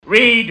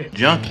Read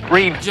junk.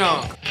 Read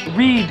junk.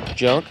 Read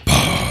junk.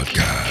 Read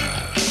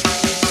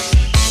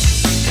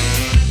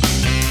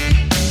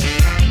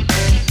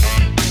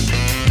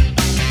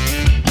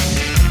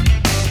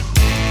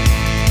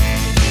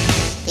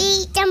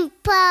Junk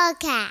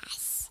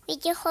Podcast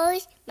with your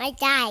host, my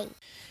guy.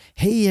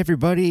 Hey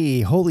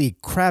everybody, holy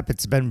crap,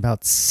 it's been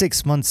about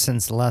 6 months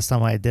since the last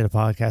time I did a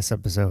podcast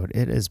episode.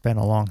 It has been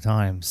a long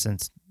time,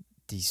 since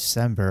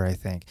December, I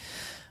think.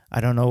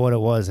 I don't know what it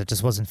was, I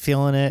just wasn't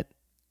feeling it.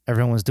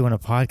 Everyone was doing a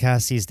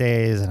podcast these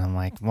days, and I'm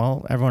like,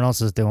 well, everyone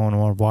else is doing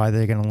one, why are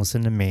they going to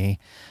listen to me?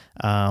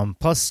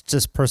 Plus,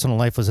 just personal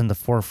life was in the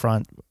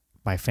forefront.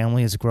 My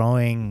family is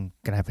growing,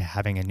 going to be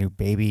having a new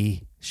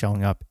baby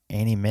showing up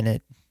any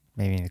minute.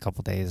 Maybe in a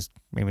couple days,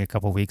 maybe a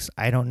couple weeks.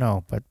 I don't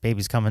know, but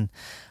baby's coming.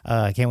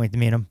 I can't wait to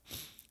meet him.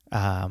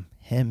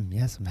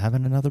 Yes, I'm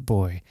having another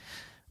boy.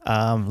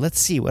 Let's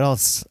see what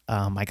else.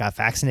 I got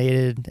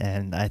vaccinated,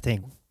 and I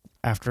think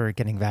after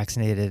getting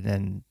vaccinated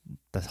and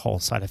the whole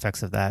side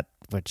effects of that,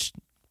 which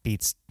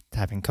beats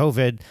having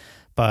COVID,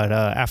 but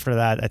after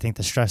that, I think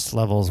the stress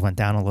levels went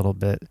down a little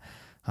bit.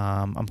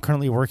 I'm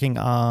currently working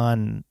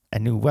on a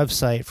new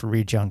website for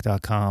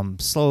readjunk.com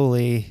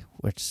slowly,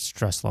 which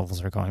stress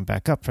levels are going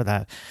back up for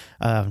that.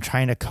 I'm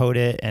trying to code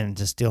it and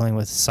just dealing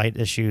with site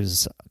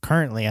issues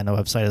currently on the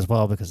website as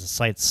well because the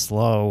site's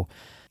slow.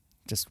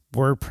 Just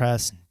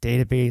WordPress and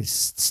database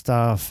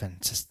stuff and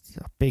just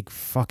a big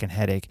fucking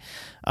headache.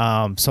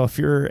 So if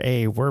you're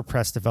a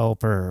WordPress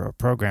developer or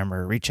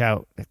programmer, reach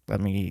out.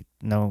 Let me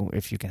know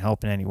if you can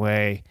help in any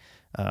way,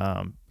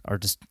 or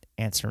just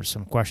answer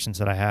some questions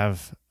that I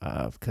have,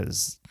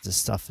 because this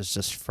stuff is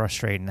just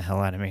frustrating the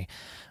hell out of me.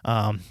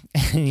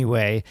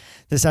 Anyway,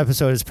 this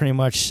episode is pretty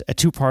much a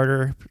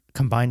two-parter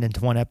combined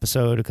into one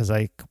episode because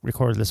I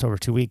recorded this over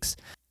 2 weeks.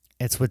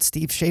 It's with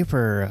Steve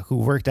Schaefer, who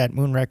worked at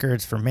Moon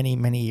Records for many,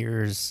 many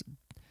years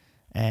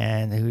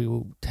and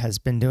who has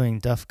been doing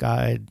Duff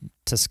Guide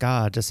to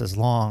Ska just as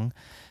long.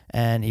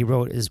 And he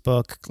wrote his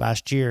book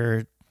last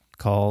year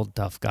called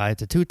Duff Guide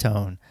to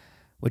Two-Tone,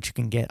 which you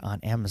can get on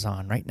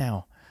Amazon right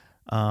now.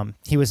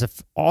 He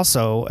was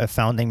also a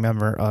founding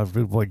member of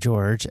Rude Boy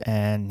George,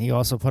 and he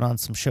also put on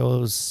some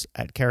shows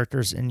at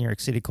characters in New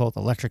York City called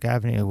Electric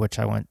Avenue, which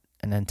I went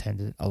and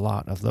attended a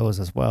lot of those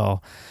as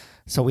well.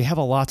 So we have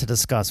a lot to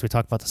discuss. We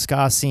talk about the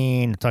ska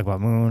scene, we talk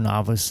about Moon,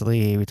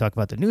 obviously. We talk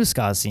about the new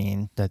ska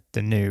scene, the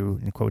new,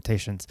 in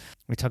quotations.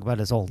 We talk about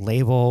his old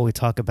label. We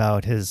talk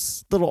about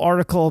his little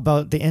article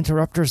about the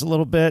Interrupters a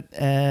little bit,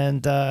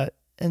 and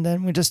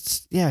then we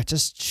just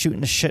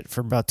shooting the shit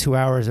for about 2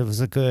 hours. It was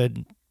a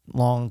good,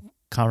 long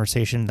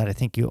conversation that I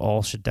think you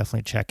all should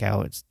definitely check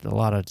out. It's a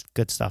lot of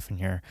good stuff in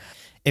here.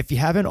 If you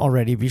haven't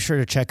already, be sure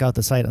to check out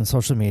the site on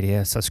social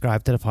media.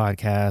 Subscribe to the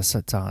podcast.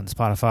 It's on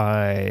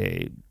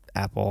Spotify,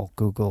 Apple,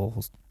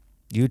 Google,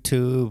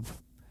 YouTube,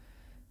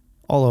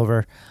 all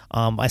over.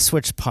 I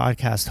switched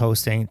podcast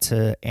hosting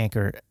to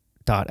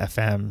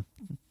Anchor.fm.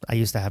 I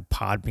used to have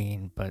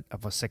Podbean, but I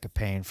was sick of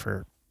paying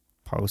for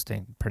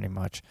hosting pretty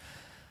much.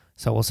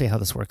 So we'll see how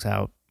this works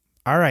out.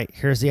 All right,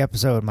 here's the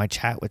episode, my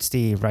chat with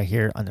Steve right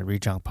here on the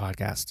Read Junk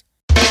Podcast.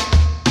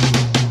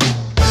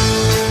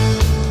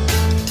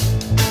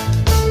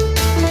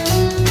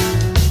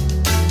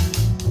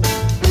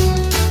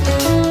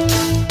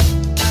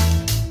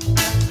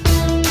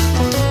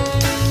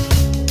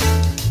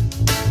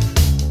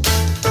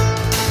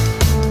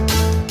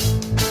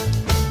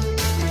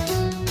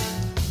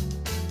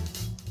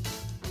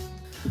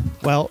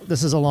 Well,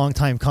 this is a long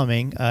time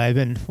coming. I've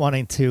been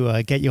wanting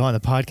to get you on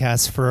the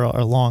podcast for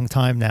a long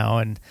time now,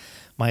 and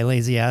my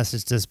lazy ass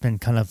has just been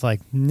kind of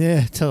like,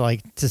 to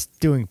like just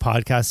doing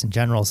podcasts in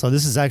general. So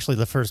this is actually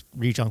the first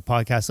Read Junk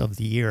podcast of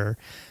the year.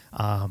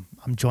 I'm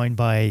joined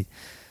by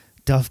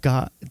Duff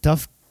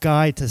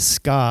Guide to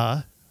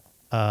Ska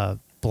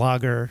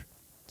blogger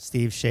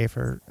Steve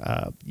Schaefer.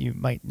 You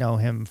might know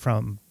him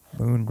from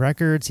Moon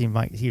Records.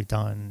 He's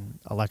done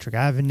Electric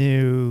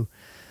Avenue,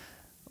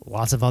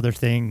 lots of other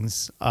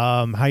things.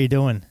 How you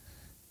doing?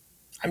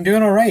 I'm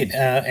doing all right,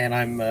 and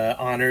I'm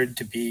honored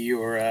to be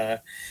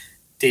your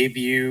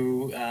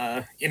debut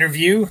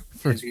interview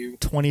For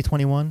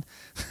 2021.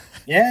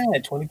 Yeah,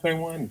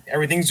 2021.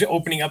 Everything's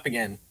opening up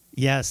again.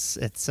 Yes,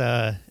 it's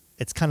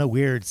kind of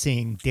weird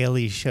seeing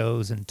daily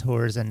shows and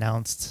tours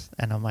announced,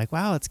 and I'm like,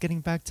 wow, it's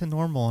getting back to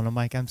normal, and I'm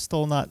like, I'm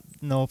still not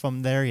know if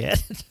I'm there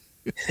yet.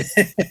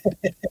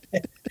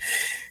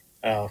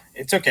 Oh,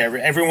 it's okay.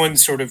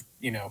 Everyone's sort of,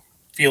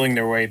 feeling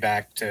their way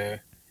back to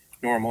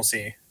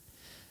normalcy.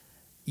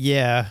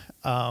 Yeah,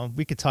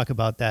 we could talk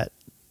about that.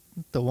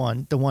 The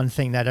one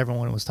thing that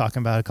everyone was talking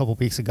about a couple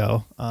weeks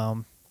ago.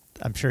 I'm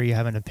sure you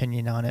have an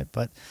opinion on it,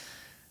 but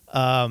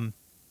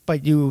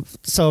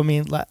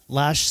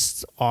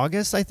last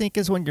August I think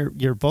is when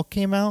your book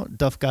came out,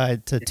 Duff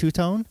Guide to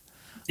Two-Tone.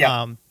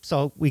 Yeah.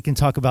 So we can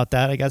talk about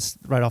that, I guess,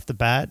 right off the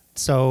bat.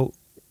 So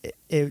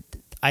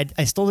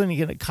I still didn't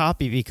get a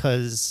copy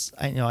because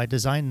I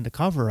designed the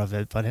cover of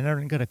it, but I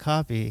never got a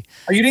copy.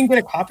 Oh, you didn't get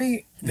a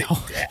copy? No.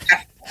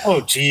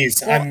 Oh,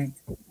 geez.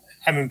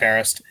 I'm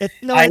embarrassed.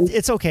 No, I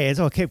it's okay. It's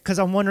okay because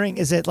I'm wondering,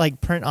 is it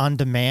like print on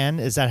demand?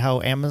 Is that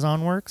how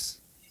Amazon works?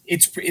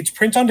 it's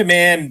print on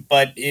demand,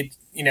 but it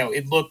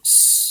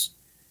looks,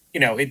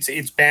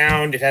 it's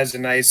bound. It has a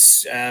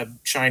nice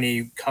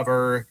shiny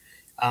cover.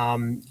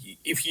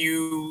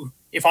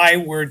 If I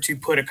were to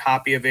put a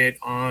copy of it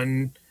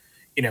on,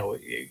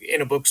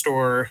 in a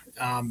bookstore,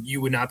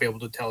 you would not be able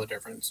to tell the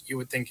difference. You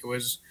would think it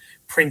was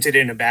printed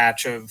in a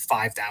batch of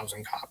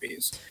 5,000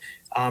 copies.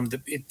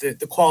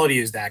 The quality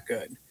is that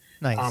good.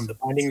 Nice. The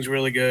binding is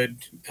really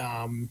good,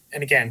 and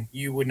again,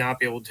 you would not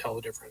be able to tell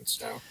the difference.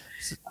 So,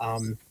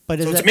 But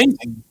is so it's that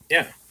amazing.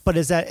 Yeah. but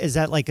is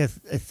that like a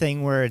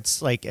thing where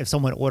it's like if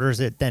someone orders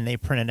it, then they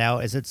print it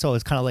out? Is it so?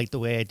 It's kind of like the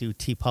way I do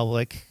T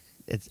Public.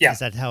 Yeah. Is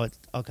that how it's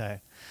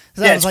okay?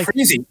 'Cause Yeah, I was it's like,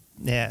 crazy.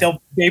 yeah,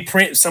 They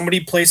print, somebody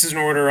places an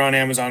order on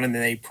Amazon and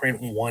then they print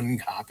one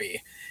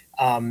copy.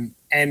 And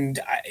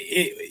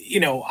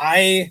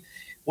I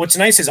what's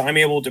nice is I'm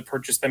able to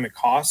purchase them at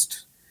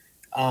cost.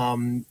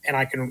 And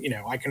I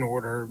can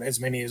order as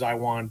many as I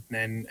want.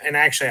 And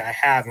actually I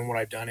have, and what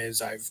I've done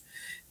is I've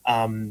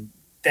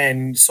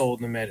then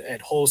sold them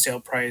at wholesale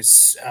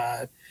price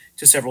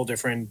to several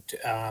different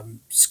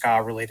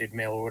ska related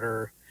mail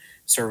order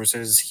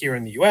services here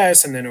in the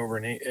US, and then over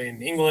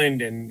in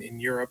England and in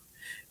Europe.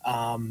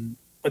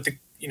 But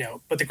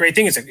the great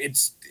thing is that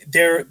it's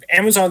their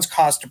Amazon's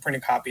cost to print a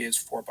copy is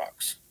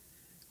 $4.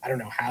 I don't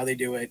know how they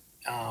do it,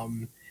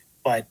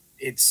 but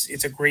it's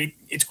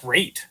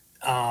great.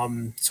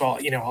 So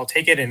I'll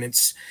take it, and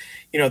it's,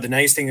 the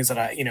nice thing is that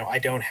I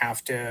don't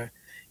have to,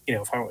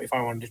 if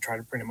I wanted to try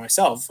to print it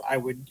myself, I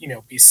would,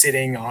 be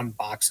sitting on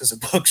boxes of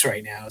books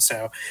right now.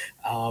 So,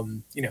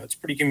 it's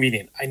pretty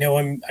convenient. I know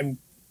I'm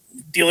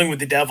dealing with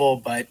the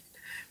devil, but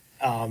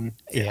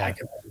yeah. I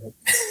can.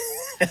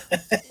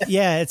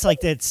 Yeah, it's like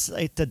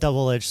the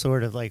double-edged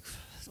sword of like,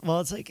 well,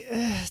 it's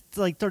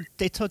like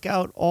they took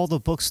out all the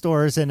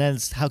bookstores, and then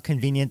it's how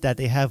convenient that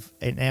they have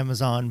an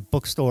Amazon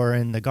bookstore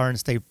in the Garden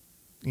State,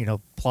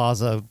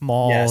 Plaza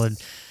Mall, Yes. and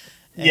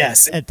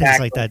Yes, and things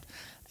like exactly.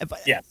 that. But,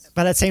 Yes.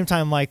 but at the same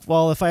time, like,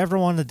 well, if I ever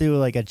want to do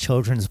like a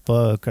children's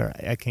book, or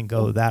I can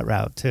go that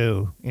route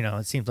too.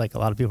 It seems like a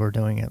lot of people are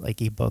doing it like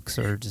ebooks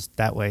or just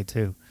that way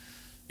too.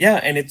 Yeah,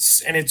 and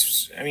it's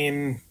I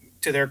mean,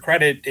 to their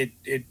credit,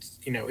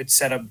 it's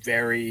set up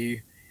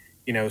very,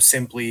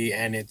 simply,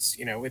 and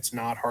it's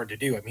not hard to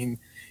do. I mean,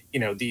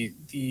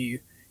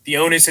 the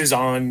onus is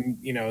on,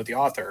 the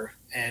author,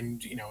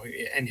 and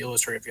and the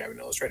illustrator, if you have an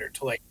illustrator,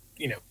 to, like,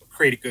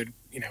 create a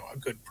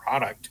good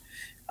product.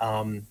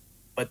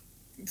 But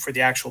for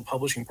the actual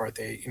publishing part,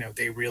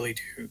 they really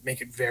do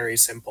make it very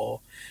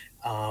simple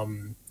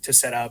to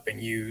set up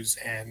and use.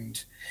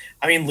 And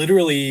I mean,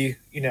 literally,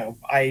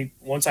 I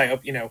once I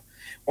up,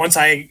 once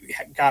I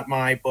got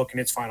my book in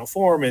its final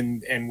form,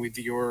 and with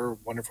your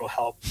wonderful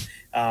help,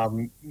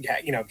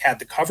 had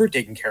the cover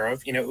taken care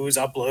of, it was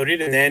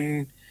uploaded, and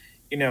then,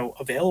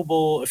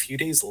 available a few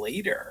days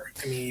later.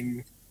 I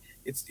mean,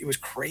 it was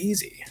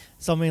crazy.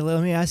 So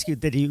let me ask you: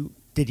 did you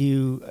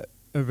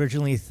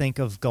originally think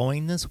of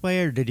going this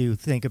way, or did you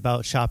think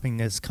about shopping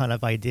this kind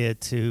of idea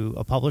to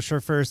a publisher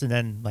first, and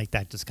then like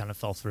that just kind of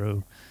fell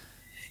through?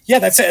 Yeah,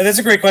 that's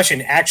a great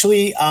question.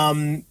 Actually,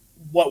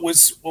 what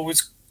was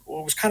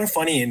kind of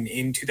funny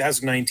in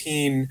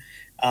 2019,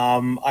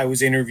 I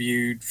was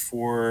interviewed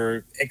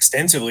for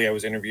extensively. I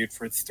was interviewed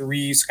for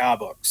three ska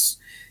books.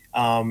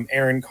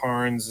 Aaron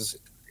Carnes's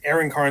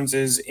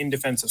In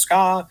Defense of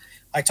Ska.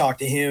 I talked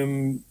to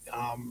him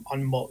I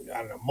don't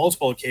know,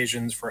 multiple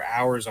occasions for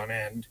hours on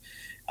end.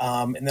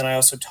 And then I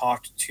also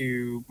talked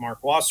to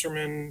Mark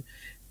Wasserman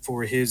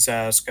for his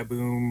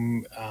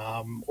Skaboom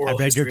I oral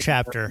read your history.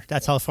 chapter.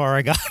 That's how far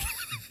I got.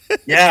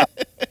 Yeah,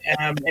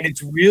 and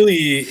it's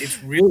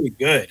really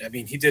good. I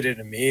mean, he did an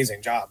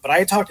amazing job. But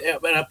I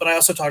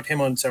also talked to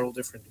him on several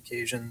different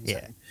occasions,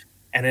 Yeah.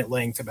 and at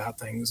length about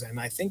things. And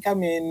I think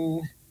I'm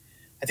in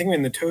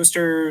the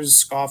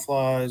Toasters,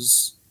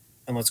 Scofflaws,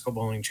 and Let's Go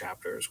Bowling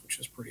chapters, which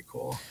is pretty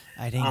cool.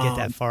 I didn't get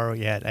that far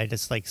yet. I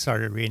just like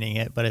started reading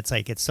it, but it's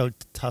like it's so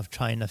tough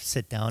trying to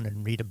sit down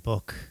and read a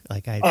book.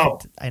 Like Oh,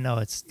 I know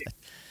it's,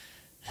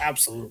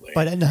 absolutely.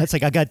 but no, it's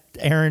like I got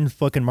Aaron's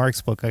book and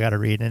Mark's book I got to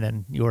read, and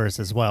then yours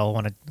as well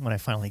when I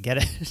finally get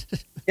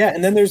it. Yeah,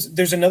 and then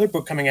there's another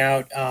book coming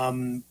out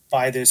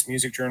by this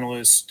music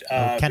journalist.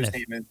 Whose Kenneth.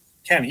 name is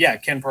Ken. Yeah,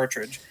 Ken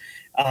Partridge.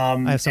 I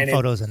have some And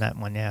photos in that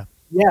one. Yeah.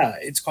 yeah,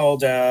 it's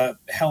called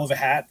Hell of a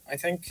Hat, I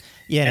think.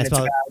 Yeah, and And it's it's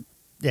about.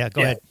 Yeah,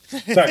 go yeah.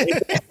 ahead. Sorry.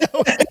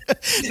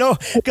 No,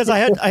 because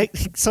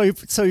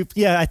so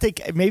yeah, I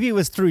think maybe it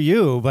was through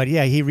you, but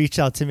yeah, he reached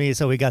out to me,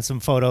 so we got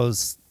some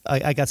photos.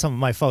 I got some of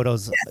my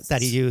photos Yes.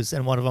 that he used,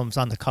 and one of them's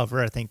on the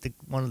cover. I think the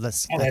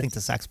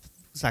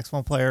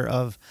saxophone player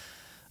of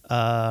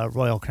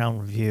Royal Crown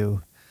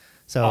Review.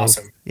 So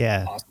Awesome.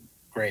 yeah, Awesome.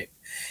 Great.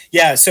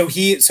 Yeah, so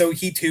he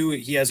too,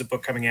 he has a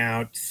book coming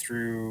out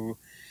through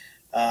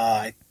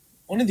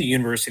one of the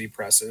university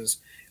presses.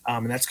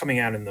 And that's coming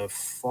out in the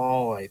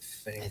fall, I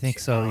think. I think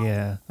so.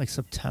 Yeah, like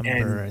September,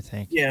 and I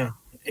think. yeah,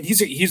 and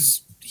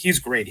he's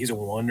great. He's a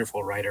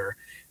wonderful writer.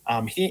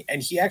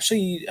 He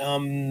actually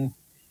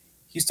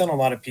he's done a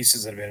lot of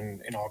pieces that have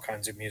been in all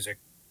kinds of music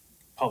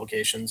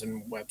publications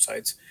and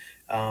websites.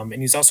 And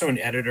he's also an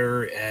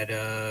editor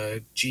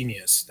at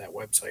Genius, that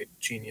website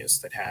Genius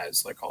that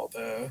has like all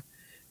the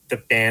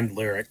band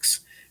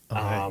lyrics.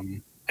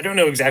 Okay. I don't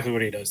know exactly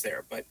what he does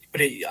there,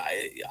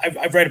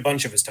 I've read a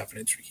bunch of his stuff,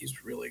 and he's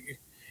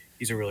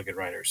a really good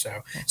writer.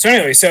 So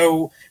anyway,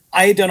 so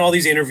I had done all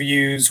these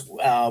interviews,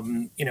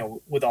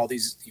 with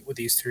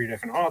these three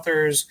different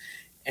authors,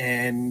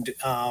 and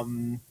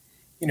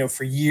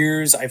for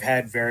years I've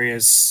had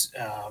various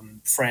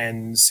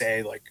friends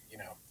say like,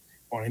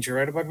 why don't you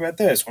write a book about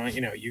this? Why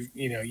don't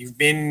you've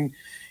been,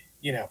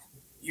 you know,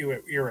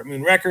 you're at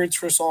Moon Records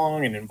for so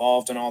long and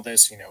involved in all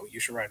this, you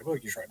should write a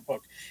book. You should write a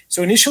book.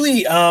 So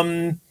initially,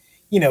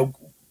 you know,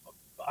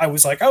 I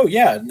was like, oh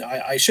yeah,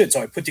 I should.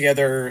 So I put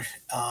together,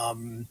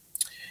 a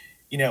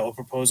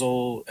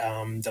proposal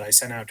that I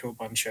sent out to a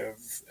bunch of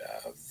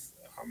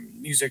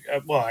music.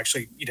 Well,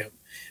 actually,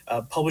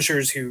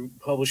 publishers who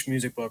publish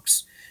music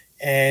books,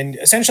 and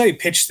essentially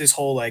pitched this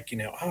whole like,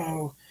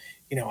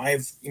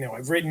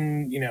 I've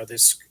written,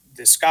 this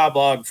ska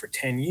blog for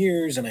 10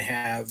 years, and I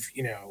have,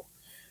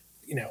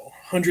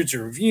 hundreds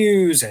of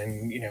reviews,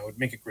 and, it'd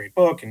make a great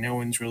book, and no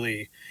one's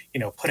really,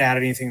 put out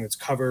anything that's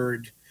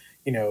covered,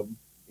 you know,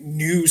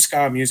 new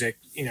ska music,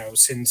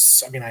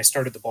 since, I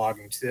started the blog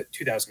in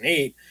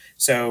 2008.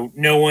 So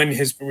no one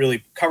has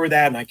really covered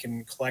that, and I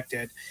can collect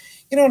it,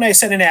 and I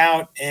sent it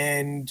out,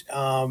 and,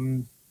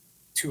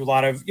 to a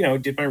lot of,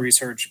 did my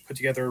research, put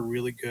together a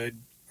really good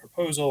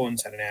proposal and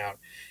sent it out,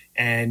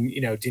 and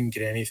didn't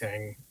get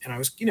anything, and I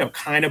was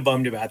kind of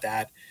bummed about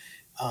that.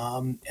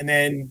 And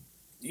then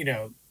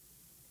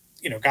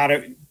got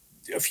a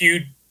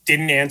few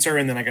didn't answer,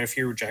 and then I got a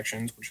few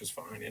rejections, which was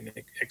fine and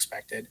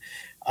expected.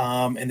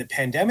 And the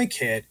pandemic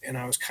hit, and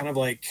I was kind of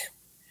like,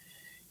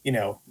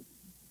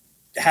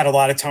 had a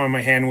lot of time on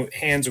my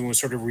hands and was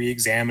sort of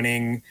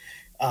re-examining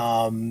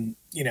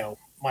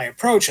my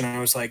approach, and I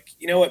was like,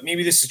 you know what,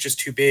 maybe this is just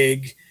too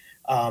big.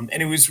 And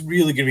it was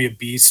really going to be a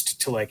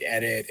beast to like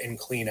edit and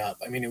clean up.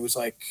 It was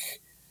like,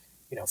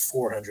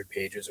 400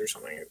 pages or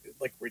something,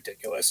 like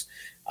ridiculous.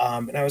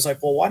 And I was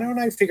like, well, why don't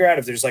I figure out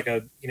if there's like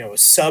a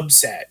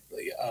subset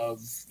of,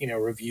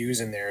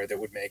 reviews in there that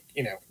would make,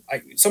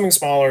 something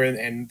smaller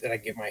and that I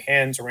can get my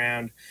hands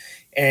around.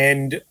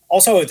 And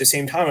also at the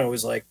same time, I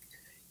was like,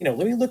 let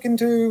me look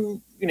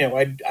into,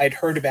 I'd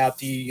heard about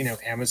the,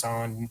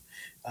 Amazon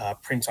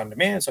print on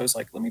demand. So I was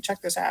like, let me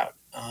check this out.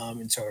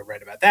 And so I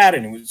read about that,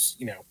 and it was,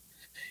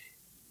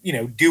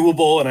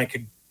 doable, and I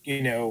could,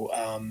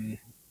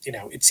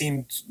 it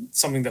seemed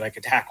something that I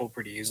could tackle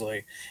pretty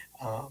easily.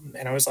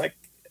 And I was like,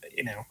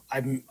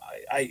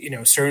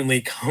 I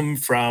certainly come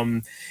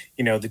from,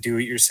 the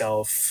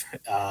do-it-yourself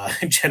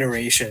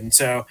generation.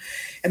 So,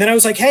 and then I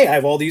was like, hey, I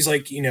have all these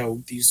like,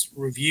 these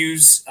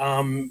reviews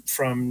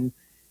from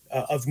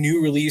of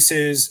new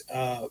releases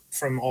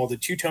from all the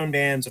two-tone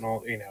bands and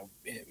all,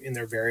 in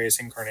their various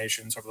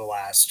incarnations over the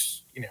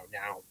last,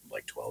 now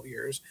like 12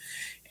 years.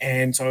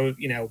 And so,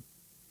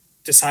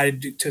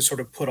 decided to sort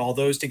of put all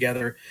those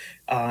together,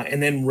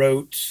 and then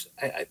wrote.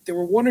 There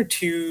were one or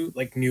two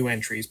like new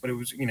entries, but it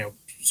was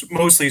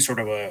mostly sort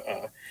of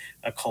a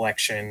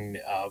collection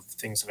of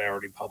things that I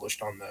already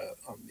published on the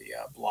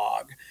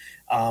blog.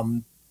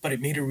 But it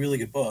made a really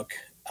good book,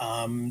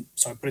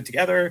 so I put it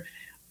together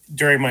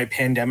during my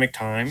pandemic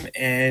time,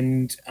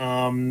 and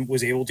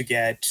was able to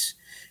get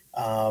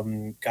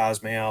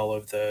Gazmael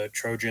of the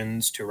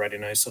Trojans to write a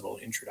nice little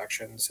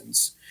introduction,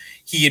 since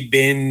he had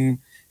been.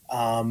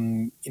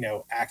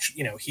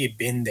 He had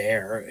been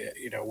there,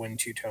 when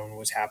Two Tone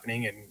was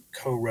happening, and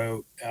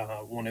co-wrote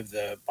one of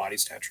the Body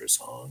Snatcher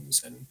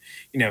songs, and,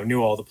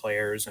 knew all the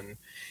players, and,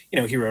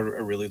 he wrote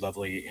a really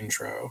lovely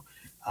intro,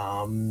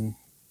 and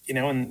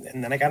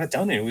then I got it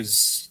done. And it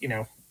was,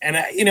 and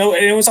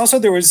it was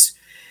also, it was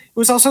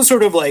also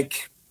sort of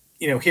like,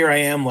 here I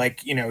am,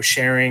 like,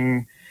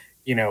 sharing,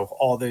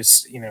 all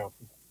this,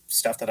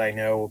 stuff that I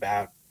know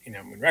about,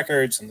 Moon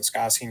Records and the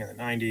ska scene in the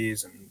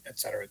 90s, and et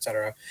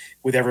cetera,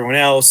 with everyone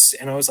else.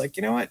 And I was like,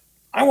 you know what?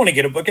 I want to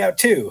get a book out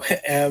too.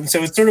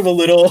 So it's sort of a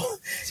little...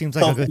 Seems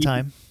like a good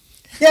time.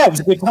 Yeah, it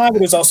was a good time,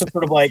 but it was also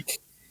sort of like,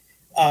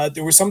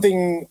 there was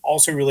something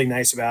also really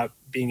nice about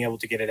being able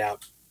to get it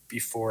out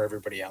before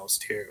everybody else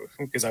too.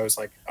 Because I was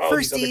like, oh,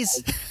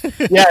 firsties.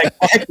 Yeah,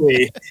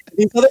 exactly.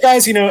 These other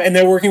guys, and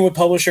they're working with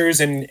publishers,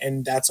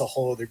 and that's a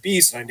whole other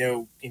beast. And I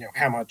know,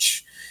 how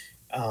much...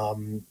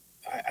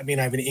 I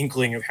have an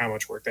inkling of how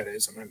much work that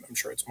is, and I'm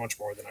sure it's much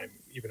more than I'm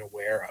even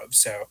aware of.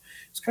 So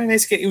it's kind of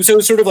nice to get. It was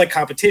sort of like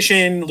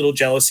competition, a little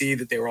jealousy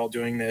that they were all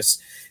doing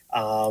this,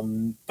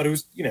 but it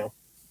was,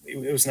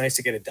 it was nice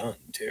to get it done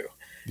too.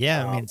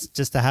 Yeah, it's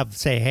just to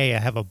say, hey, I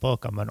have a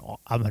book. I'm an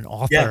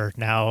author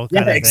now.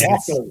 Yeah,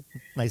 exactly.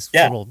 Nice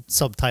little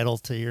subtitle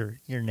to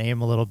your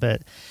name a little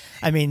bit.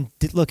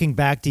 Looking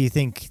back, do you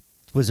think?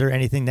 Was there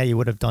anything that you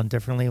would have done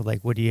differently?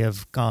 Like, would you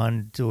have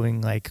gone doing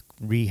like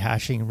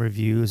rehashing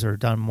reviews, or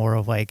done more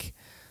of like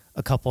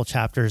a couple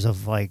chapters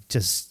of like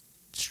just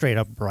straight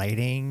up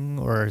writing,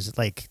 or is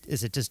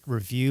it just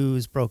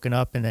reviews broken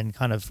up and then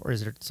kind of, or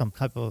is there some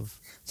type of,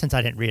 since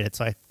I didn't read it,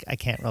 so I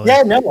can't really.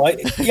 Yeah, no,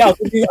 yeah,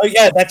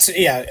 that's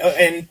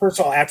And first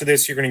of all, after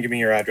this, you're going to give me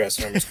your address,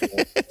 and I'm just going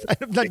to.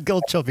 I'm not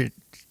guilt tripping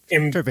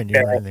you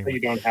or anything.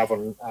 You don't have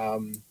one.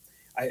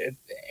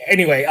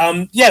 Anyway,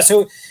 yeah.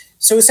 So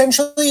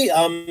essentially,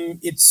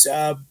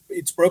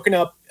 it's broken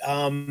up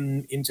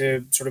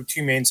into sort of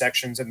two main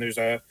sections, and there's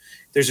a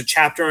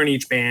chapter on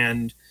each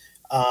band,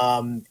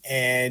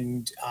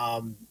 and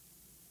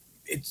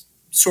it's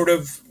sort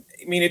of.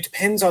 I mean, it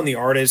depends on the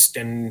artist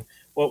and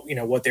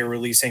what they're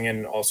releasing,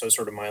 and also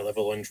sort of my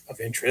level of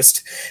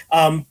interest.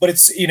 But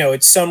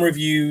it's some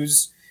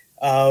reviews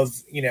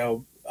of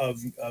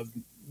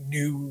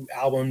new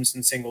albums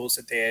and singles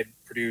that they had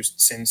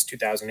produced since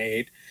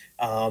 2008.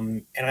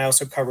 And I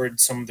also covered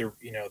some of the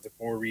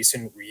more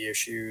recent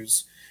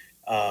reissues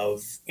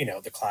of,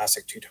 the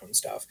classic two-tone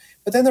stuff.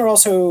 But then there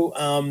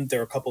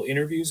are a couple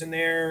interviews in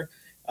there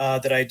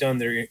that I'd done.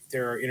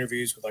 There are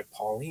interviews with like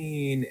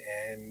Pauline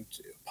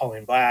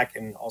Black,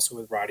 and also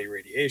with Roddy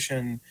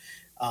Radiation.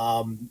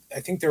 I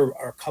think there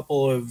are a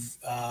couple of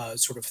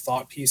sort of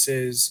thought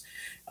pieces.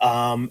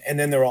 And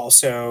then there are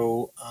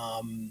also,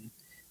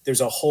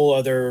 there's a whole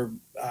other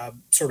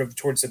sort of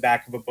towards the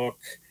back of a book.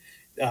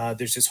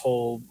 There's this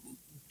whole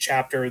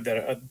chapter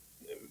that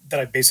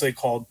I basically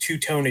called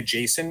two-tone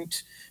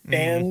adjacent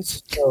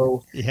bands.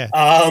 So yeah.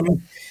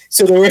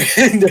 So there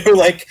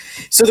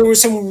were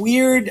some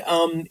weird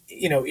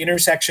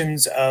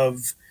intersections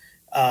of.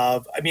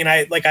 I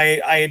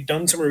had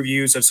done some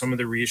reviews of some of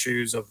the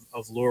reissues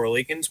of Laurel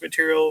Aitken's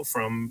material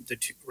from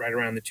right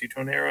around the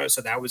two-tone era, so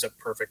that was a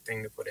perfect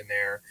thing to put in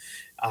there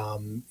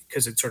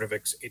because it sort of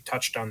it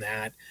touched on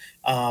that.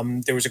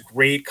 There was a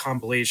great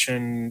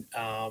compilation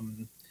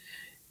that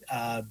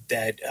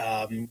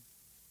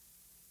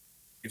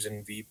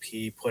and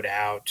VP put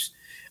out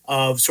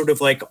of sort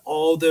of like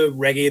all the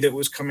reggae that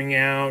was coming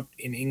out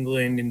in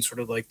England in sort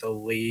of like the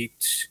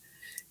late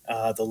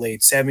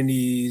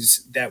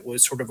 70s, that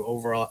was sort of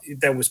overall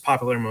that was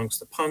popular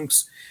amongst the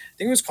punks. I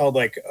think it was called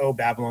like "Oh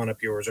Babylon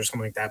Up Yours" or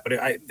something like that. But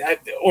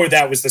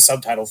that was the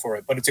subtitle for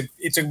it. But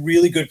it's a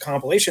really good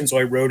compilation. So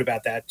I wrote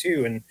about that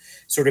too, and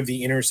sort of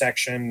the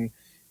intersection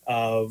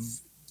of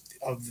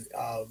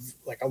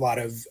like a lot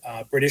of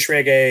British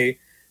reggae,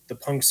 the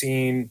punk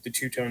scene, the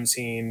two-tone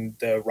scene,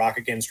 the rock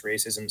against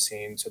racism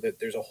scene. So that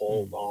there's a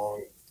whole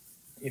long,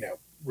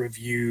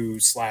 review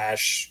 /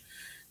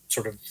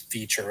 sort of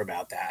feature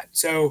about that.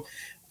 So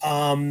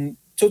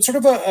it's sort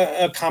of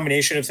a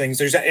combination of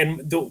things.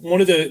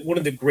 One of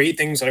the great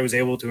things that I was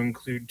able to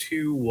include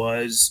too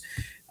was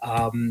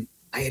I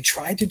had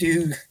tried to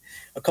do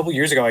a couple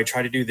years ago. I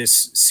tried to do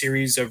this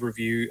series of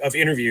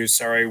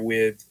interviews,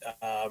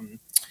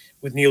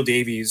 with Neil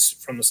Davies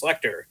from The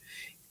Selecter,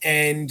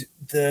 and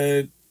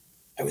I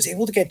was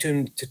able to get to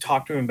him to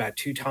talk to him about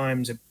 2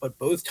 times, but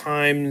both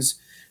times,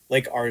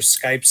 like our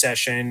Skype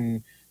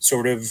session,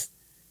 sort of.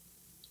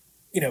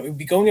 It would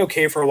be going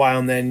okay for a while,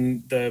 and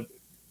then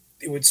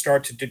it would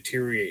start to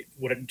deteriorate,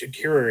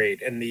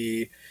 and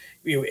I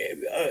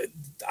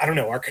don't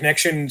know, our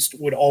connections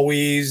would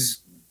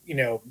always,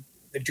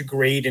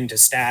 degrade into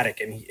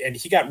static, and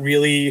he got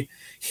very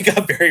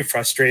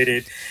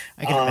frustrated.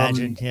 I can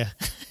imagine, yeah.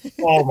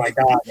 Oh my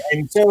God.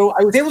 And so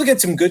I was able to get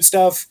some good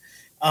stuff,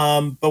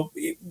 but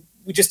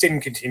we just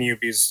didn't continue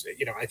because,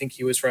 I think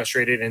he was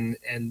frustrated, and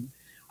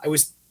I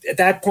was, at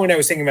that point, I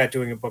was thinking about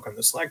doing a book on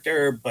The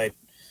Selecter, but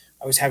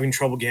I was having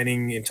trouble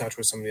getting in touch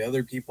with some of the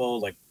other people.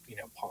 Like,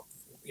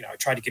 I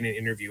tried to get an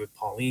interview with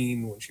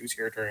Pauline when she was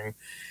here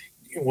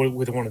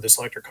with one of the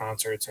Selecter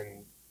concerts,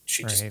 and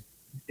she just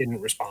didn't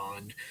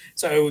respond.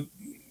 So,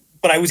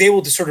 but I was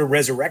able to sort of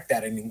resurrect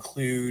that and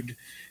include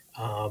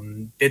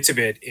bits of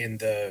it in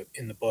the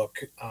book.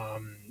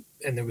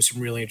 And there was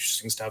some really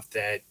interesting stuff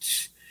that,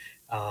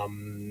 I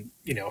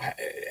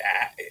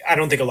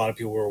don't think a lot of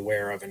people were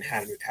aware of and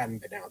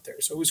hadn't been out there.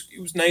 So it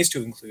was nice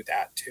to include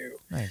that too.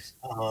 Nice.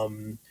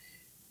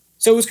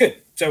 So it was good.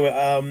 So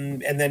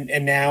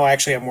and now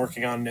actually I'm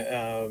working on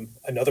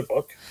another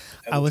book.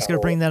 I was going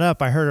to bring that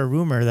up. I heard a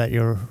rumor that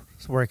you're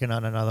working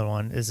on another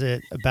one. Is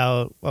it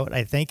about what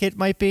I think it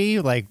might be?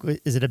 Like,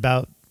 is it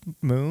about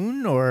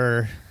Moon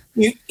or?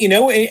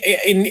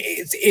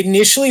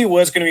 Initially it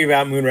was going to be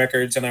about Moon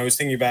Records, and I was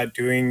thinking about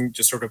doing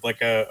just sort of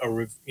like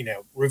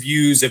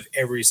reviews of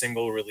every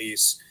single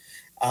release.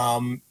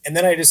 And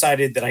then I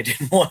decided that I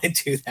didn't want to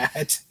do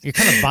that. You're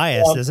kind of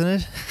biased, isn't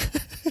it?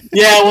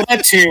 Yeah, well,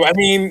 that too. I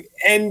mean,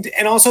 and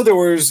also there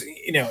was,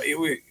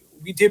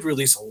 we did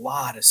release a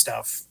lot of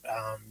stuff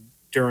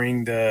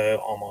during the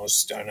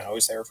almost, I don't know, I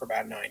was there for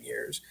about 9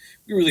 years.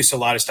 We released a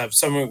lot of stuff.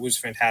 Some of it was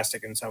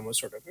fantastic and some was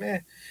sort of meh.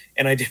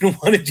 And I didn't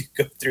want to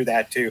go through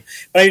that too.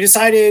 But I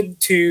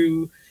decided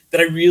that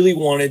I really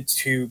wanted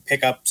to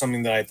pick up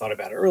something that I thought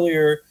about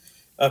earlier,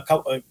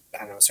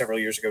 several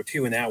years ago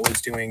too. And that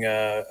was doing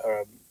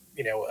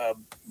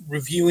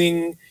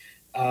reviewing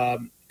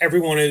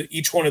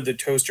each one of the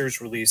Toasters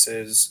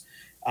releases,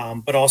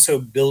 but also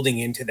building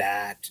into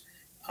that,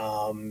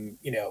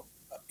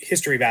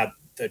 history about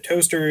the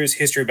Toasters,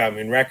 History About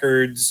Moon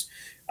Records,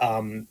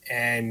 and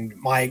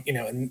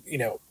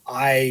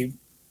I,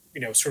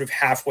 sort of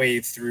halfway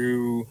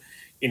through,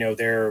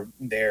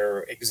 their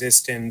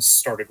existence,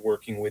 started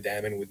working with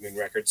them and with Moon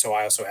Records. So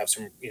I also have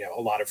some,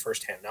 a lot of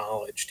firsthand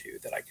knowledge too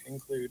that I can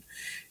include.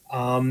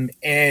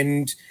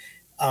 And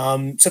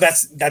so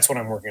that's what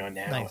I'm working on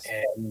now. Nice.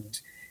 And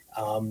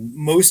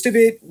most of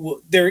it,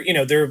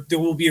 there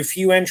will be a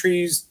few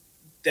entries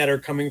that are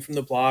coming from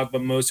the blog,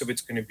 but most of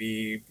it's going to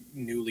be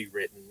newly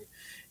written.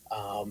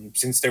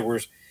 Since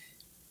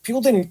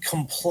people didn't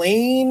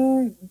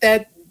complain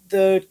that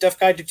the Deaf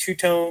Guide to Two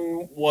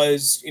Tone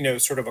was,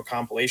 sort of a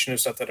compilation of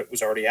stuff that it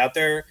was already out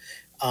there.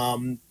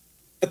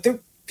 But there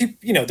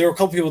were a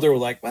couple people that were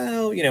like,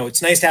 well,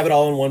 it's nice to have it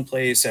all in one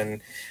place.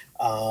 And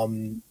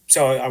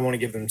so I want to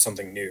give them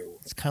something new.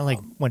 It's kind of like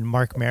when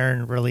Mark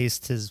Maron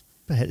released his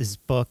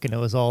book, and it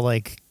was all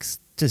like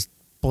just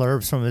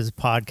blurbs from his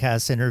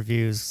podcast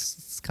interviews.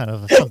 It's kind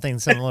of something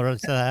similar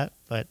to that,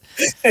 but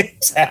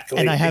exactly.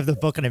 And I have the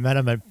book, and I met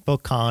him at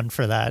BookCon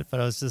for that.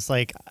 But I was just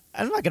like,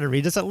 I'm not going to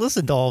read this. I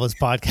listened to all of his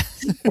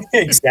podcasts.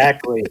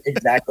 exactly.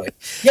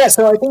 Yeah.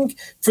 So I think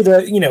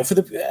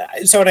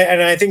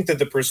and I think that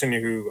the person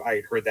who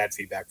I heard that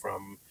feedback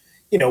from,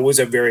 was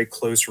a very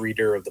close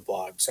reader of the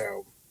blog.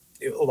 So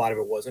a lot of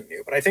it wasn't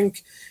new, but I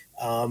think,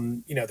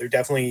 they're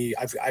definitely,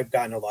 I've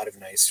gotten a lot of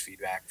nice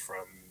feedback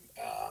from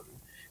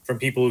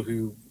people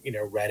who,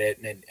 read it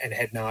and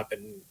had not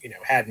been,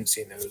 hadn't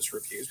seen those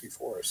reviews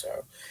before.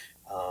 So,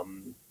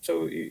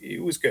 so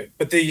it was good.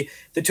 But the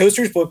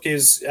Toasters book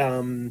is,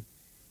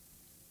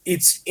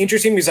 it's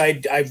interesting because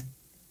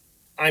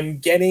I'm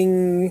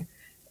getting,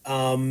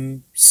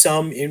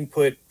 some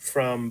input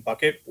from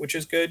Bucket, which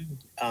is good.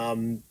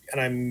 And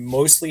I'm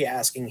mostly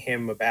asking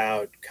him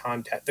about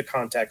the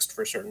context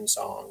for certain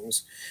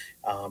songs.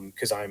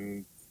 Cause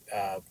I'm,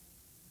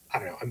 I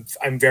don't know.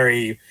 I'm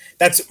very.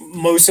 That's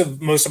most of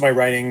my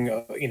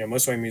writing.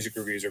 Most of my music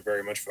reviews are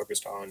very much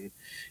focused on,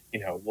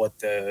 what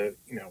the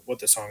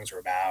songs are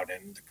about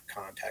and the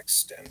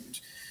context. And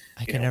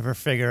I can never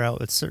figure out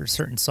what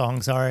certain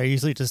songs are. I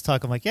usually just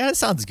talk. I'm like, yeah, it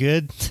sounds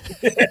good.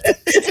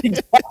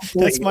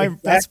 Exactly.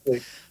 That's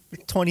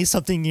 20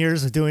 something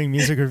years of doing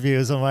music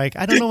reviews. I'm like,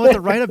 I don't know what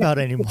to write about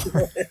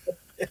anymore.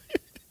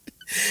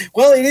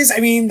 Well, it is.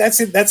 I mean, that's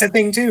a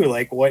thing too.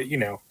 Like what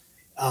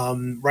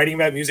writing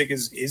about music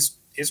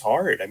is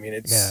hard. I mean,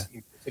 it's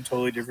a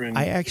totally different.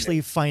 I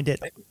actually find it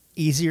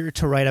easier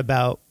to write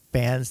about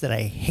bands that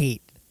I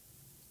hate.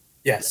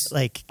 Yes.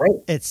 Like, right.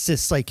 It's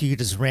just like you could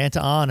just rant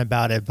on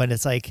about it, but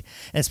it's like,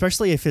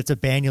 especially if it's a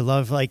band you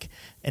love, like,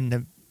 and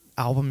the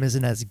album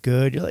isn't as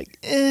good, you're like,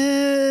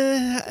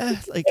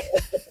 like,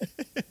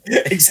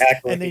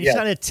 exactly. And then you're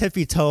trying to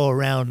tippy toe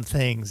around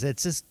things.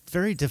 It's just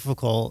very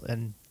difficult,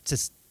 and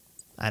just,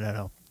 I don't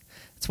know.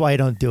 That's why I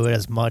don't do it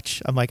as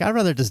much. I'm like, I'd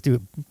rather just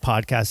do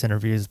podcast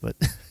interviews, but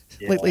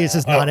lately it's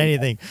just not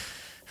anything.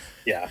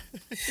 Yeah.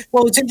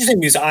 Well, it's interesting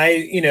because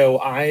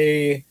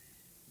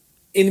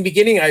in the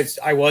beginning,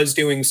 I was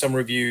doing some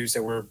reviews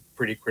that were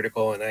pretty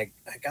critical, and I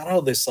got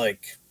all this,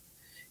 like,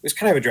 it was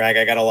kind of a drag.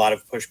 I got a lot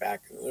of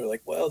pushback. They're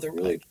like, well, they're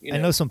really, I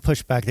know some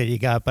pushback that you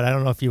got, but I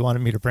don't know if you wanted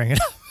me to bring it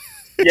up.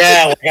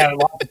 Yeah, I got a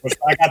lot of pushback.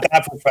 I got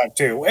that pushback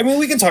too. I mean,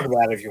 we can talk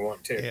about it if you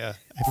want to. Yeah.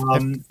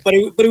 But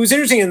it was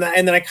interesting, and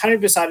then I kind of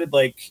decided,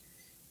 like,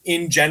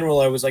 in general,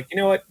 I was like, you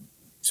know what,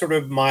 sort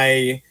of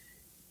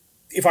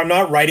if I'm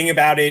not writing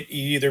about it, it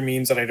either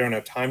means that I don't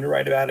have time to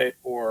write about it,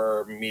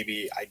 or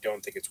maybe I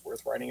don't think it's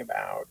worth writing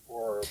about,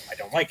 or I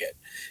don't like it.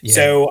 Yeah.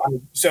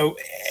 So,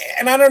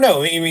 and I don't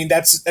know. I mean,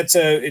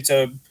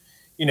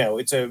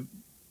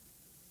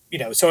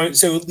 so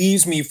it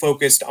leaves me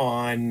focused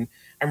on,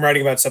 I'm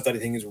writing about stuff that I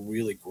think is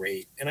really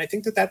great. And I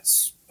think that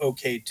that's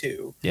okay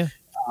too. Yeah.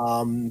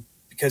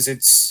 Because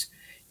it's,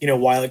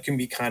 while it can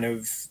be kind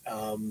of,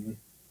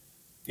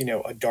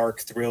 a dark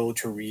thrill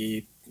to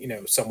read,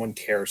 someone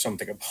tear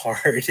something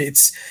apart.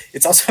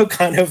 It's also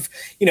kind of,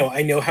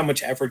 I know how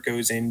much effort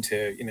goes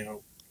into,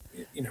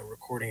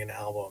 recording an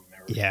album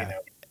or,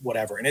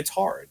 whatever. And it's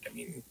hard. I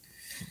mean,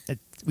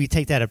 we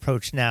take that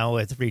approach now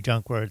with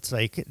Rejunk, where it's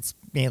like, it's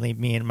mainly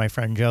me and my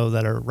friend Joe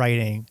that are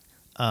writing.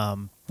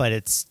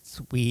 But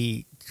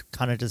we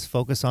kind of just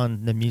focus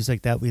on the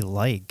music that we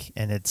like.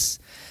 And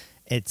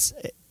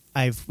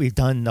we've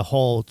done the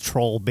whole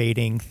troll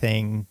baiting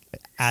thing,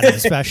 Adam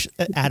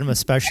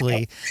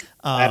especially.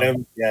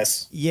 Adam,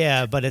 yes.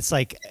 Yeah, but it's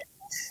like,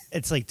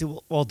 do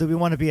we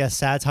want to be a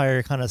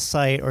satire kind of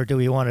site, or do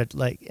we want to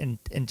like and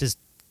just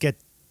get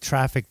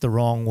traffic the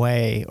wrong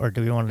way, or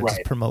do we want to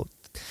just promote?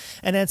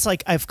 And it's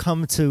like, I've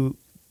come to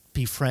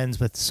be friends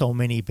with so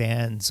many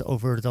bands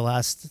over the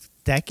last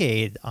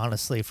decade,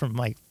 honestly, from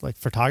like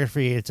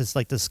photography. It's just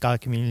like the ska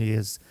community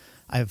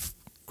I've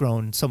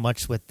grown so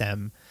much with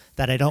them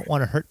that I don't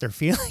want to hurt their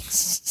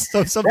feelings.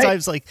 So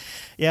sometimes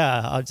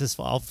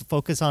I'll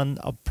focus on,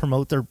 I'll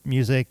promote their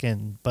music,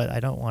 but I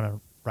don't want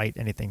to write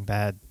anything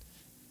bad.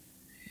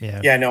 Yeah.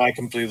 Yeah, no, I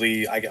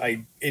completely,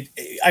 I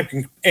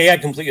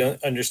completely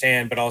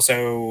understand, but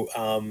also,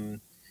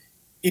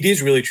 it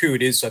is really true.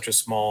 It is such a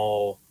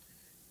small,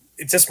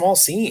 it's a small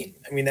scene.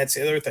 I mean, that's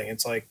the other thing.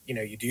 It's like,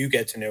 you do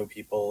get to know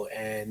people,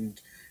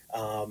 and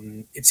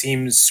it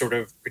seems sort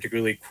of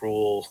particularly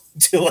cruel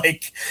to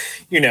like,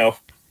 you know,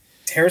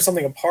 tear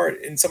something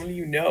apart in someone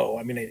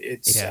I mean,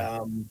 it's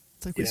Yeah.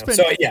 It's like we so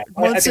spent yeah,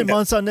 I months think and that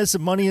months on this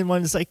and money and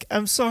money. It's like,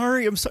 I'm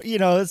sorry. I'm sorry.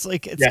 It's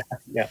like, it's yeah,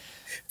 yeah,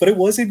 but it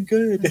wasn't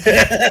good.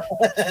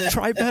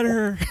 try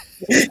better.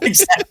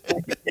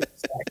 Exactly,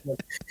 exactly.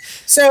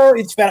 So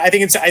it's better. I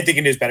think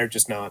it is better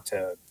just not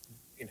to,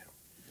 you know,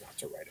 not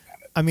to write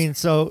about it. I mean,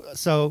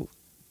 so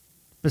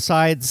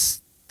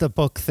besides the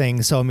book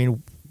thing, so I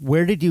mean,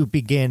 where did you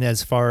begin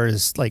as far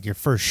as like your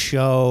first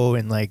show,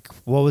 and like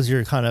what was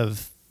your kind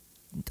of?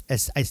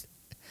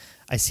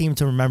 I seem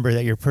to remember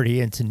that you're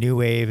pretty into new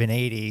wave and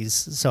 80s.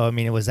 So I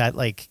mean, was that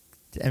like?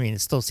 I mean, it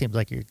still seems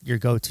like your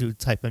go-to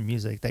type of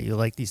music that you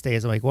like these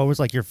days. I'm like, what was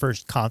like your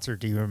first concert?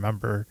 Do you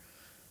remember?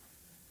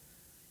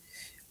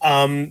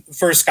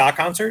 First ska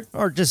concert.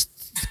 Or just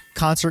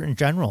concert in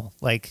general?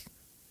 Like,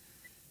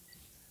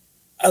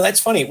 That's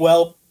funny.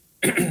 Well,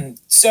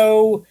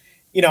 so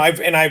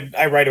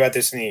I write about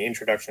this in the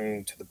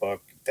introduction to the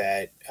book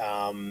that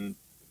in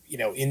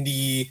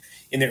the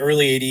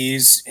early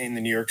 '80s in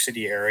the New York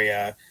City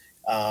area,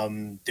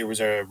 there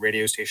was a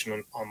radio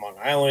station on Long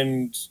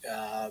Island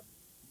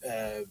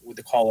with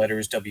the call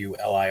letters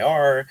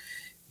WLIR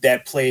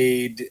that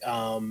played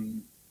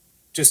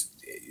just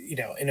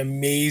an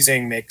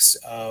amazing mix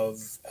of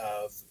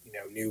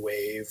new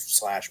wave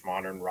 /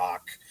 modern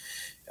rock,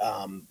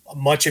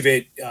 much of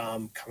it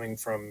coming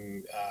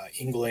from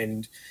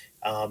England.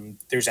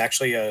 There's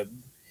actually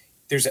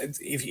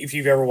if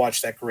you've ever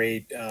watched that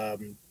great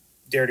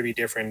Dare to Be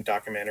Different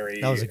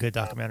documentary. that was a good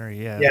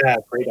documentary. Yeah. Yeah,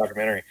 great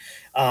documentary.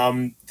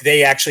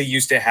 They actually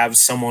used to have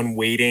someone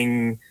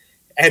waiting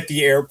at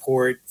the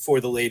airport for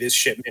the latest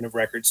shipment of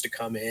records to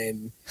come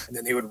in, and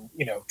then they would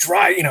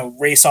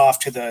race off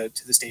to the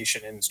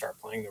station and start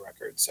playing the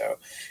record. So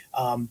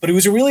but it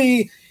was a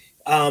really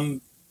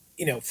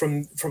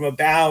from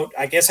about,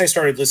 I guess I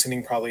started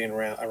listening probably in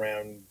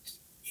around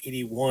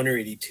 81 or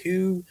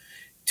 82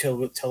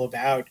 till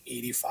about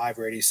 85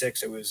 or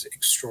 86. It was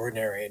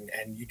extraordinary,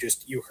 and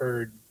you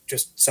heard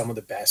just some of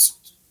the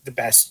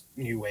best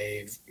new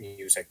wave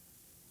music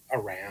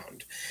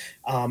around.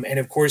 And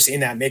of course, in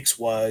that mix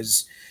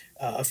was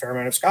a fair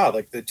amount of ska.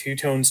 Like the Two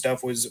Tone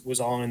stuff was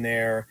all in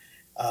there.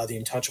 The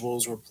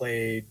Untouchables were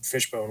played.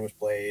 Fishbone was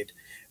played.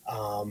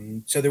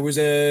 So there was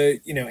I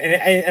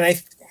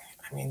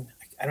mean,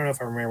 I don't know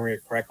if I remember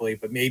it correctly,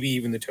 but maybe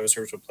even the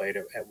Toasters were played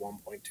at one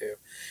point too.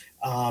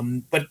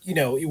 But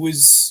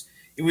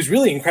it was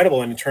really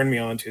incredible, and it turned me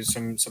on to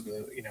some of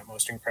the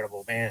most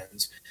incredible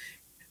bands.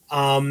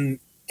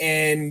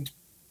 And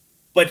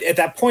but at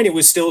that point, it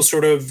was still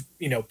sort of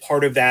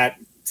part of that,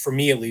 for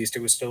me at least.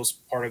 It was still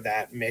part of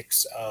that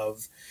mix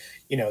of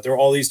there are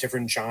all these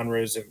different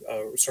genres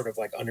of sort of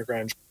like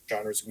underground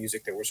genres of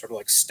music that were sort of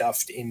like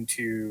stuffed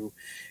into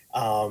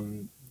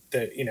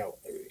the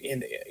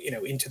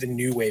into the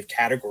new wave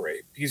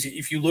category. Because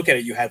if you look at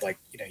it, you had like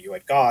you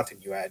had goth,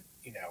 and you had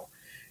you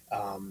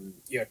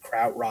had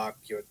krautrock,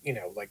 you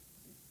had like,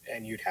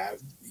 and you'd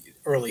have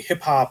early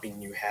hip hop,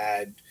 and you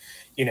had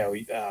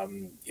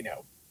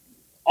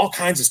all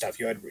kinds of stuff.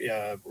 You had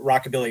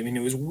rockabilly. I mean,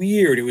 it was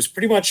weird. It was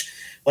pretty much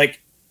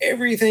like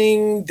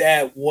everything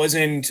that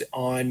wasn't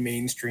on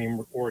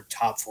mainstream or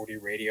top 40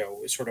 radio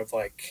was sort of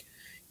like,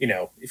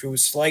 if it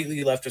was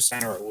slightly left of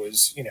center, it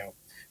was,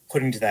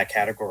 put into that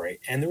category.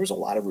 And there was a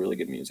lot of really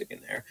good music in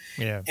there.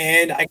 Yeah.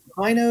 And I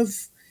kind of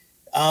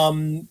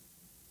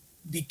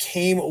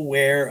became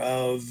aware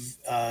of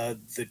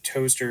the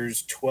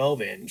Toasters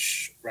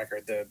 12-inch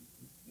record, the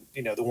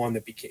one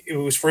that became, it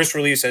was first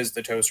released as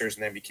the Toasters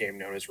and then became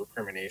known as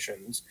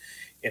Recriminations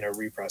in a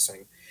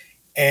repressing.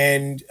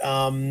 And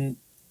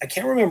I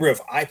can't remember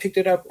if I picked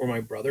it up or my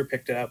brother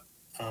picked it up.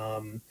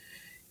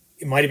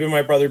 It might have been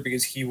my brother,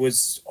 because he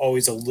was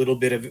always a little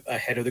bit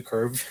ahead of the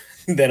curve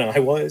than I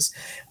was.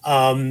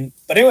 But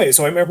anyway,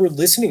 so I remember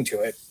listening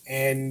to it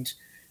and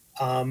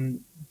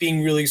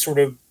being really sort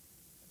of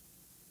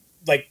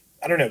like,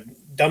 I don't know,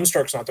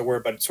 dumbstruck's not the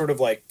word, but sort of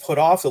like put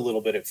off a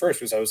little bit at first,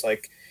 because I was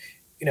like,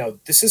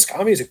 this is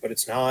ska music, but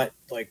it's not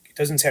like, it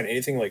doesn't sound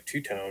anything like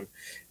Two Tone.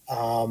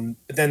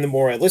 But then the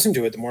more I listened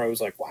to it, the more I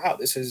was like, wow,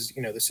 this is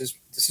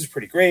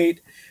pretty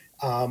great.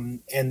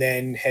 And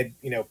then had,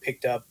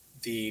 picked up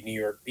the New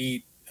York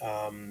Beat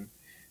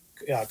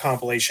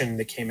compilation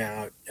that came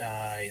out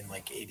in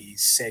like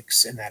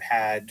 86. And that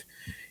had,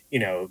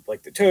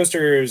 like the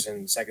Toasters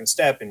and Second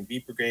Step and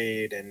Beat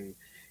Brigade and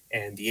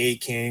the A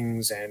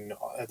Kings and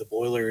the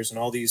Boilers and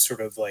all these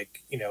sort of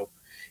like,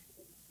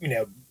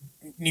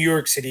 New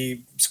York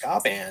City ska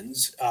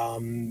bands.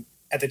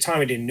 At the time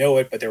I didn't know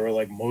it, but they were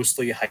like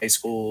mostly high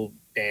school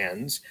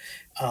bands.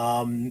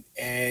 And,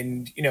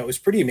 it was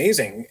pretty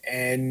amazing.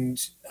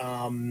 And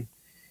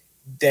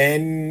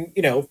then,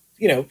 so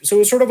it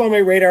was sort of on my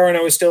radar, and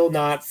I was still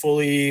not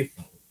fully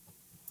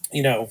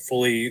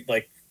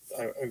like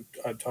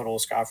a total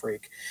ska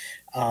freak.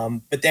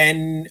 But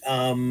then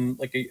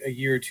like a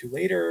year or two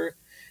later,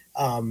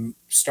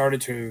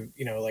 started to,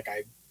 like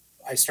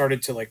I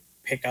started to like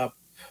pick up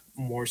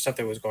more stuff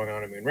that was going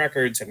on at Moon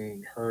Records,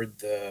 and heard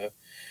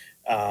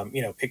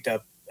picked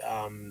up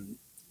New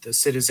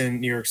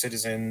York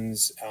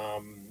Citizens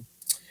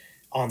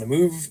on the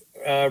Move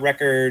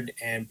record,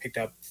 and picked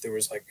up, there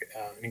was like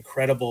an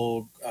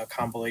incredible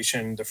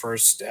compilation, the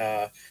first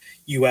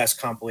U.S.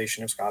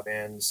 compilation of ska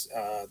bands,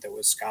 that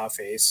was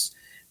Skaface,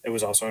 that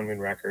was also on Moon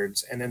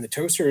Records. And then the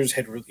Toasters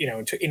had,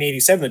 in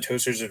 '87, the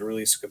Toasters had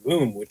released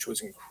Kaboom, which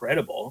was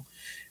incredible,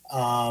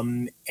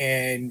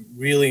 and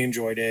really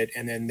enjoyed it.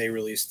 And then they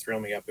released Thrill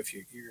Me Up a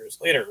few years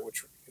later,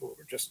 which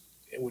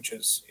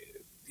is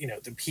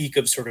the peak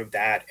of sort of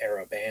that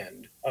era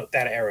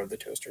that era of the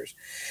Toasters.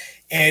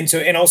 And so,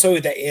 and also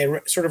that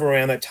era, sort of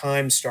around that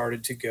time,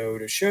 started to go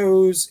to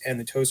shows, and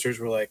the Toasters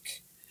were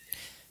like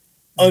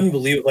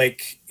unbelievable.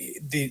 Like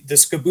the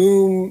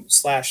Skaboom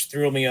 /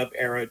 Thrill Me Up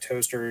era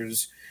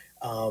Toasters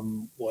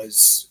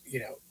was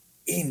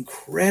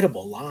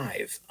incredible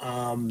live.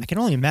 I can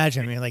only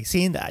imagine. I mean, like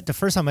seeing that the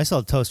first time I saw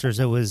the Toasters,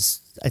 it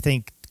was, I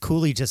think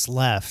Cooley just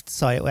left,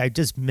 so I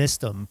just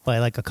missed them by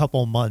like a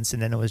couple of months,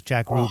 and then it was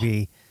Jack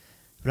Ruby.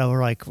 But I was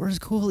like, "Where's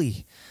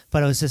Cooley?"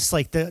 But it was just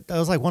like that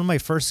was like one of my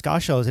first ska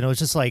shows, and it was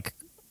just like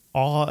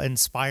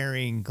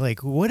awe-inspiring.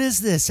 Like, what is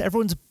this?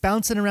 Everyone's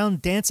bouncing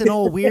around, dancing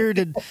all weird,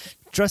 and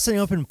dressing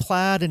up in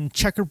plaid and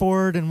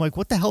checkerboard, and like,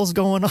 what the hell's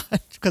going on?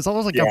 Because I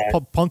was like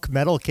a punk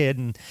metal kid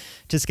and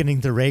just getting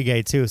into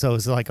reggae too, so it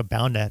was like a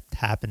bound to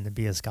happen to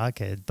be a ska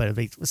kid. But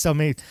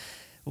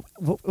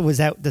was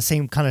that the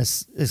same kind of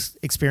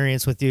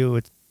experience with you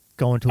with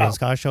going to a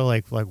ska show?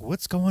 Like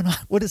what's going on?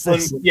 What is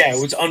this? Yeah,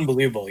 it was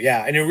unbelievable.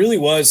 Yeah, and it really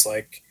was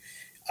like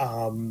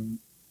some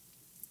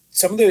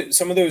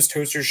of those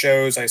Toaster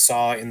shows I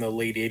saw in the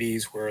late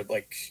 '80s were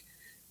like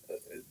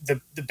the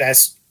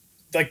best,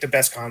 like the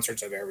best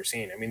concerts I've ever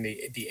seen. I mean,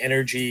 the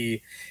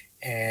energy,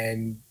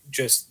 and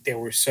just, they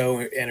were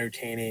so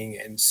entertaining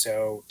and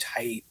so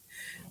tight,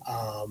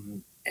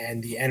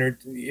 and the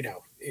energy,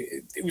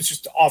 it was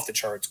just off the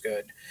charts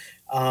good.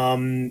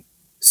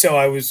 So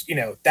I was,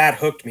 that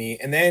hooked me.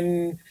 And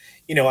then,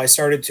 I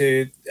started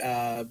to,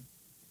 I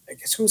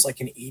guess it was like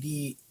in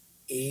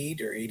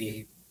 '88 or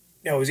 '80,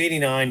 no, it was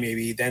 '89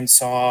 maybe, then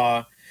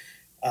saw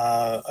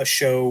a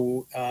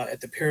show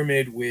at the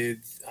Pyramid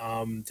with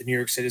the New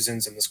York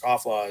Citizens and the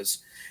Scofflaws,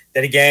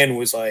 that again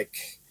was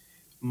like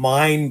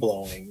mind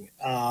blowing.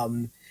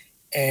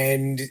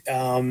 And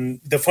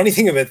the funny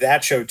thing about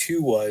that show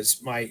too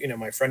was my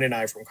friend and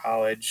I from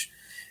college,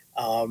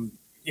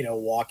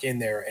 walk in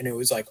there, and it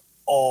was like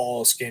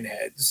all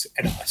skinheads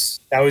and us.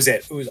 That was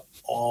it. It was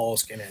all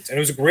skinheads, and it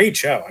was a great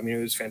show. I mean,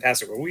 it was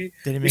fantastic. Did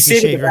it make you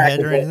shave your head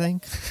or anything?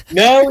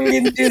 No, we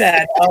didn't do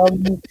that.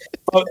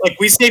 But like,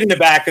 we stayed in the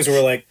back because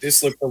we're like,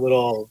 this looks a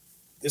little.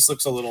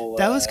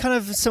 That was kind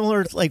of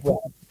similar. Like,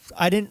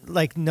 I didn't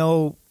like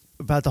know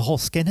about the whole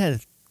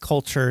skinhead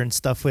culture and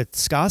stuff with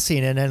ska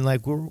scene, and then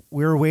like we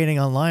were waiting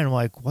online. We're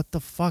like, what the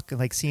fuck? And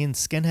like seeing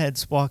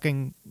skinheads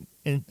walking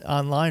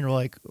online,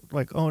 we're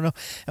like, oh no.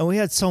 And we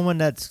had someone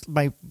that's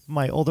my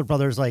older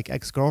brother's like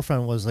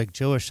ex-girlfriend was like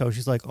Jewish, so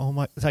she's like, oh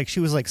my, like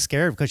she was like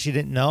scared because she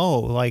didn't know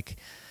like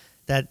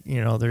that,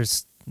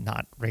 there's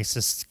not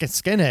racist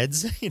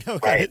skinheads,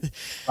 right.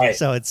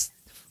 So it's,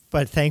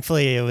 but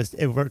thankfully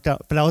it worked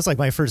out. But that was like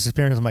my first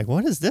experience. I'm like,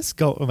 what is this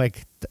I'm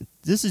like,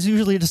 this is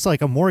usually just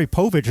like a Maury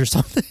Povich or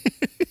something.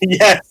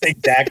 Yes,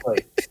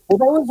 exactly. Well,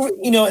 that was,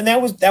 and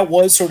that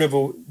was sort of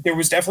there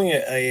was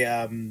definitely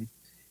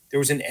there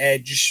was an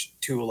edge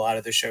to a lot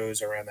of the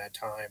shows around that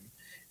time.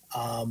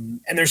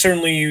 And there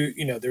certainly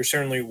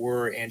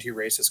were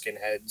anti-racist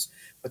skinheads,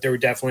 but there were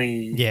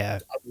definitely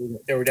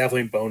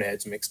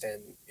boneheads mixed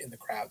in the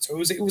crowd. So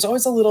it was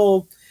always a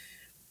little.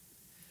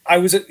 I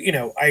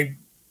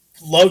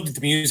loved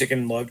the music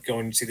and loved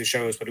going to see the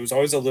shows, but it was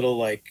always a little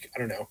like, I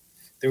don't know.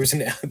 There was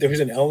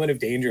an element of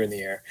danger in the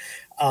air,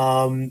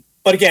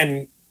 but again,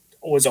 it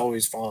was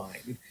always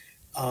fine.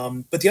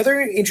 But the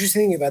other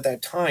interesting thing about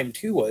that time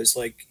too was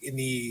like in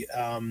the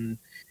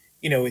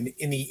in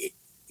the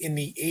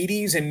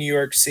 '80s in New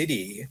York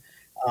City,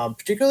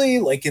 particularly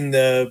like in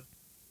the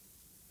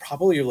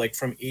probably like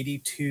from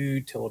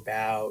 '82 till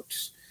about,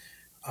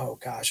 oh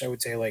gosh, I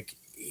would say like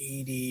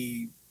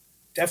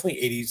definitely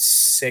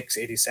 '86,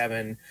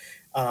 '87.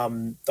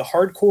 The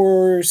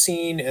hardcore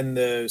scene and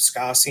the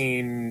ska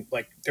scene,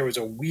 like there was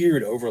a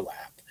weird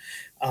overlap.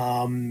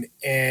 And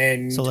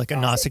so like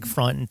Agnostic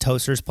Front and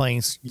Toasters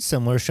playing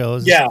similar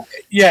shows. Yeah,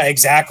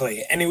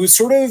 exactly. And it was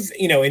sort of,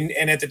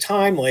 and at the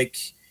time, like,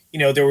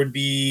 there would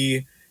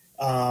be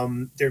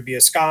a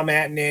ska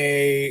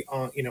matinee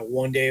on,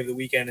 one day of the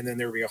weekend, and then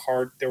there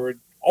were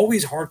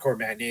always hardcore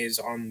matinees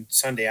on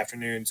Sunday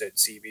afternoons at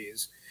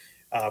CB's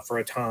for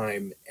a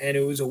time. And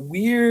it was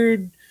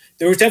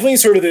there was definitely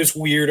sort of this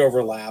weird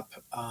overlap.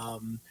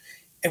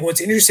 And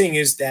what's interesting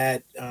is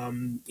that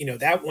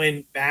that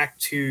went back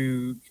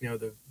to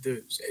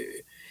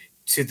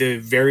to the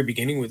very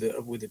beginning with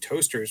the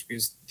Toasters,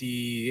 because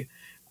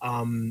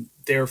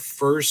their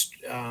first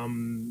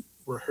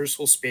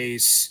rehearsal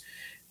space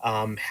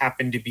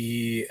happened to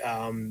be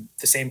the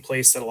same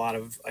place that a lot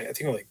of, I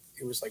think like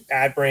it was like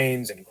Bad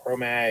Brains and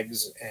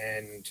Cro-Mags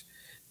and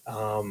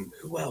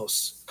who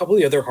else? A couple of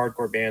the other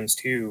hardcore bands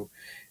too.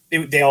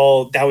 They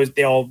all sort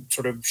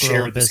of Gorilla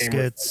shared the same.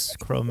 Biscuits,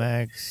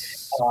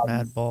 Cro-Mags, Um,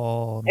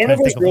 Madball. I'm and trying of to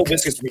course, think Real of.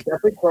 Biscuits, but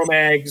definitely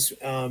Cro-Mags,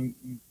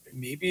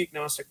 maybe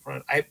Agnostic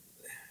Front.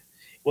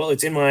 Well,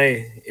 it's in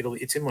my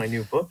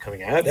new book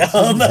coming out.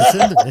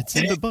 It's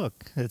in the book.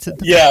 It's in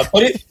the Yeah,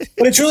 but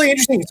it's really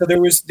interesting. So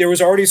there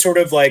was already sort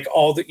of like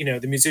all the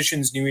the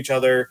musicians knew each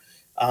other,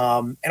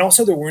 and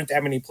also there weren't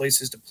that many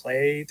places to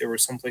play. There were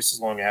some places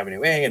along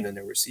Avenue A, and then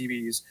there were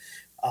CBs.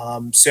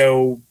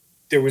 So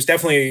there was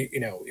definitely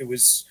it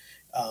was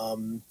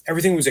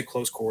everything was at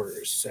close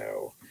quarters.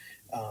 So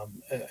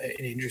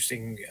an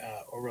interesting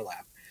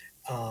overlap.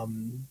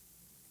 Um,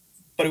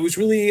 but it was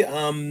really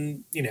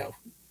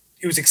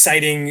it was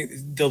exciting.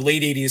 The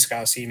late '80s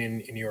ska scene in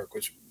New York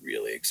was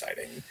really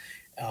exciting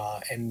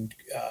and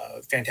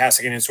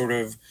fantastic, and it sort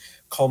of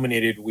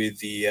culminated with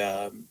the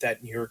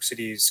that New York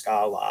City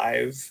Ska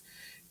Live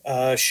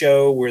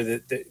show where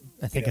the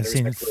I think I've there was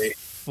seen that great.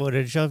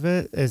 footage of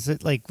it. Is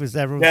it like was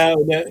that No, no,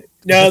 was no. that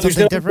There's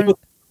something no. different?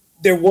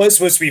 There was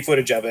supposed to be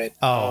footage of it.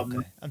 Oh, okay.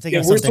 I'm thinking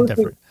There of were something supposed to,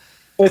 different.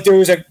 but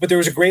there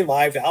was a great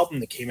live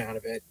album that came out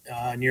of it,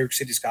 New York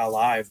City Ska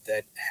Live,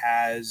 that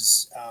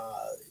has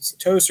it's the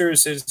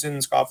Toasters,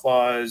 Citizens,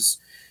 Scofflaws,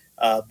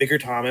 Bigger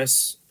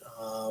Thomas,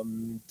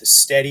 the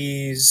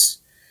Steadies,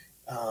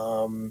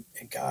 and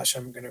gosh,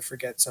 I'm gonna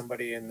forget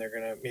somebody, and they're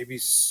gonna maybe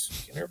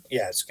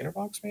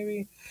Skinnerbox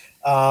maybe,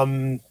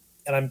 and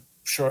I'm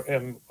sure.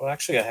 Well,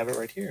 actually, I have it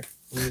right here.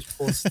 Let me just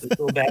pull this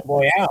little bad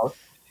boy out.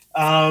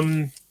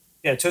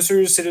 Yeah,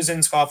 Toasters,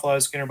 Citizens,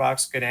 Scofflaws,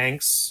 Skinnerbox,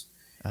 Gadanks,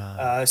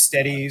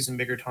 Steadies, and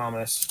Bigger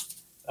Thomas.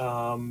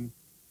 And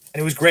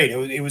it was great.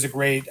 It was a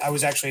great. I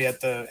was actually at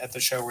the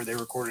show where they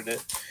recorded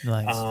it.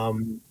 Nice.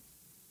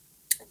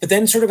 But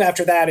then, sort of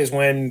after that, is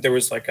when there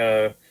was like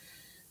that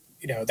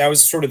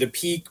was sort of the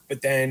peak.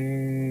 But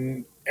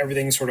then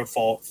everything sort of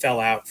fell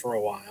out for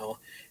a while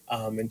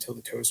until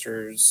the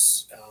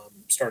Toasters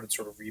started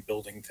sort of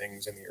rebuilding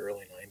things in the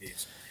early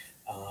 '90s.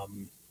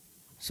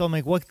 So, I'm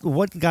like,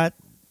 what got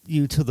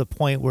you to the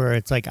point where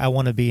it's like I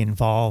want to be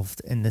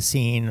involved in the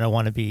scene and I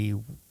want to be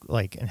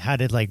like, and how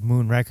did like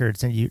Moon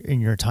Records and you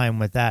in your time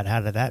with that, how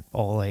did that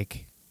all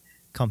like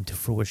come to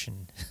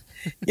fruition?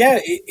 Yeah,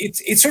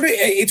 it's sort of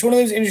it's one of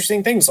those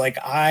interesting things. Like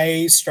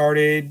I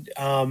started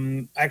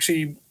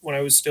actually when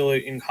I was still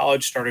in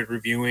college, started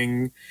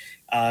reviewing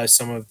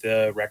some of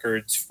the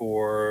records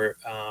for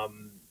our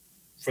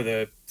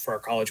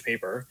college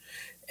paper,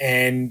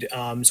 and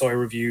so I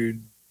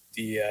reviewed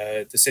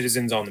the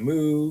Citizens on the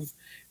Move,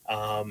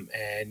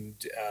 and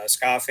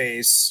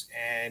Scarface,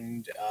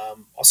 and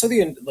also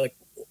the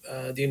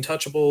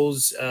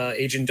Untouchables,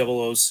 Agent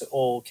 00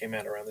 Soul came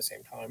out around the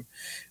same time.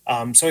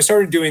 So I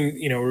started doing,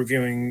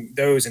 reviewing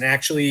those. And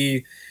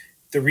actually,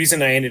 the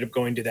reason I ended up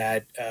going to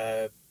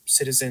that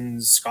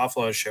Citizens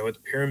Scofflaw show at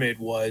the Pyramid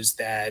was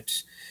that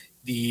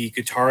the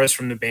guitarist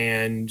from the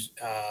band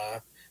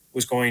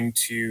was going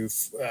to,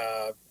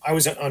 I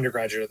was an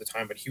undergraduate at the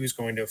time, but he was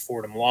going to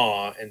Fordham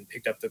Law and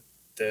picked up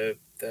the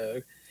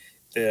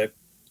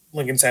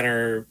Lincoln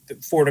Center,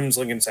 Fordham's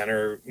Lincoln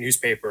Center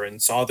newspaper,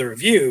 and saw the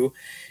review,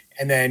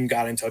 and then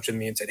got in touch with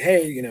me and said,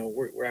 "Hey,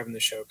 we're having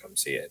the show. Come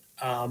see it."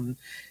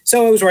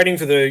 So I was writing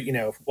for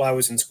while I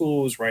was in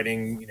school, I was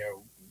writing,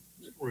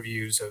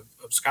 reviews of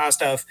ska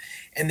stuff,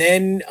 and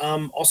then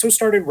also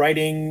started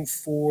writing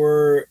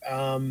for,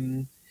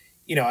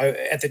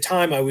 at the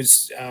time I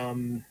was,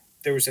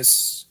 there was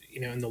this,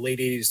 in the late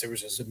 '80s, there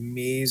was this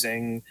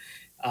amazing,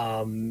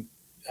 zine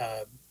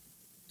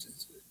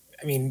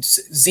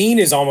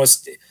is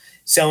almost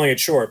selling it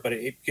short, but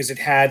because it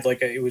had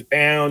it was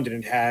bound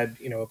and it had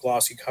a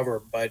glossy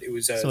cover, but it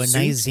was a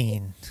nice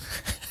zine.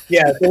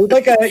 Yeah, so it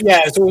was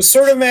so it was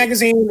sort of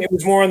magazine. It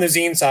was more on the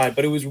zine side,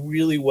 but it was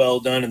really well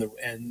done, and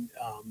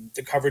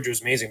the coverage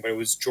was amazing. But it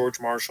was George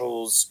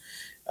Marshall's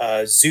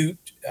Zoot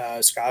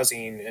ska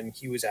zine, and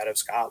he was out of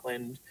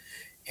Scotland,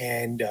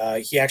 and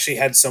he actually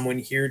had someone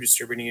here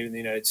distributing it in the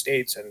United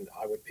States, and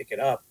I would pick it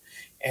up,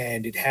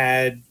 and it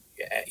had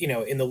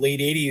in the late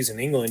 '80s in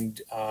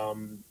England,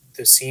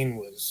 the scene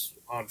was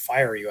on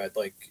fire. You had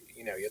you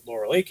had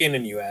Laura Lakin,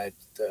 and you had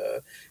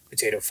the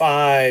Potato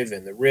Five,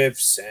 and the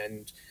Riffs,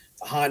 and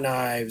the Hot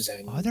Knives.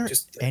 And are there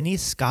any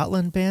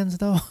Scotland bands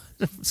though?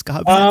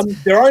 Scott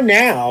bands? There are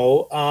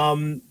now.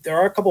 There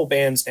are a couple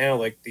bands now,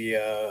 like the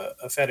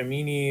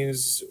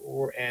Amphetamines,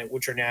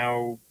 which are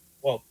now,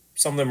 well,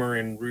 some of them are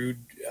in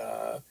Rude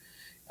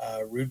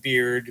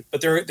Beard,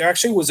 but there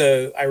actually was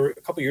a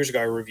couple years ago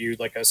I reviewed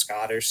like a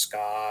Scottish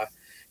ska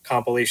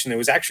compilation that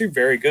was actually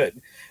very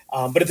good,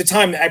 but at the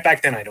time,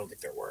 back then, I don't think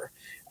there were.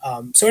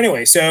 So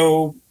anyway,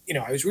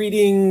 I was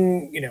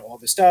reading all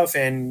this stuff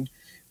and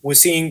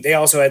was seeing they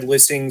also had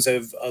listings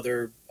of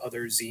other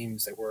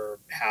zines that were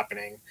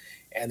happening,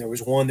 and there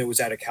was one that was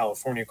out of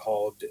California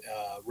called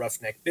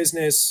Roughneck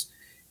Business.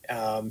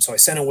 So I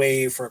sent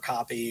away for a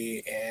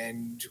copy,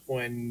 and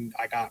when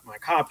I got my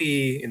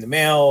copy in the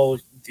mail,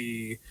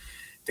 the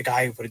the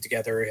guy who put it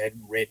together had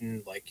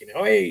written like,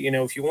 hey,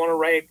 if you want to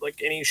write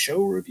like any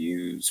show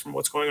reviews from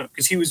what's going on,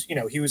 because he was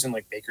in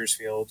like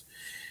Bakersfield,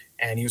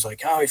 and he was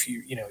like, oh, if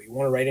you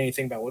want to write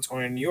anything about what's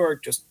going on in New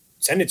York, just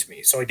send it to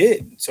me. So I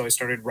did. So I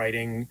started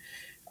writing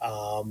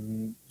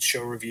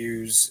show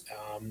reviews,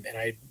 and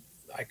I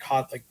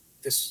caught like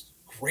this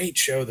great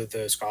show that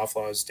the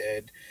Scofflaws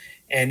did,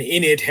 and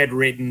in it had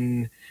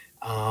written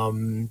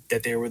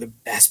that they were the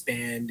best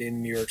band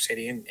in New York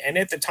City, and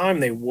at the time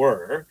they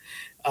were,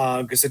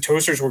 because the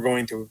Toasters were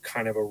going through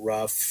kind of a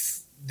rough,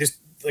 this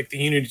like the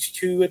Unity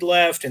 2 had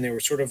left, and they were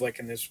sort of like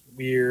in this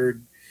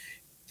weird.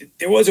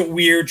 There was a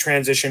weird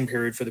transition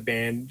period for the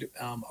band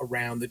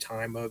around the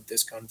time of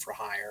this Gun for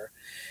Hire.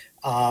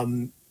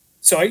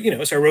 So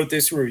I wrote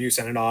this review,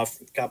 sent it off,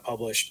 got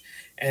published,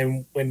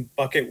 and when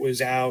Bucket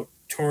was out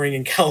touring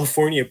in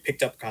California,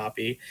 picked up a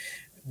copy,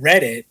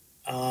 read it,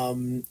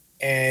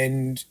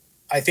 and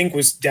I think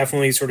was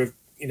definitely sort of,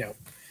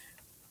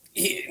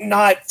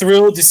 not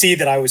thrilled to see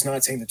that I was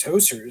not saying the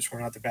Toasters were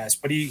not the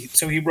best, but he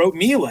wrote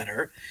me a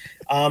letter.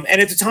 And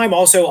at the time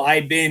also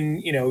I'd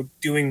been,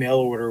 doing mail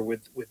order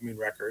with Moon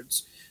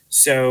Records.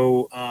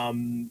 So,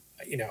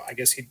 I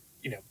guess he,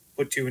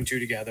 put two and two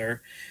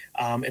together.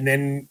 And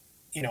then,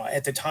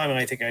 at the time,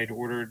 I think I had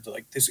ordered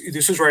like this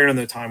was right around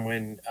the time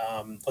when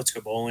Let's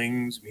Go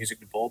Bowling's Music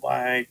to Bowl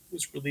By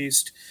was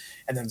released.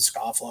 And then the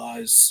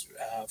Scofflaws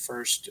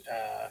first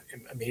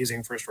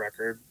amazing first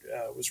record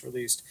was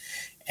released.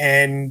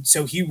 And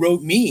so he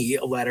wrote me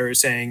a letter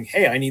saying,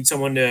 hey, I need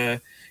someone to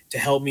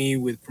help me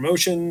with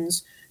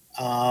promotions.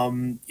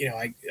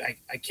 I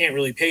can't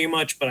really pay you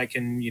much, but I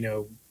can,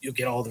 you'll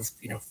get all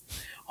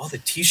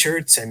the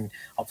t-shirts, and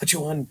I'll put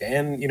you on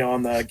band,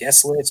 on the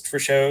guest list for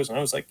shows. And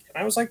I was like,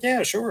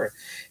 yeah, sure.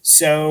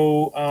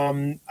 So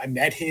I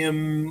met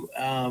him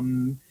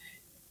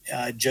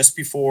just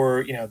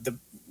before,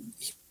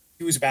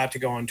 he was about to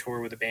go on tour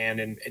with the band,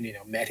 and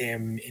met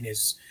him in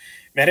his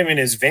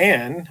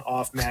van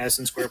off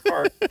Madison Square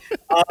Park.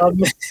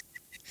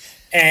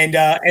 And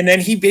then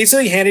he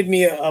basically handed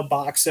me a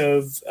box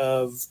of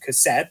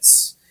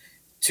cassettes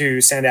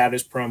to send out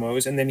as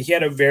promos. And then he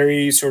had a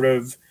very sort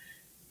of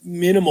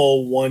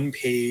minimal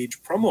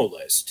 1-page promo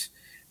list.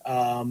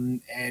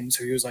 And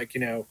so he was like,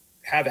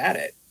 have at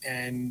it.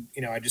 And,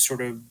 I just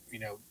sort of,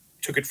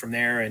 took it from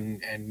there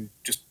and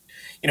just,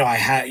 I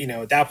had,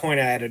 at that point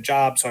I had a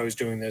job. So I was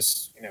doing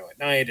this, at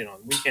night and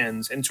on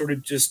weekends, and sort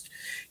of just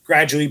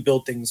gradually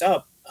built things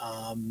up.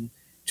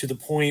 To the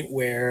point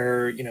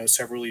where,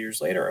 several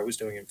years later, I was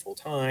doing it full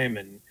time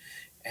and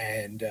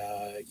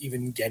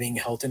even getting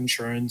health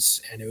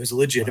insurance, and it was a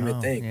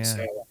legitimate thing. Yeah.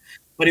 So,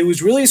 but it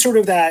was really sort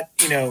of that,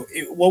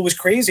 what was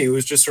crazy, it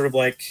was just sort of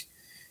like,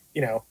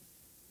 I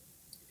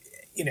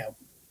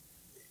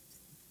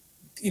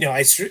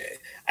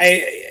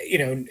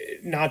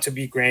not to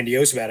be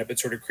grandiose about it, but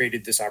sort of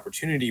created this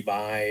opportunity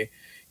by,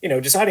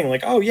 deciding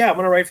like, oh yeah, I'm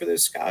going to write for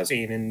this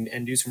Skazine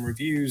and do some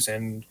reviews.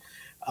 And,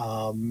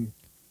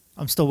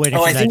 I'm still waiting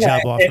for that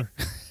job offer.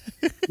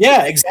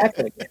 Yeah,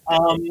 exactly.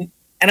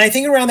 And I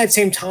think around that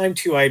same time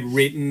too, at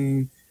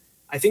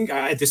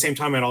the same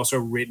time I'd also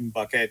written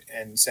Bucket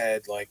and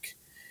said like,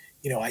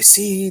 I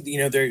see,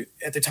 they're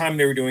at the time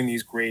they were doing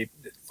these great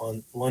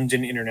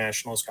London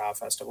International Ska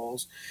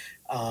Festivals.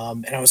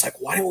 And I was like,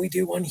 why don't we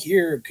do one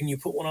here? Can you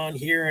put one on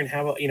here and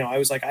have I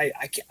was like,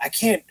 I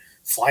can't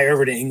fly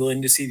over to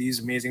England to see these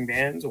amazing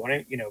bands. Why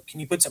don't, can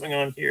you put something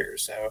on here?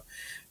 So,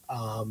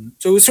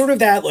 so it was sort of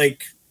that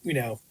like,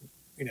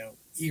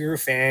 eager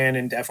fan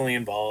and definitely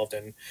involved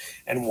and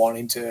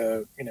wanting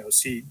to,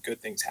 see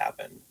good things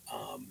happen.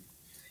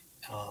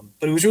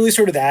 But it was really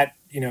sort of that,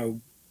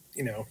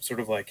 sort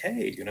of like,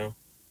 hey,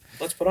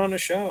 let's put on a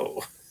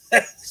show.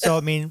 So,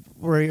 I mean,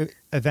 were you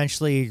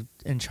eventually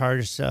in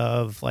charge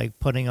of like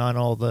putting on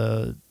all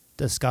the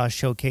ska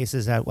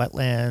showcases at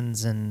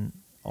Wetlands and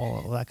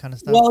all that kind of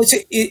stuff? Well,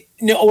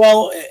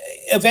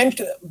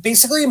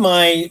 basically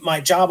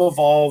my job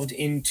evolved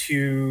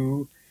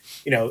into,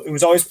 it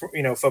was always,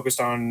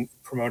 focused on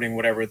promoting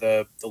whatever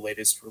the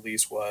latest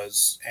release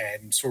was,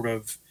 and sort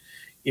of,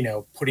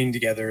 putting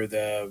together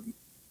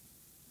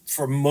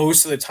for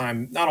most of the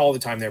time, not all the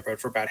time there, but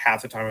for about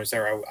half the time I was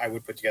there, I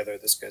would put together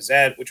this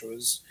Gazette, which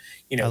was,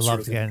 I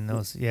love getting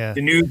those. Yeah.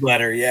 The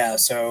newsletter. Yeah.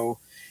 So,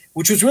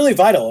 which was really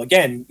vital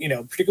again,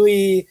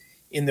 particularly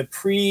in the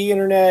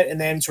pre-internet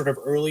and then sort of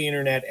early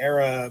internet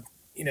era,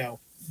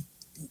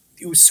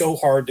 it was so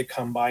hard to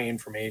come by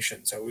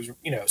information. So it was,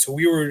 so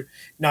we were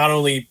not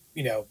only,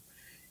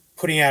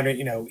 putting out,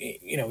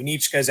 in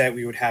each Gazette,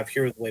 we would have,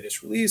 here are the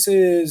latest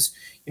releases,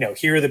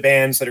 here are the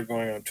bands that are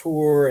going on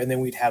tour. And then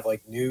we'd have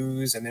like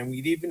news, and then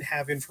we'd even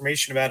have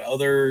information about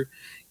other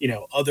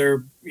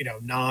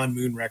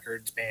non-Moon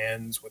Records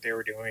bands, what they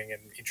were doing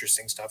and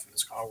interesting stuff in the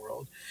ska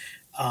world.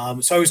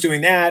 So I was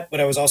doing that,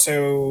 but I was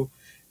also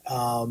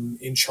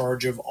in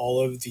charge of all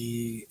of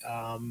the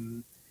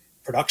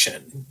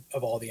production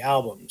of all the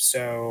albums.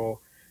 So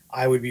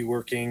I would be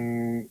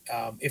working,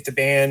 if the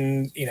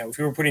band, if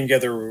we were putting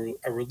together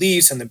a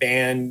release and the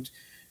band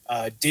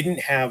didn't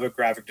have a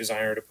graphic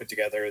designer to put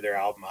together their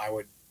album, I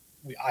would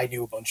I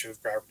knew a bunch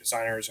of graphic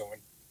designers and would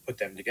put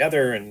them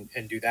together and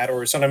do that.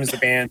 Or sometimes the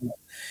band,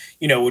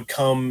 would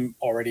come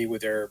already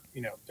with their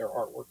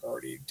artwork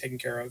already taken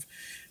care of.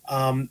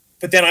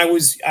 But then I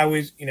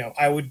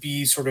would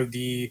be sort of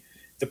the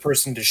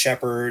person to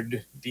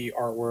shepherd the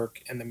artwork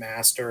and the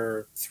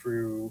master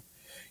through,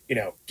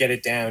 get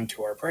it down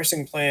to our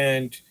pressing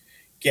plant,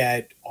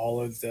 get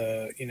all of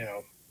the,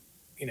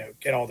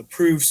 get all the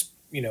proofs,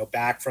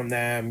 back from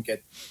them,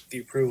 get the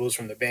approvals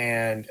from the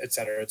band, et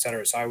cetera, et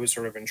cetera. So I was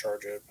sort of in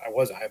charge of, I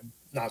was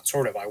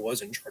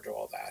in charge of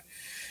all that.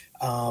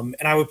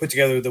 And I would put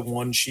together the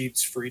one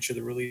sheets for each of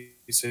the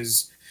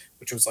releases,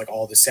 which was like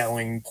all the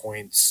selling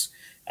points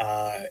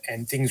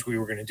and things we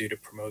were going to do to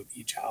promote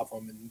each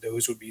album. And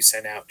those would be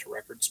sent out to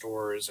record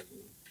stores and,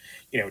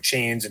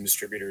 chains and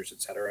distributors,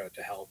 et cetera,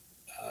 to help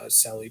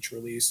sell each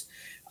release.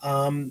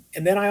 And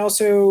then I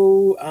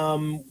also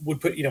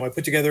would I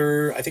put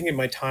together, I think in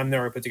my time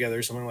there, I put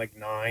together something like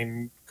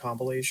 9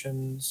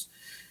 compilations.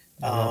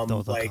 Like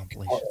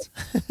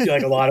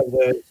like a lot of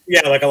the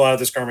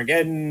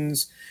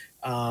Scarmageddons.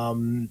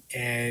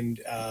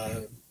 And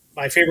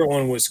my favorite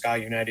one was Sky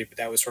United, but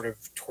that was sort of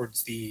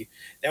at the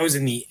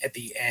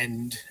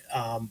end.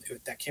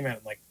 That came out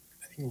in like,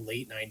 I think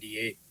late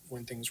 98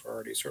 when things were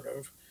already sort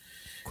of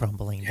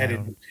crumbling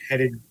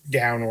headed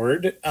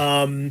downward.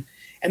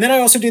 And then I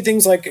also did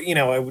things like,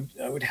 I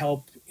would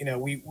help,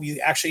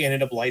 we actually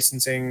ended up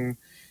licensing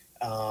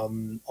a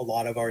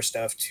lot of our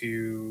stuff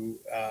to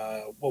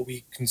what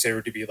we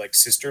considered to be like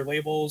sister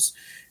labels.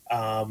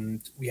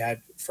 We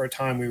had, for a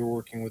time, we were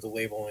working with a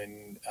label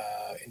in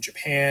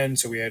Japan.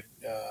 So we had,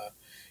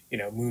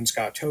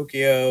 Moonscott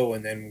Tokyo,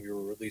 and then we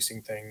were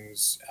releasing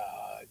things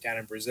down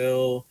in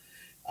Brazil.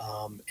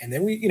 And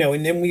then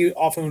we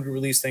often would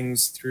release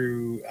things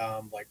through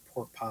like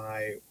Pork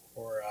Pie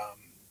or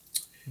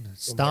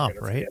Stomp,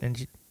 right?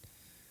 Didn't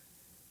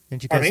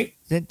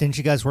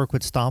you guys work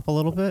with Stomp a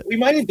little bit? We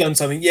might have done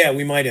something. Yeah,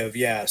 we might have.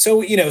 Yeah.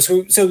 So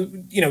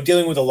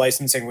dealing with the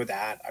licensing with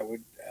that, I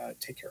would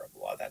take care of a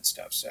lot of that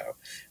stuff. So,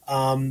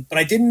 but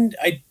I didn't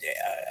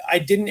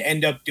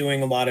end up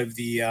doing a lot of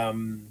the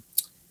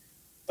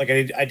I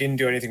didn't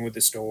do anything with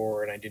the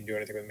store, and I didn't do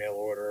anything with mail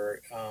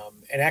order.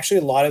 And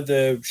actually, a lot of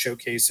the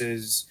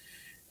showcases,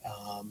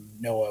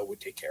 Noah would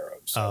take care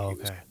of. So he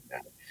was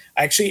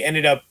I actually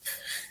ended up.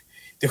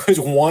 There was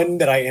one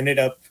that I ended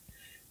up.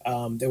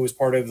 That was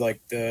part of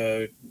like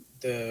the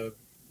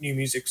new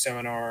music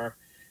seminar.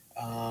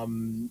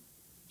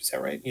 Is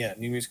that right? Yeah,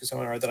 new music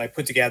seminar that I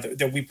put together.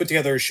 That we put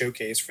together a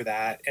showcase for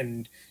that,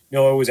 and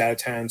Noah was out of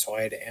town, so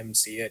I had to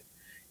MC it.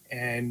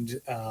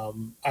 And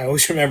I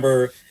always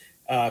remember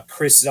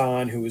Chris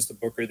Zahn, who was the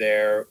booker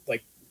there,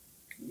 like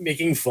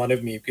making fun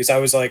of me because I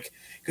was like,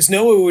 because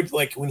Noah would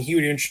like when he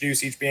would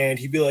introduce each band,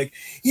 he'd be like,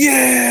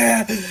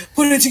 "Yeah,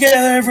 put it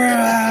together for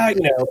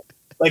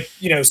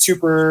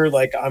super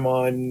like I'm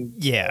on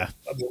I'm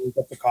gonna wake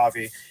up the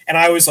coffee," and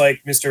I was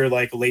like Mr.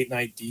 like late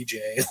night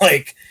DJ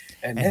like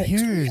and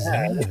here's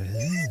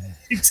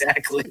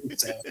exactly.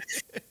 So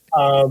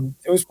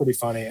it was pretty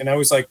funny, and I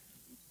was like,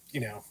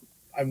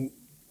 I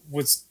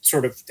was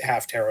sort of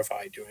half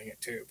terrified doing it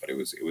too, but it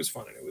was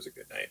fun and it was a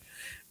good night.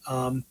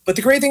 But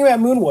the great thing about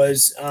Moon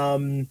was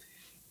a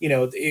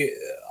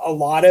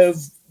lot of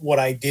what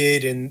I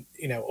did and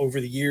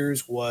over the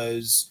years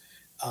was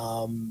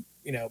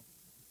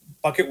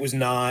Bucket was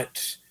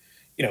not,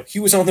 he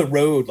was on the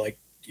road like,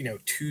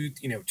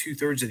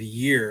 2/3 of the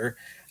year,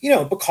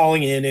 but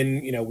calling in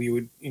and, we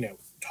would,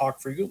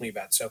 talk frequently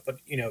about stuff, but,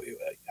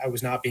 I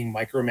was not being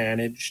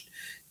micromanaged.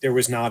 There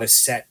was not a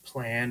set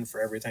plan for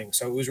everything.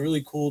 So it was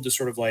really cool to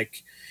sort of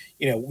like,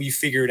 we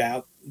figured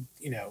out,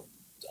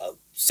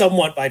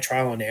 somewhat by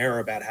trial and error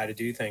about how to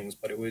do things,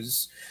 but it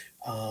was,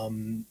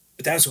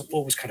 but that's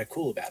what was kind of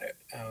cool about it.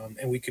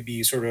 And we could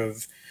be sort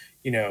of,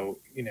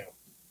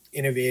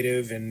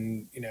 innovative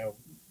and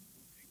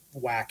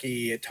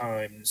wacky at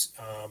times.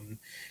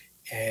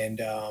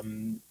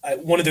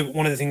 One of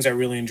the things I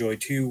really enjoyed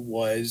too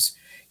was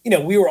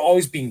we were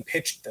always being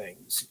pitched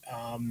things,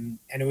 and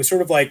it was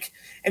sort of like,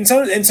 and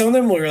some of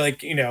them were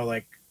like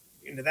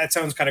that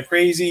sounds kind of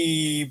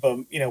crazy, but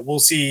we'll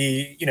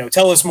see,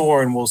 tell us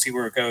more and we'll see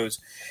where it goes.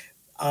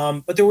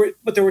 But there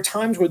were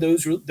times where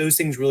those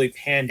things really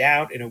panned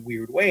out in a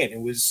weird way, and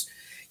it was.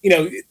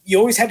 You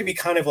always had to be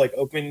kind of like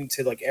open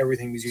to like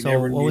everything because you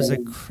never knew. What was the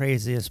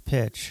craziest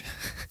pitch?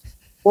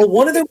 Well,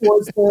 one of them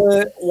was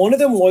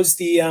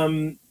the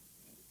and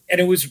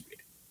it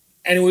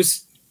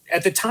was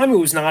at the time it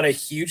was not a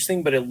huge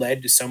thing, but it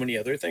led to so many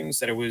other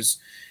things that it would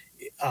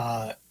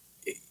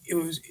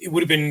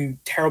have been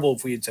terrible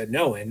if we had said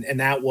no. And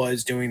that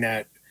was doing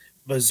that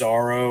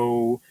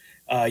Bizarro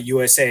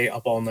USA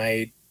Up All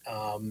Night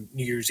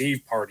New Year's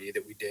Eve party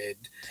that we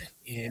did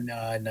in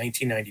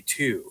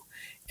 1992.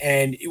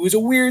 And it was a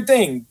weird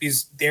thing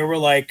because they were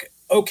like,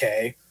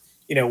 okay,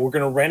 we're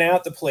going to rent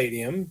out the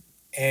Palladium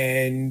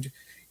and,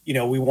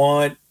 we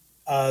want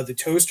the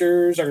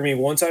Toasters are going to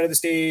be one side of the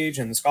stage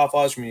and the Scofflaws are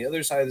going to be the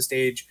other side of the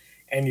stage.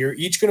 And you're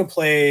each going to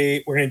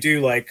play, we're going to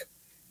do like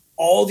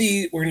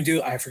we're going to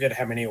do, I forget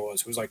how many it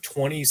was like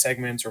 20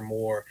 segments or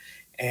more.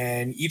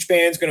 And each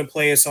band's going to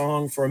play a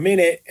song for a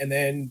minute. And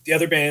then the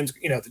other bands,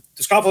 the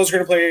Scofflaws are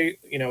going to play,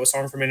 a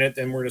song for a minute.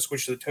 Then we're going to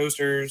switch to the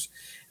Toasters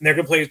and they're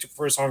going to play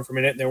for a song for a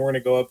minute. And then we're going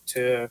to go up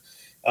to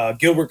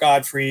Gilbert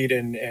Gottfried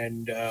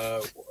and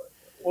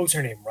what was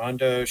her name?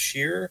 Rhonda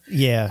Shear.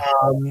 Yeah.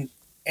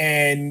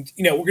 And,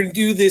 we're going to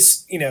do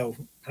this, I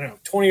don't know,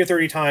 20 or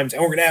 30 times.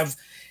 And we're going to have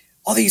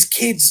all these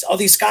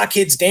ska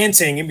kids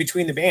dancing in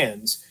between the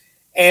bands.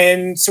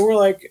 And so we're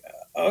like,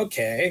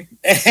 okay.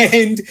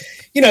 And,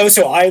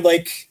 so I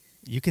like.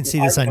 You can see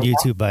this on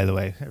YouTube, by the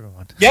way,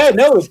 everyone. Yeah,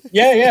 no.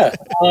 Yeah.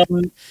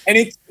 And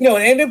it, it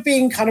ended up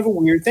being kind of a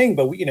weird thing,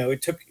 but we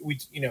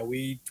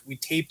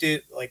taped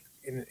it like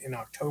in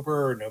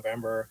October or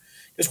November,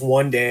 just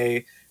one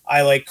day.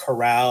 I like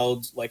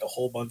corralled like a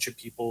whole bunch of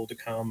people to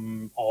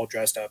come all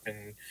dressed up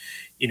in,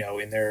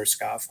 in their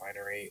ska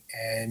finery.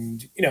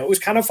 And, it was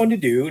kind of fun to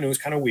do and it was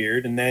kind of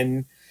weird. And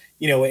then,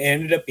 it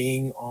ended up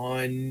being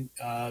on,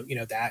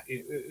 that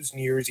it was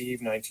New Year's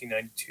Eve,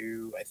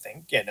 1992, I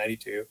think. Yeah,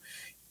 92.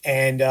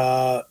 And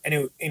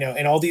it,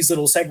 and all these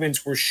little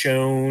segments were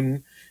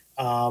shown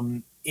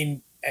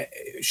in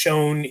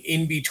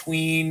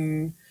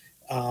between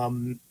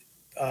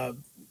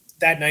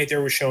that night. They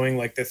were showing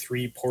like the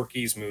 3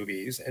 Porky's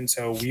movies, and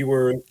so we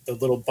were the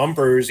little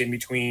bumpers in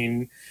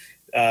between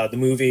the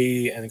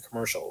movie and the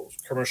commercial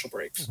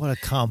breaks. What a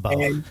combo!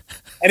 And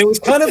it was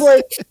kind of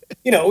like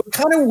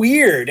kind of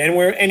weird,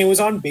 and it was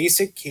on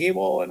basic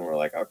cable, and we're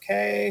like,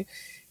 okay,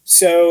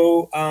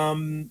 so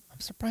I'm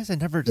surprised I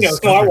never.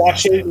 So I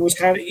watched it. It was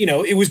kind of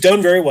it was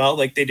done very well.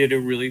 Like they did a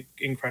really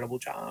incredible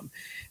job,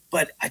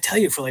 but I tell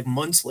you, for like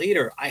months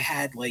later, I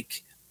had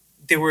like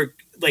there were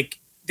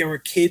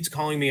kids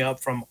calling me up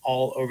from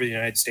all over the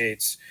United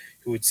States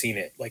who had seen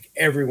it. Like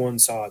everyone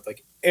saw it.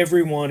 Like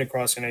everyone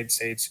across the United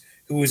States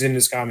who was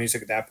into ska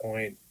music at that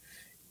point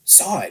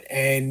saw it.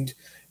 And,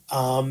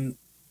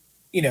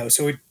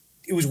 so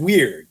it was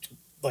weird.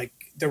 Like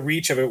the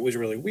reach of it was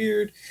really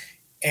weird.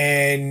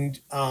 And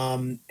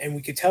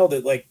we could tell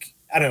that, like,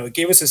 I don't know, it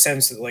gave us a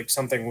sense that like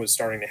something was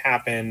starting to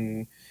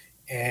happen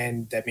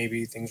and that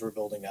maybe things were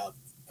building up,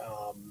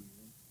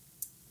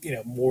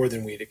 more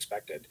than we'd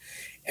expected.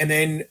 And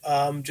then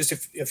just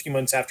a few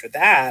months after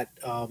that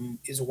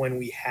is when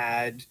we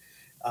had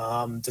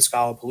the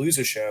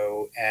Scalapalooza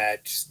show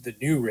at the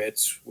new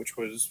Ritz, which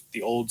was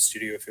the old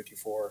Studio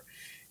 54.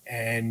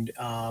 And,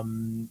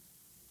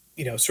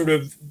 sort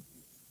of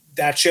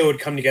that show had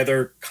come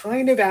together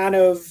kind of out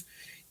of,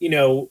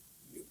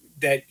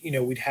 that,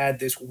 we'd had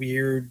this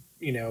weird,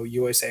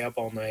 USA Up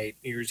All Night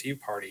New Year's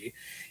Eve party.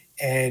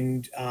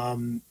 And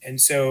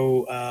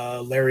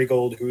so Larry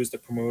Gold, who was the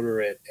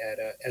promoter at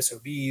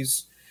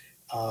SOBs,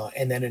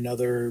 and then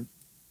another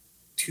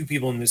 2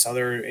 people in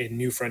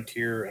New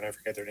Frontier, and I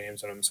forget their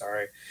names, and I'm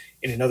sorry,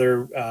 in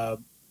another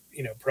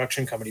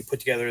production company, put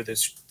together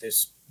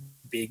this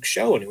big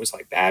show, and it was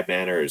like Bad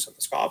Manners and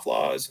the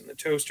Scofflaws and the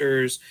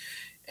Toasters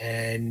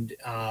and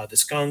the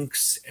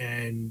Skunks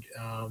and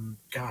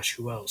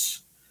who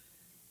else?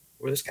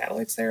 Were the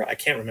Skatalites there? I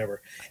can't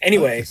remember.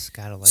 Anyway,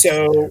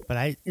 so but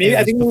I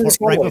think it was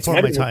right before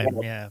my time.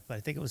 Yeah, but I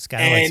think it was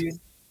Skatalites. And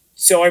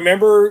so I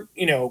remember,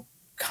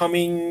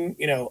 coming,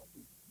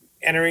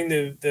 entering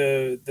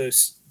the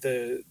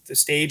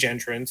stage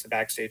entrance, the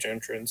backstage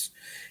entrance,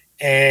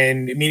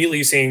 and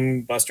immediately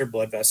seeing Buster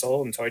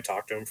Bloodvessel. And so I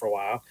talked to him for a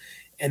while,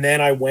 and then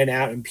I went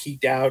out and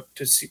peeked out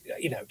to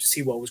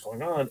see what was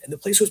going on, and the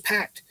place was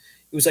packed.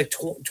 It was like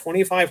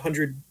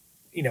 2,500,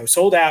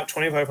 sold out,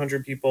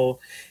 2,500 people.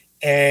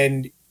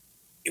 And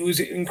it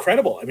was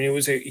incredible. I mean, it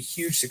was a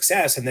huge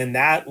success. And then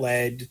that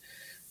led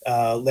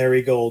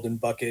Larry Gold and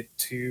Bucket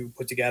to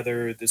put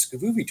together the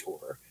Skavoovie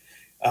tour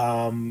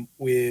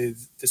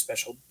with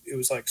it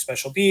was like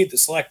Special Beat, the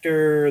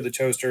Selector, the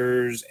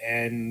Toasters,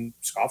 and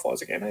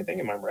Scofflaws again, I think.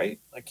 Am I right?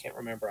 I can't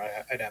remember.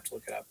 I'd have to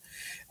look it up.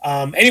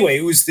 Anyway,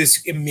 it was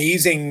this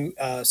amazing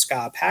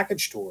ska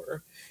package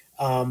tour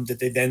that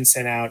they then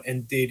sent out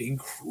and did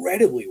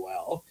incredibly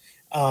well.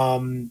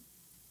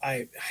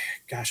 I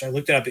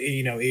looked it up.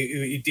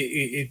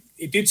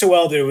 It did so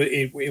well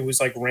that it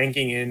was like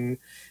ranking in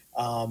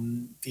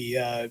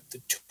the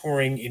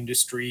touring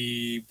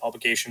industry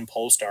publication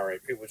Polestar.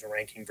 It was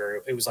ranking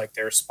it was like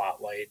their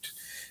spotlight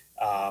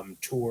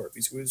tour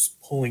because it was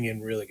pulling in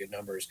really good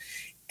numbers.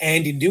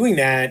 And in doing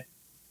that,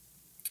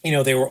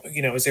 they were,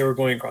 as they were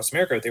going across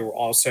America, they were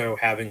also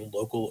having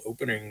local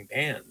opening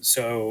bands.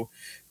 So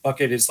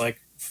Bucket is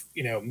like,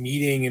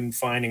 meeting and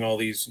finding all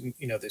these,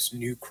 this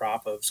new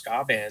crop of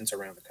ska bands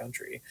around the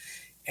country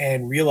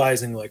and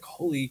realizing like,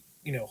 holy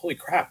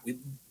crap.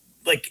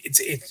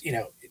 It's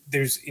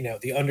there's,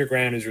 the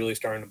underground is really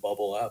starting to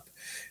bubble up.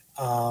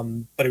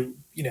 But it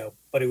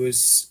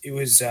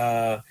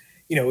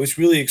was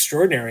really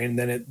extraordinary. And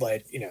then it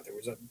there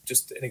was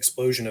just an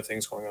explosion of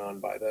things going on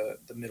by the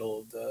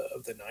middle of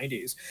the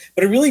 90s,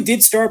 but it really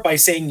did start by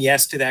saying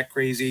yes to that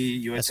crazy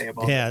USA Up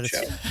All Night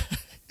show.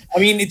 I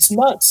mean, it's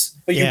nuts,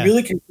 but you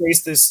really can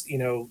trace this,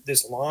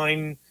 this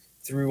line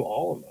through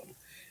all of them.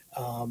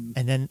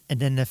 And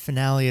then the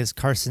finale is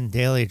Carson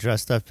Daly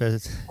dressed up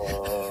as.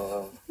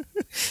 Uh,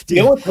 you Dude,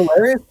 know what's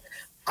hilarious?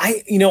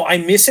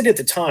 I miss it at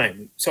the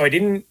time, so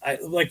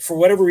like for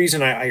whatever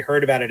reason I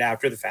heard about it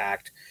after the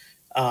fact,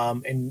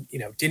 and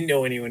didn't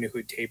know anyone who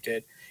had taped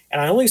it,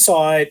 and I only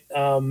saw it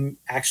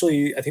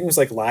actually I think it was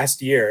like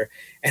last year,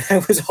 and I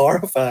was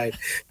horrified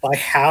by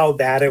how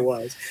bad it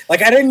was.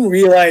 Like I didn't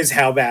realize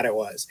how bad it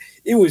was.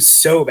 It was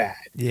so bad.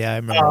 yeah, I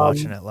remember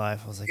watching it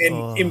live. I was like, And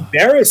oh.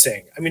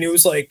 embarrassing. I mean, it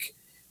was like,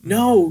 Mm.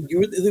 no,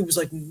 it was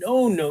like,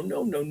 no, no,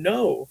 no, no,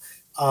 no.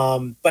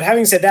 But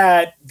having said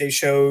that, they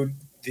showed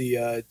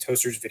the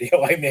Toasters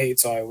video I made,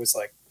 so I was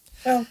like,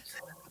 well,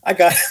 I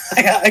got,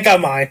 I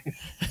got mine.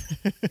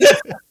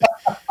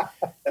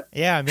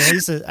 Yeah, I mean,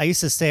 I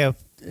used to stay up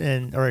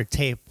or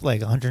tape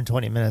like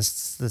 120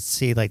 minutes to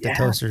see like the Yeah,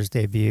 Toasters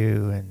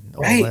debut and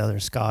all the right. other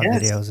ska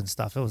Yes. videos and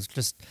stuff. It was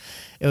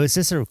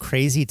just a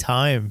crazy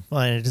time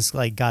when I just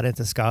like got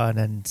into ska and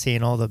then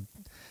seeing all the,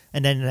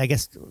 and then I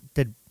guess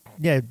did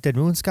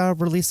Moon Ska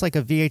release like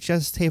a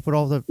VHS tape with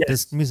all the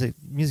this Yes.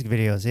 music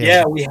videos?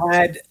 Yeah,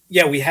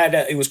 Yeah, we had.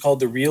 It was called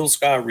the Real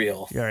Ska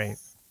Reel, you're right.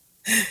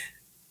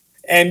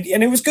 and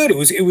it was good. It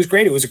was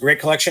great. It was a great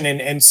collection,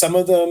 and some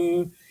of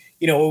them,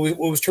 what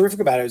was terrific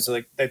about it was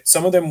like that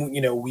some of them,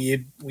 we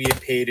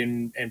had paid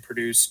and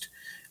produced,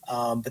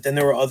 but then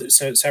there were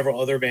several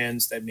other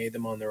bands that made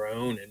them on their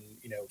own, and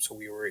so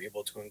we were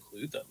able to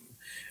include them.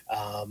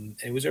 And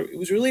it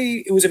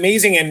was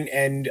amazing,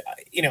 and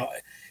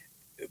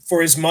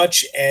for as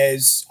much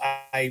as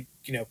I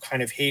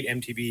kind of hate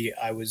MTV,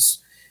 I was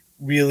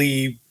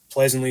really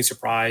pleasantly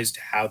surprised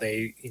how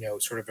they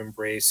sort of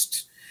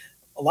embraced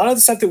a lot of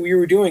the stuff that we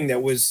were doing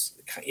that was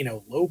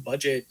low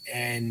budget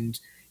and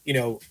you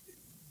know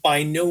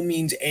by no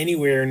means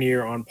anywhere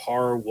near on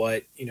par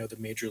what the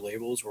major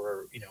labels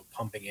were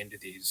pumping into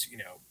these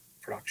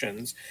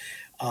productions.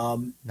 But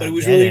Not yet, it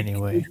was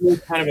anyway. really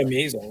kind of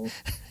amazing.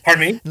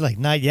 Pardon me. Like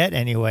not yet,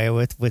 anyway.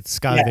 With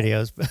ska Yeah.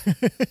 videos.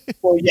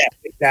 Well, yeah,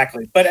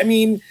 exactly. But I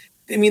mean,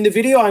 the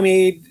video I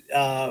made,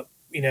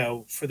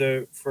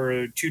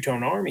 for Two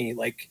Tone Army,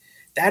 like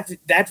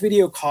that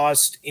video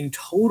cost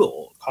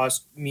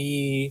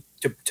me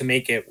to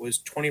make it was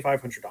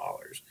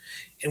 $2,500,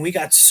 and we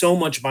got so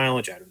much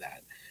mileage out of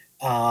that.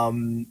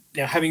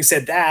 Now, having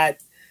said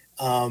that,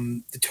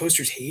 the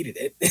Toasters hated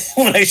it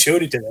when I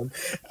showed it to them,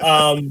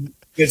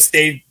 because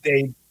they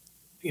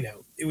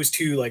it was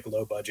too like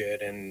low budget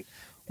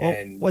Well,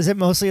 and was it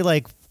mostly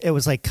like it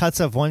was like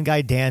cuts of one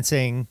guy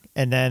dancing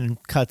and then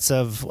cuts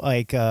of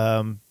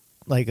of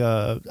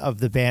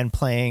the band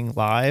playing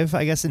live,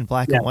 I guess in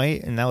black yeah. and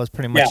white, and that was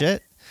pretty Yeah. much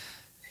it.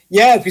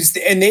 Yeah, because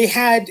and they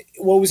had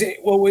what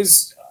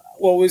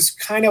was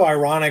kind of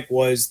ironic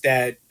was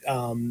that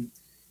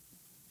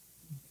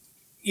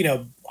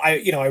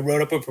I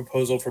wrote up a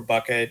proposal for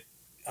Bucket,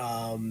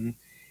 um,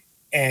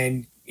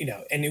 and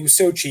it was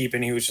so cheap,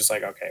 and he was just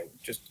like, okay,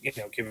 just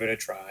give it a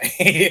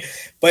try.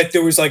 But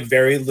there was like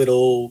very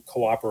little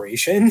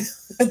cooperation.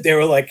 they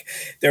were like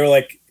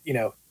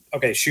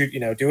okay, shoot,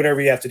 do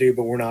whatever you have to do,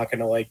 but we're not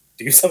gonna like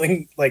do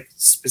something like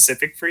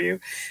specific for you.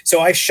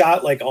 So I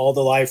shot like all the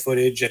live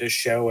footage at a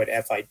show at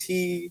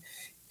FIT,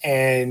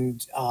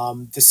 and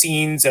the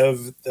scenes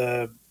of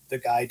the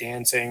guy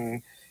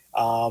dancing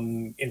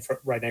in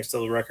front, right next to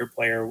the record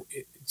player.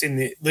 It's in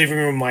the living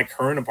room of my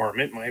current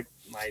apartment, my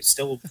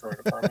still current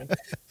apartment.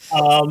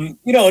 And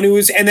it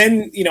was, and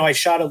then I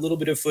shot a little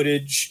bit of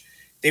footage.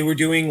 They were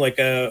doing like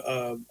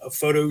a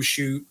photo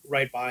shoot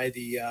right by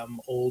the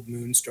old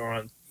Moon store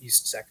on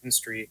East Second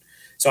Street,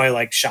 so I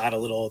like shot a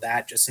little of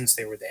that just since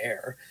they were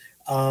there.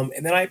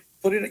 And then I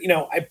put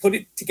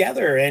it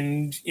together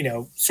and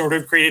sort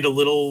of created a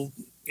little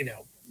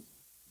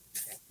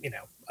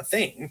a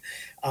thing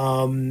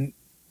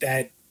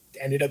that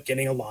ended up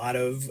getting a lot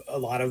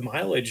of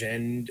mileage,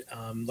 and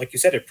like you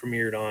said, it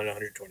premiered on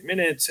 120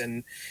 minutes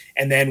and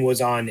then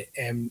was on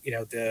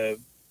the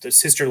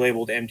sister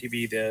labeled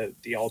MTV,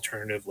 the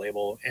alternative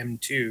label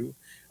M2,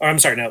 or I'm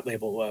sorry, not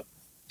label,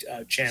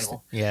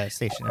 channel. Yeah,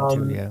 Station M2.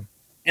 um, Yeah,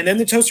 and then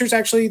the Toasters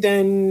actually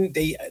then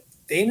they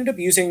ended up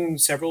using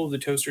several of the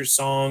Toasters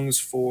songs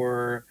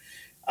for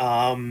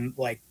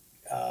like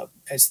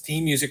as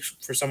theme music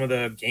for some of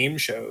the game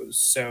shows.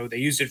 So they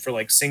used it for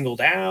like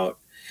Singled Out,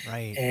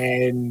 right.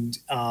 and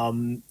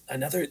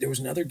there was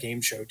another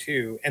game show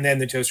too. And then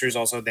the Toasters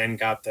also then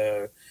got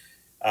they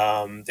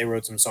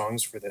wrote some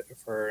songs for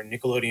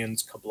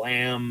Nickelodeon's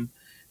Kablam.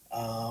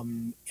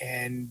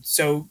 And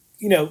so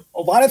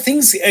a lot of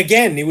things.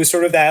 Again, it was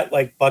sort of that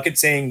like Bucket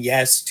saying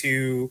yes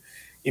to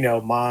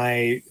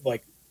my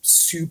like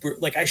super,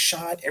 like I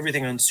shot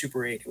everything on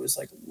Super 8. It was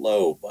like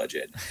low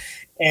budget,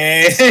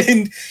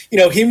 and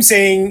him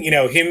saying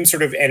him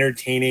sort of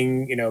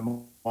entertaining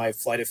my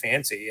flight of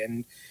fancy,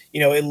 and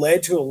it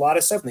led to a lot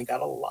of stuff, and they got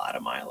a lot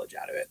of mileage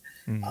out of it.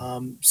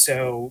 Mm.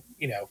 So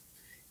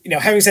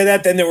having said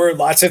that, then there were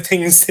lots of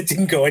things that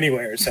didn't go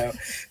anywhere. So,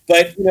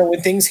 but when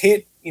things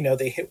hit,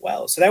 they hit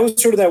well. So that was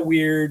sort of that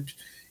weird,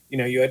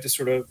 you had to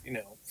sort of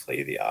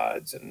play the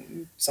odds,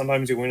 and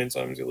sometimes you win and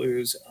sometimes you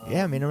lose.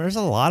 Yeah, I mean, there's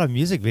a lot of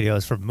music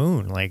videos from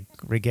Moon, like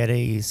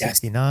Rigetti Yes.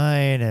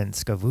 69 and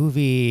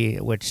Skavuvi,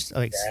 which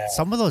like Yeah.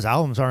 some of those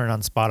albums aren't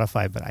on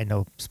Spotify, but I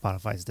know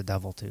Spotify's the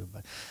devil too.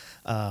 But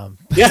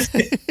Yeah,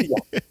 yeah,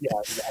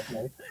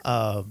 exactly.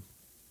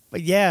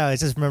 but yeah, I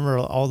just remember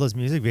all those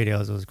music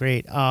videos. It was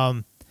great.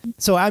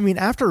 So I mean,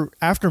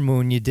 after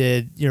Moon, you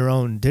did your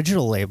own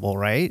digital label,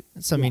 right?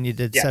 So I mean, you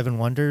did Yeah. Seven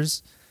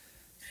Wonders.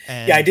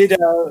 And, Yeah, I did.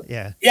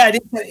 Yeah. Yeah, I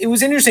did. It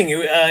was interesting.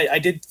 I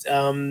did.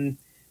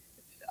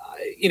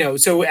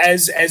 So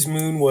as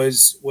Moon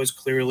was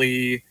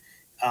clearly,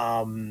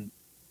 and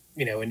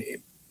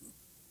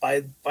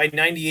by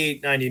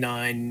 98,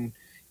 99,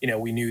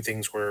 we knew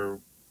things were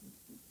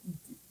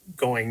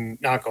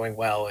not going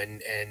well,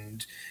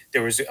 and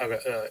there was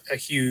a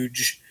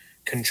huge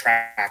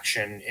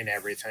contraction in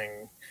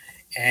everything,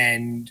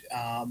 and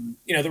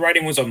the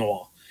writing was on the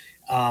wall,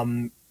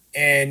 and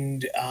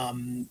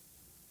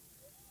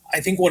I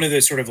think one of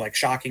the sort of like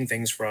shocking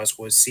things for us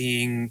was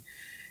seeing,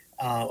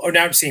 or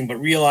not seeing, but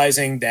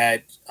realizing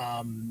that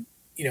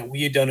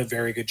we had done a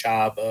very good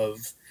job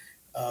of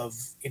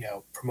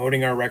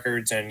promoting our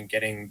records and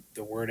getting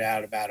the word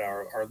out about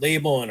our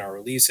label and our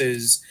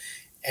releases,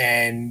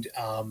 and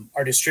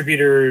our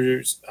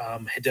distributors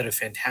had done a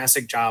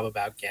fantastic job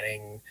about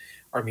getting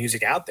our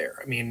music out there.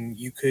 I mean,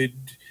 you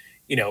could,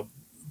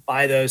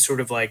 by the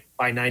sort of like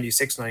by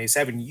 96,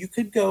 97, you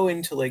could go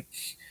into like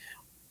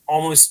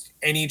almost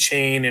any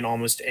chain and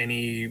almost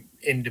any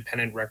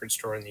independent record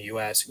store in the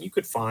US, and you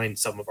could find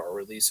some of our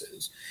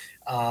releases,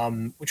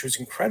 which was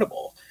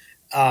incredible.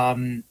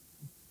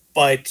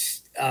 But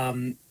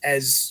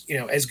as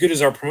good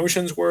as our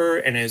promotions were,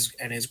 and as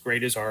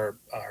great as our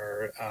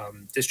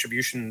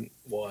distribution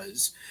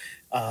was,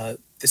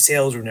 the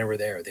sales were never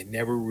there. They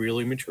never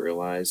really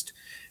materialized.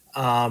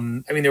 I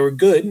mean, they were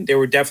good. They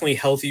were definitely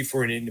healthy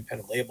for an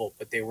independent label,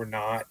 but they were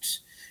not.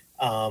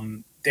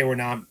 They were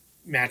not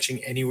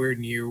matching anywhere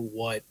near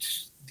what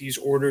these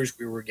orders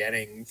we were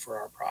getting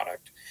for our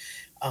product.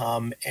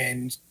 And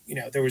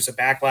there was a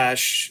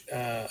backlash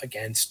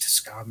against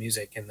ska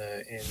music in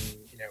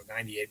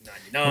 98 and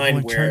 99,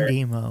 everyone where turned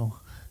emo.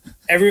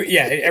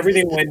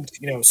 everything went,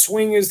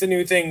 swing is the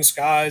new thing,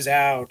 ska is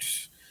out,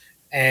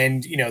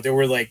 and there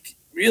were like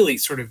really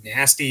sort of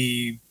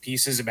nasty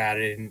pieces about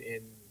it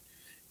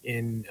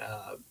in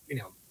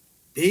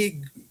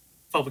big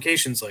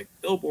publications like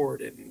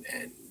Billboard and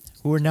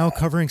Who are now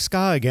covering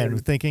ska again,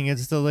 thinking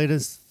it's the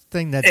latest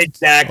thing that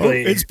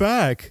exactly it's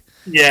back.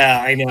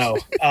 Yeah, I know.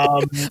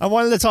 I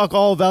wanted to talk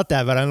all about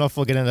that, but I don't know if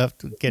we'll get enough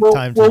to get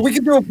time. Well, we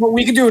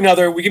can do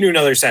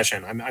another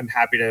session. I'm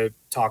happy to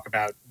talk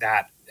about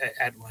that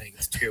at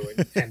length too,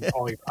 and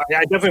I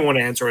definitely want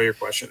to answer all your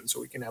questions,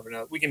 so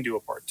we can do a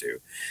part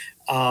two.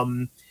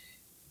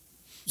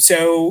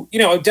 So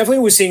definitely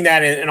was seeing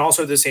that, and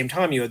also at the same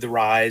time, you had the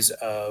rise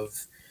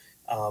of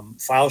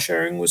file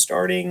sharing was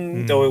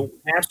starting, though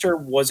Napster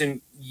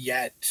wasn't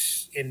yet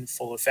in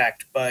full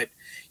effect. But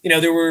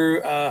there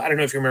were I don't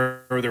know if you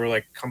remember, there were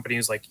like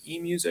companies like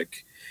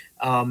eMusic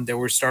that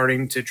were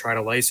starting to try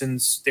to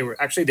license.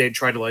 They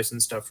tried to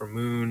license stuff from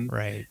Moon,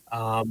 right?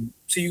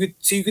 So you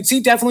could see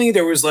definitely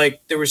there was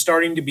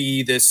starting to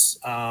be this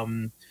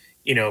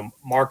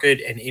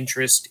market and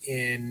interest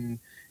in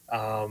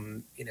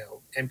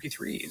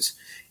MP3s.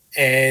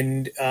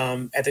 And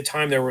at the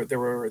time, there were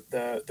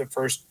the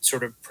first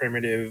sort of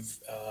primitive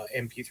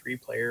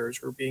MP3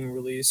 players were being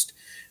released,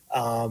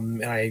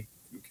 and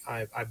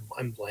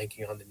I'm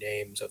blanking on the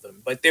names of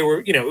them, but they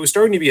were it was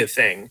starting to be a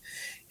thing,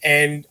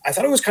 and I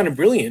thought it was kind of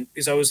brilliant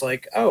because I was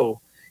like, oh,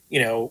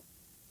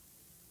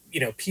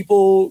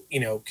 people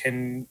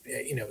can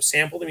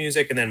sample the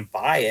music and then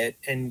buy it,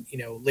 and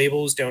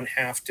labels don't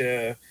have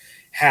to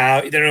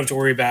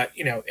worry about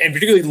and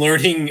particularly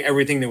learning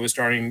everything that was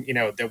starting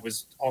that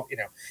was all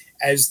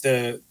as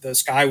the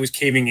sky was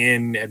caving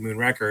in at Moon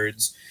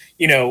Records,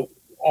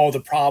 all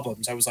the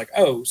problems. I was like,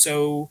 oh,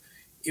 so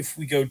if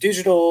we go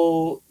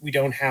digital, we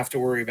don't have to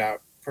worry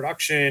about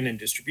production and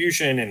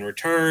distribution and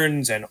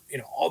returns and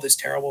all this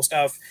terrible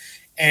stuff,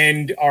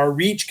 and our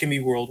reach can be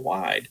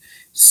worldwide.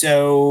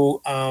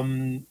 So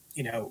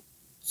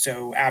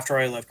so after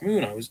I left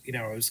Moon, I was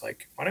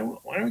like, why don't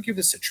I give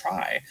this a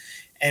try?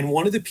 And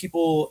one of the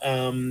people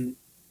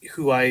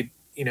who I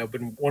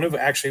been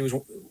was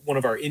one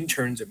of our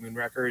interns at Moon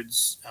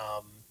Records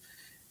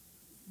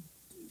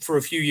for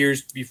a few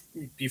years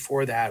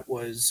before that,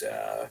 was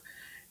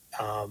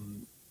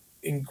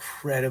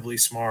incredibly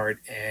smart,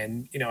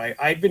 and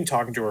I'd been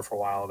talking to her for a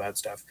while about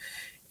stuff,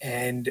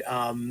 and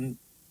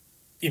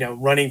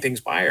running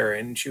things by her,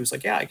 and she was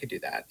like, yeah, I could do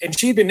that. And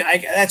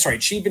that's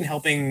right, she'd been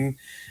helping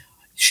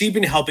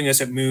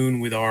us at Moon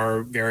with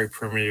our very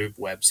primitive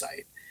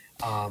website.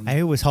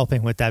 I was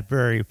helping with that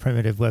very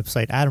primitive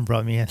website. Adam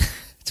brought me in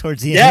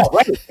towards the end. Yeah,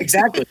 right,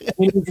 exactly. I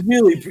mean,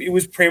 it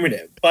was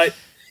primitive, but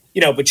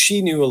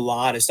she knew a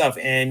lot of stuff,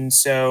 and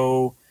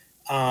so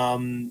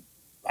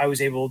I was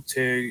able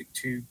to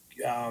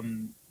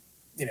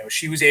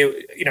she was able.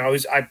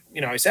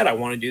 I said I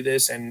want to do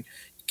this, and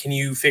can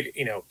you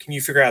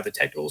figure out the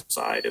technical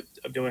side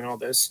of doing all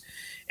this?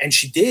 And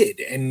she did.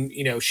 And,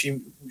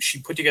 she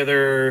put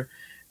together,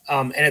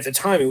 and at the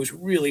time it was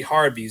really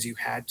hard because you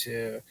had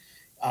to,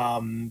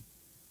 um,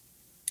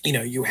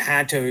 you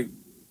had to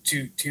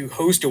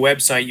host a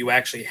website, you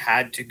actually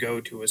had to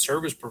go to a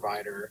service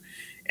provider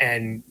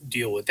and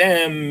deal with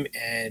them.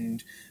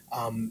 And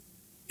um,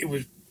 it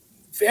was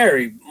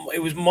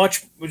it was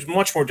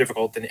much more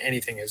difficult than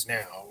anything is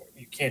now.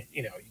 You can't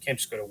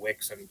just go to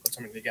Wix and put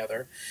something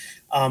together.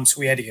 So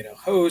we had to get a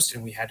host,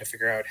 and we had to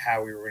figure out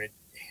how we were going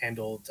to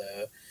handle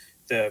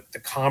the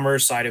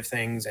commerce side of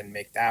things and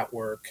make that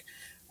work,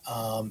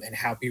 and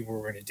how people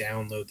were going to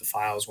download the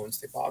files once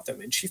they bought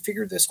them. And she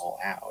figured this all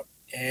out.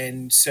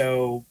 And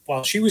so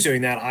while she was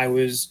doing that, I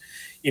was,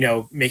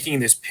 making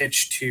this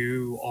pitch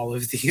to all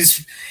of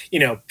these,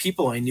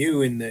 people I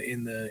knew in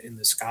the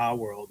ska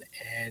world,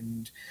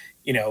 and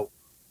you know,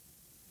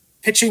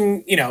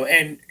 pitching,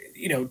 and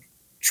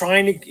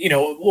trying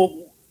to,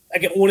 well,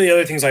 again, one of the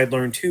other things I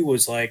learned too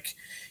was like,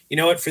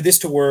 what, for this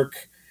to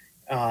work,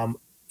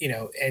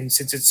 and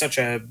since it's such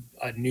a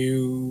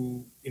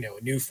new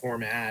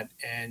format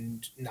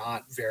and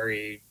not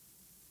very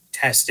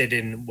tested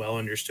and well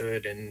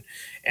understood and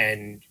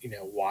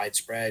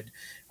widespread.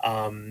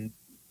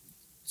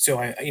 So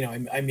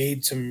I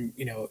made some,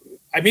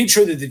 I made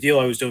sure that the deal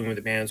I was doing with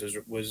the bands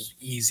was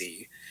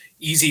easy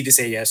to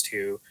say yes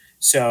to.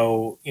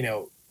 So,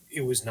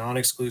 it was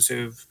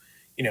non-exclusive.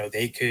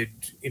 They could,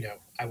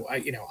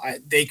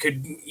 they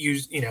could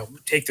use,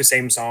 take the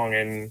same song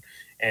and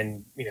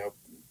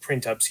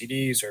print up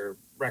CDs or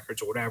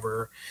records or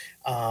whatever.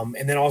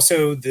 And then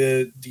also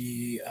the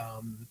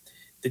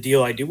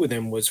deal I did with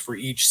them was for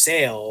each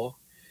sale,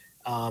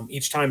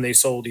 each time they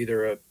sold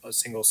either a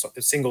single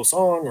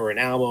song or an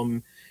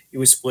album, it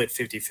was split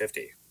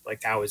 50-50. Like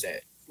that was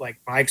it.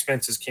 Like my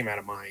expenses came out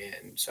of my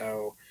end.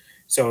 So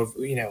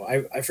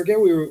I forget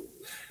we were.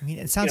 I mean,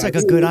 it sounds like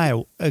a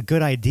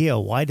good idea.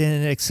 Why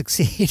didn't it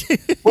succeed?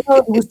 Well,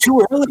 it was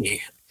too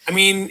early. I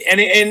mean,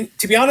 and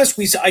to be honest,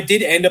 I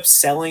did end up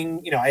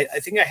selling. I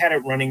think I had it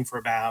running for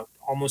about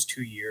almost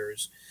 2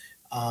 years.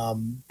 But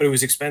it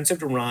was expensive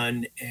to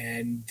run,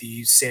 and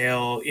the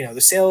sales,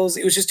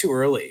 it was just too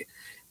early.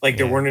 Like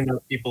there weren't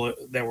enough people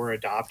that were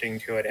adopting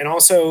to it, and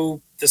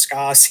also the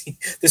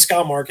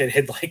ska market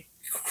had like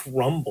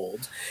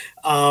crumbled.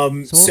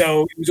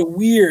 So it was a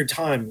weird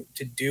time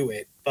to do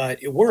it,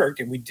 but it worked,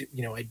 and we did.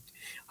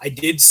 I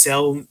did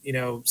sell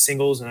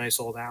singles, and I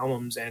sold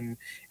albums, and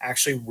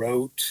actually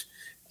wrote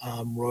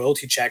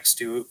royalty checks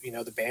to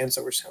the bands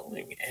that were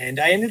selling, and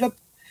I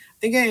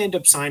think I ended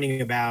up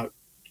signing about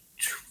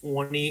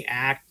 20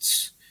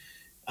 acts,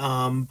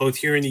 both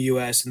here in the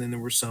US, and then there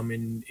were some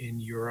in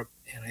Europe,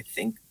 and I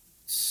think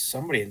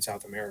somebody in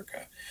South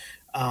America.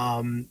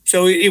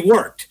 So it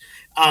worked.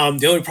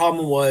 The only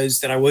problem was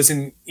that I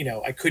wasn't,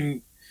 I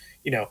couldn't,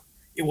 it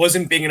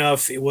wasn't big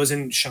enough, it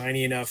wasn't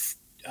shiny enough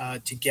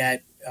to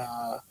get,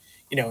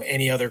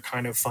 any other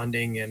kind of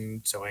funding,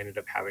 and so I ended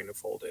up having to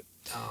fold it.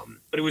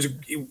 But it was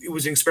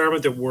an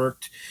experiment that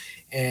worked,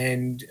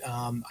 and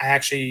I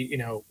actually,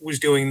 was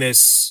doing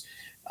this.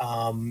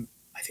 I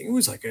think it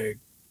was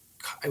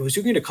I was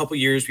doing it a couple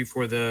years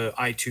before the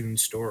iTunes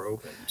store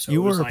opened. So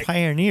you were a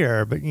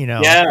pioneer, but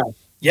yeah.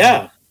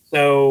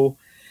 So,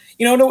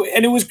 no,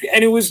 and it was,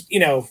 it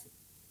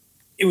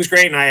was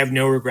great, and I have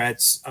no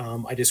regrets.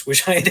 I just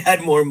wish I had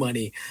had more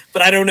money,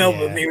 but I don't know.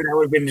 But maybe that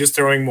would have been just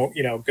throwing more,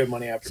 good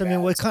money after. So I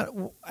mean, what kind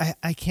of,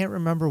 I can't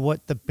remember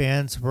what the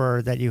bands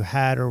were that you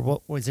had, or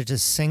what was it?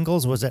 Just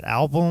singles? Was it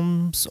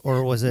albums,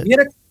 or was it?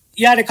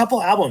 I had a couple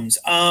albums.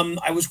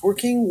 I was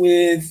working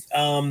with.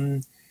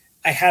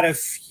 I had a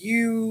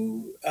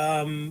few.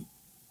 I'd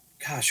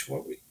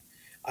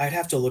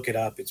have to look it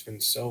up. It's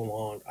been so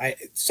long.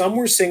 Some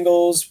were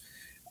singles.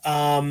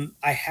 I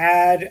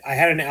had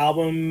an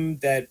album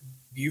that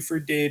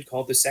Buford did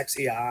called The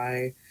Sexy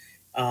Eye.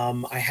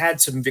 I had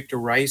some Victor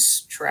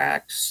Rice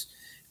tracks.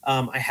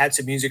 I had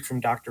some music from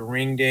Dr.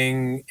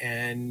 Ringding,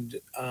 and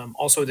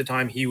also at the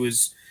time he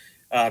was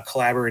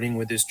collaborating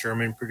with this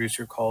German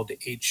producer called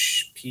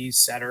H.P.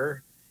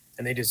 Setter,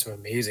 and they did some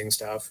amazing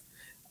stuff.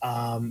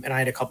 And I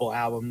had a couple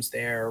albums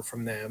there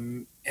from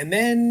them. And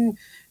then,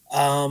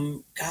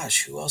 who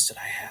else did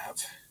I have?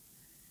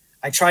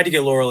 I tried to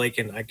get Laurel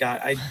Aitken.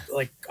 I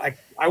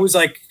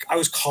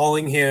was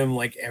calling him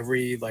like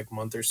every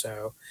month or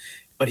so,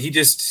 but he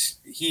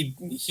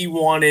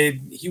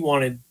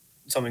wanted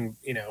something,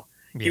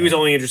 he was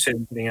only interested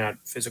in putting out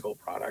physical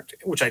product,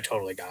 which I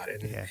totally got.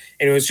 And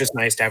it was just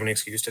nice to have an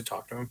excuse to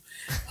talk to him.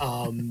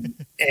 And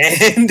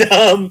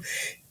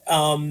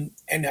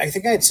I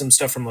think I had some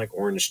stuff from like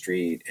Orange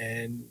Street,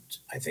 and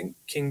I think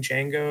King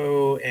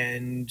Django,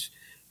 and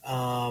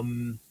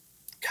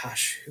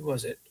who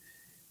was it?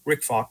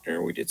 Rick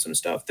Faulkner. We did some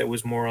stuff that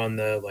was more on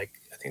the I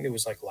think it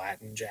was like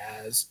Latin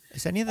jazz.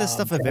 Is any of this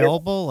stuff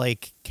available?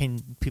 Like,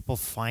 can people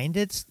find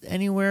it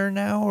anywhere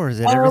now, or is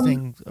it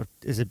everything? Or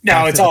is it?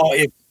 No, it's all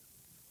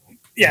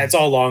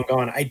long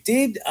gone. I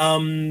did.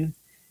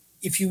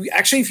 If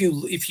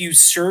you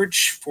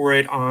search for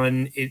it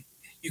on it,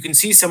 you can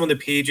see some of the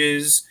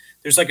pages.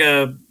 There's like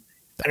a,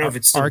 I don't know if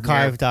it's still there.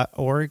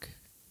 Archive.org.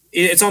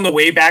 It's on the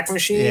Wayback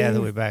Machine. Yeah,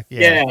 the Wayback.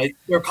 Yeah.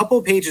 There are a couple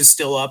of pages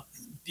still up.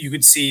 You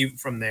could see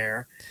from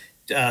there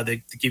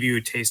to give you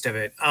a taste of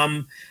it.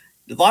 A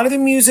lot of the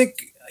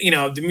music, we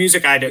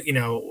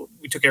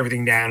took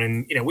everything down,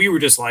 and we were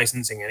just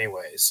licensing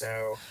anyway.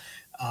 So,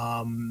 but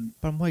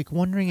I'm like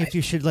wondering if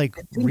you should like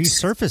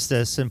resurface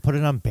this and put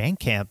it on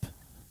Bandcamp.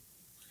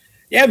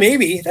 Yeah,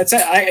 maybe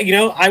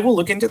I will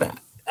look into that.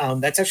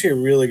 That's actually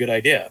a really good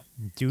idea.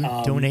 Do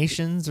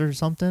donations or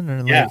something,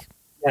 or yeah.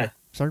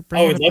 Start I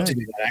bringing would it love back. to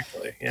do that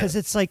actually. Because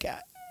it's like,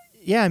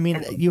 yeah, I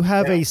mean, you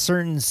have a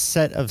certain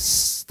set of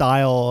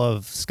style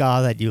of ska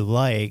that you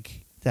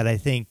like that I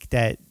think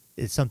that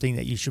is something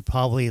that you should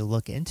probably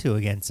look into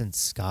again, since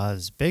ska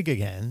is big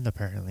again,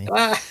 apparently.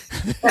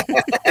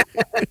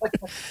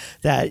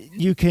 That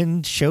you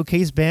can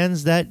showcase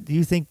bands that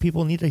you think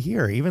people need to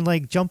hear. Even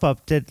like Jump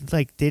Up did,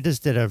 like they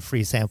just did a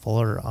free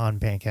sampler on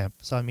Bandcamp.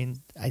 So I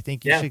mean, I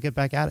think you should get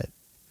back at it.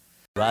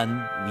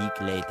 1 week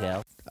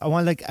later. I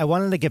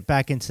wanted to get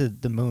back into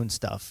the Moon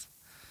stuff.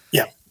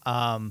 Yeah.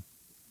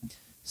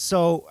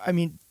 So I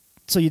mean,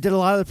 so you did a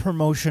lot of the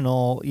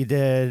promotional.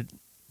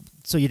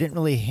 So you didn't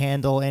really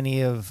handle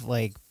any of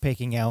like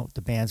picking out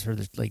the bands for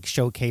the, like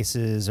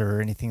showcases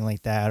or anything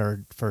like that,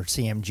 or for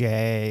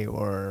CMJ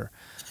or.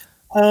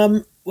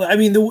 Well, I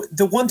mean,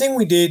 the one thing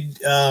we did,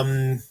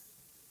 one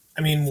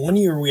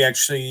year we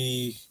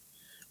actually,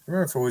 I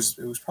remember if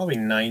it was probably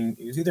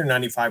it was either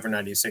 95 or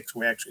 96.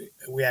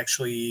 We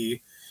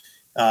actually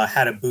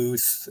had a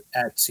booth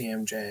at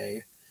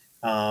CMJ,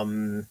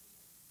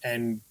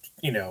 and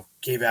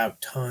gave out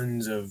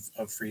tons of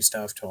free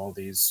stuff to all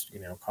these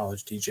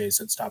college DJs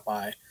that stopped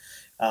by,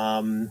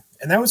 and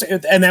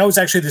that was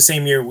actually the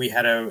same year we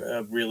had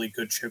a really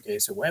good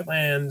showcase at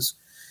Wetlands,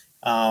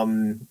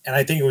 and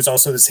I think it was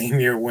also the same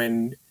year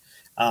when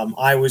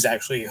I was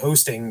actually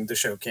hosting the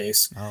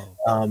showcase,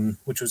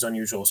 which was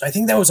unusual. So I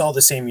think that was all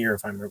the same year,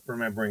 if I'm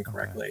remembering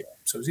correctly. Okay.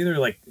 So it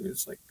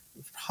was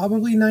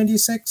probably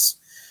 96,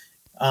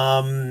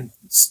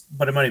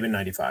 but it might have been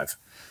 95.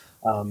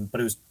 But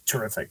it was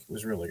terrific. It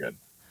was really good.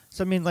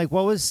 So I mean, like,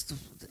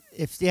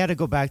 if you had to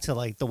go back to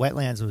like the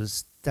Wetlands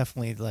was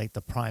definitely like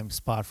the prime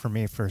spot for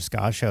me for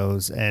ska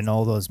shows and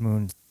all those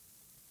Moon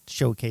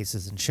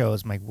showcases and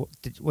shows. Like,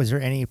 was there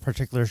any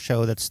particular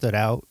show that stood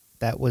out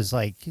that was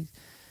like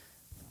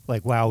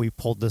wow, we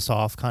pulled this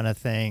off kind of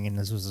thing, and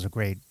this was a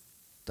great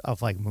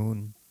of like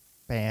Moon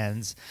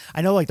bands?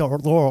 I know like the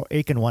Laurel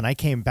Aiken one, I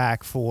came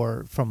back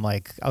from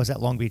like, I was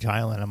at Long Beach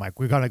Island. I'm like,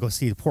 we're gonna go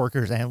see the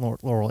Porkers and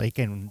Laurel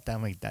Aiken.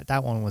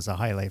 That one was a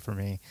highlight for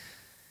me.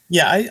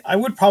 Yeah, I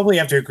would probably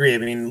have to agree. I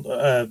mean,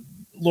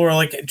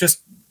 Laurel Aiken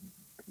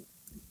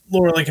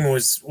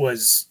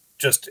was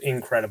just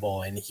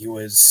incredible, and he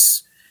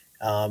was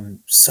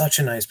such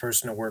a nice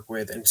person to work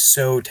with and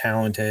so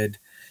talented,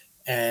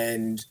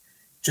 and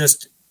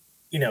just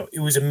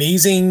it was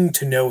amazing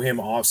to know him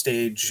off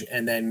stage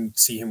and then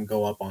see him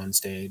go up on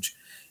stage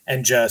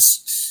and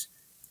just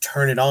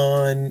turn it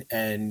on,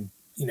 and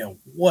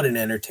what an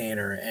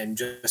entertainer, and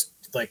just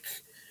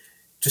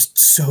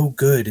so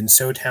good and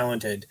so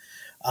talented.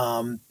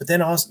 But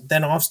then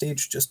off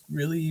stage, just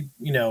really,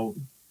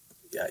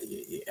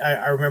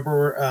 I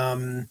remember,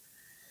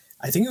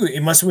 I think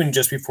it must have been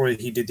just before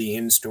he did the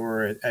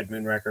in-store at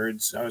Moon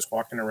Records. I was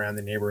walking around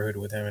the neighborhood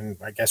with him, and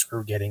I guess we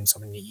were getting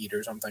something to eat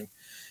or something.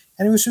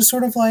 And it was just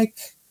sort of like,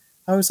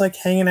 I was like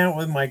hanging out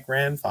with my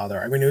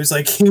grandfather. I mean, it was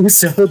like, he was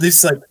so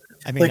this like,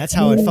 I mean, that's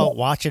how it felt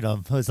watching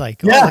him. It was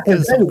like, look at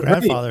his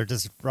grandfather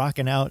just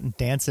rocking out and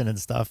dancing and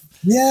stuff.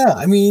 Yeah.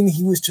 I mean,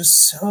 he was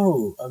just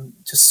so,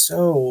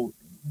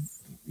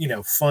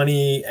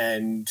 funny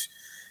and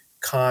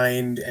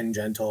kind and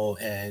gentle,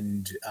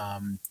 and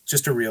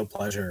just a real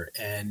pleasure.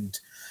 And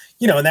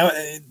and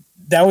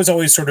that was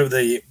always sort of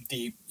the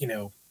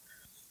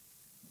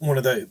one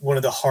of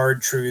the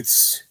hard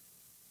truths,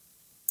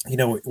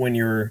 when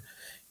you're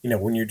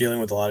dealing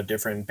with a lot of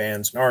different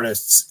bands and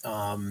artists.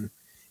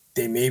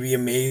 They may be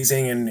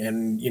amazing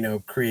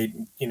and create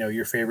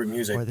your favorite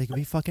music, or they can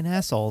be fucking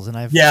assholes. And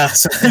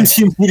sometimes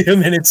you meet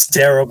them and it's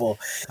terrible.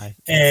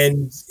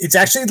 And it's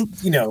actually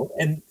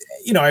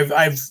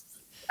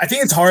I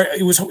think it's hard.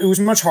 It was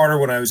much harder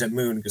when I was at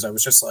Moon, because I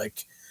was just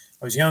like,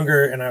 I was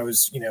younger, and I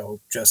was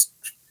just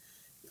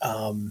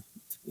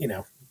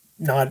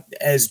not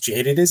as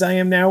jaded as I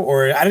am now,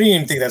 or I don't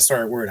even think that's the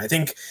right word. I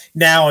think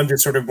now I'm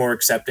just sort of more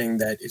accepting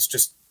that it's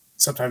just,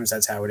 sometimes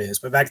that's how it is.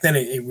 But back then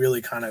it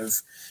really kind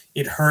of,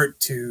 it hurt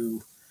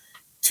to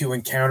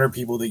encounter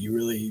people that you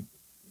really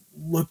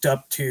looked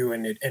up to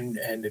and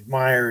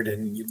admired,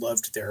 and you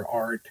loved their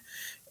art,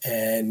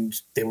 and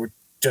they were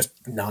just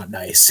not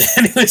nice.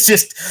 And it was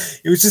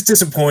just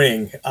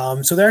disappointing.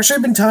 So there actually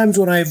have been times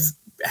when I've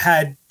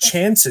had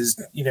chances,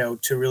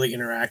 to really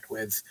interact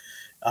with,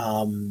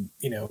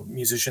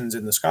 musicians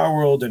in the ska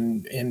world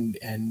and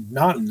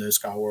not in the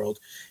ska world.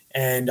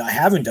 And I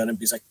haven't done it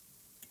because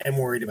I'm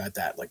worried about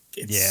that. Like,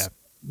 it's,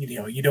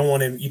 you don't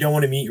want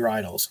to meet your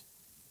idols.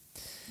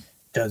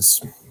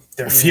 Does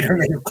their feet are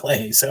made of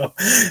clay. So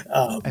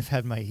I've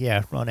had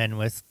my run in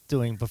with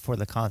doing before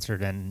the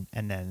concert and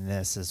then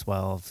this as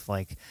well, of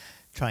like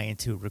trying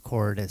to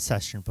record a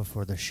session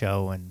before the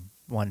show, and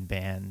one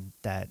band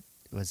that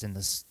was in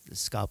the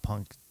ska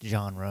punk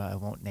genre, I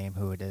won't name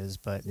who it is,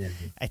 but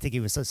I think he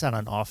was just on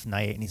an off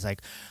night, and he's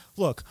like,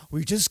 look,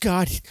 we just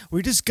got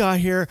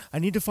here, I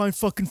need to find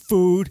fucking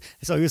food.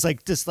 So he was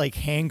like just like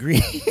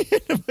hangry.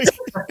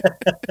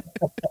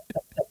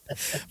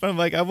 But I'm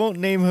like, I won't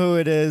name who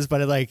it is, but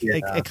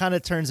it kind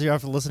of turns you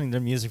off listening to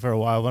music for a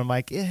while. But I'm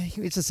like,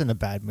 he's just in a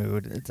bad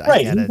mood.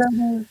 Right.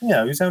 He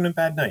was having a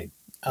bad night.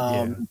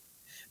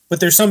 But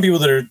there's some people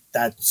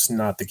that's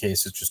not the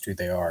case. It's just who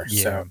they are.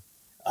 Yeah. So,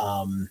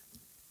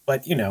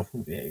 but we're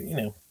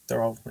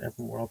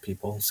all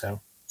people. So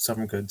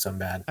some good, some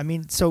bad. I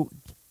mean, so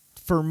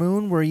for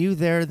Moon, were you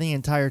there the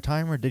entire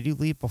time, or did you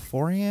leave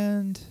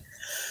beforehand?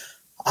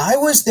 I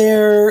was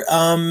there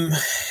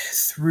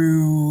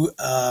through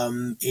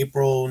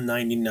April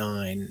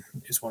 '99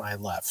 is when I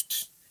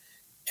left,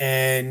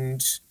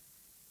 and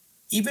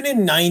even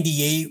in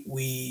 '98,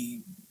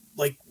 we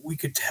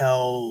could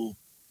tell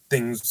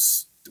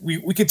things.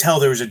 We could tell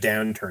there was a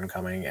downturn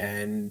coming,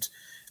 and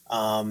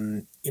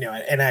and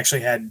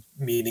actually had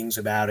meetings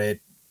about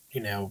it.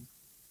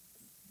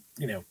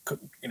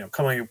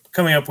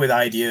 Coming up with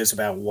ideas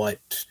about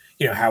what.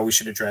 How we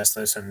should address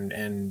this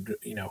and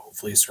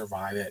hopefully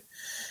survive it.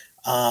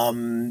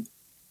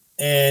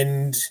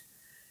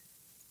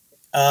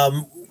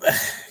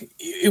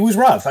 It was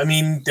rough. I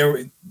mean, there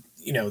were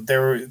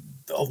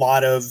a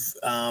lot of,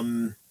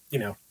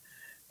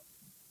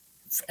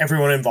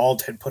 everyone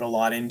involved had put a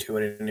lot into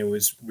it, and it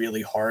was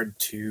really hard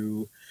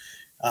to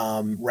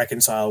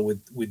reconcile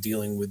with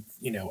dealing with,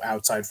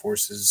 outside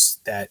forces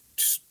that,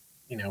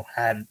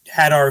 had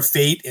our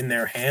fate in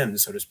their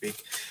hands, so to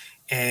speak.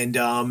 And,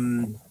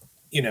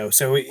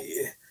 so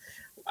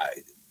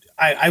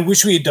I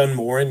wish we had done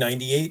more in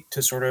 '98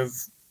 to sort of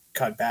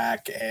cut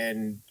back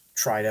and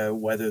try to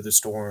weather the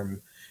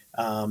storm.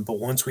 But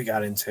once we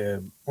got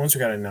into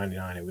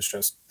 '99, it was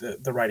just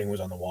the writing was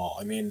on the wall.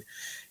 I mean,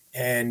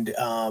 and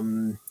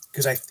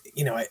because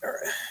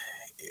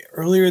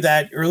earlier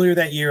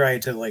that year I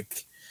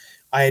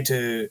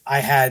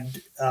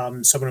had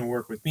someone who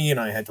worked with me, and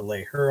I had to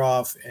lay her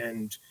off,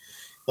 and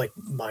like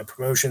my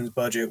promotions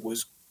budget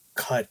was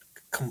cut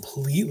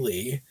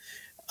completely,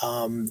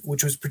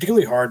 which was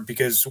particularly hard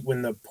because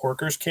when the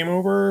Porkers came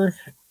over,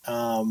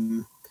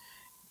 and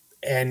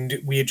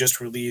we had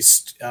just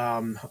released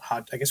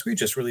Hot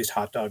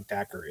Dog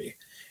Daiquiri,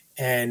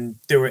 and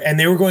they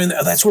were going.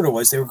 That's what it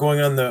was. They were going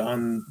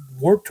on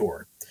Warped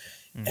Tour,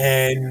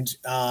 and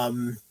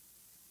I'm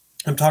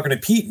talking to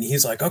Pete, and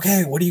he's like,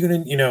 "Okay, what are you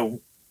gonna,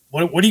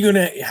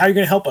 how are you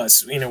gonna help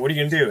us? What are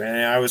you gonna do?"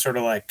 And I was sort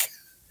of like,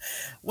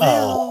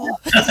 "Well."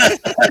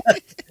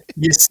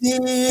 You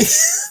see,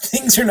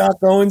 things are not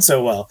going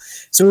so well.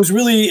 So it was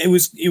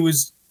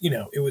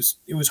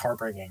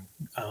heartbreaking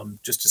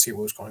just to see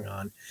what was going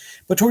on.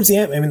 But towards the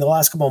end, I mean, the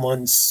last couple of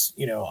months,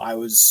 I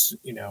was,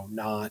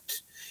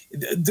 not.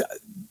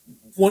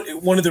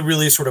 One of the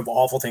really sort of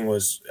awful thing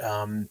was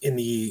in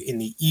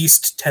the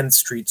East 10th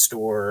Street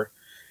store.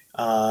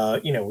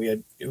 We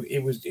had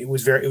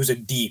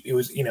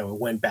it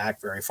went back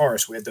very far.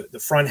 So we had the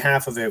front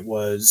half of it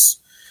was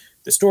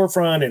the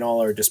storefront and all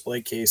our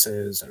display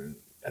cases and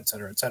et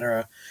cetera.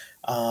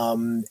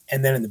 And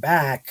then in the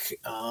back,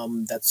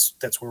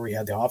 that's where we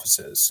had the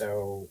offices.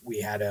 So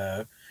we had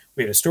a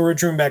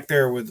storage room back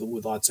there with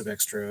lots of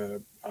extra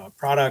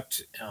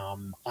product.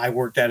 I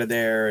worked out of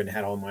there and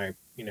had all my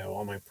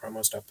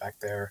promo stuff back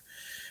there.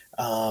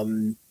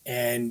 And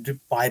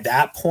by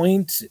that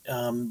point,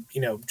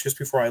 just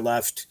before I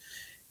left,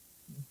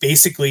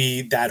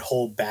 basically that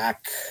whole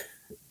back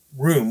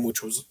room,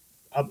 which was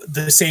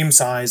the same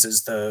size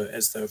as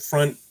the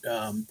front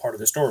part of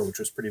the store, which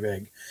was pretty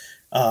big,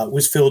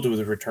 was filled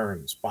with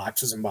returns,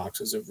 boxes and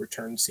boxes of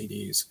returned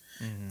CDs.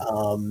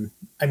 Mm-hmm.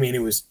 I mean, it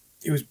was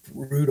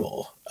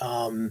brutal.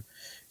 And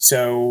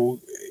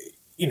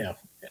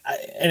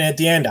at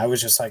the end, I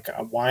was just like,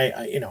 why?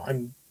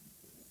 I'm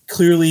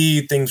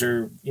clearly things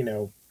are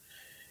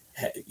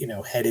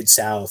headed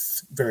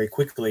south very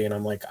quickly, and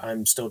I'm like,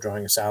 I'm still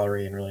drawing a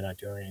salary and really not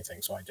doing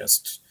anything. So I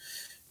just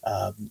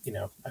I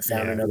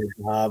found another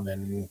job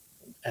and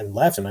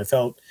left, and I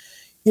felt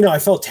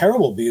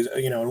terrible because,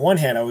 on one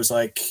hand I was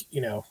like,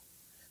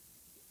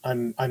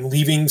 I'm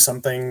leaving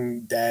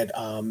something that,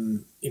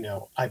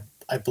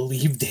 I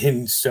believed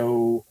in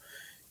so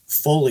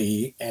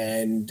fully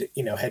and,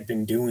 had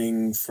been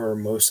doing for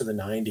most of the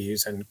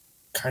 90s and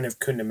kind of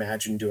couldn't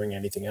imagine doing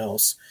anything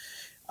else.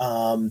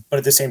 But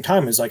at the same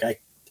time, it's like,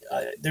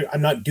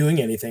 I'm not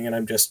doing anything, and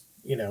I'm just,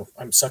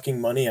 I'm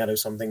sucking money out of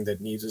something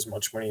that needs as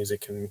much money as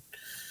it can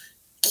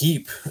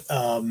keep.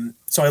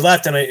 So I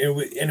left, and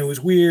it was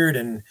weird.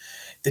 And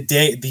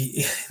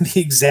the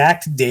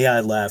exact day I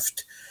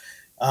left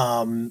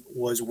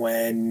was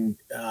when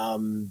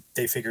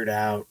they figured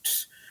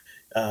out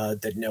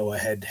that Noah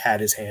had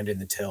his hand in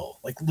the till.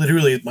 Like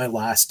literally my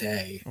last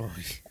day.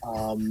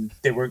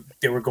 They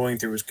were going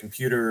through his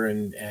computer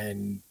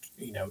and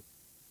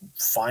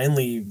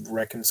finally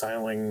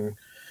reconciling,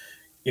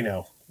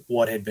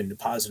 what had been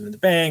deposited in the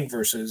bank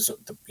versus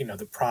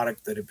the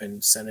product that had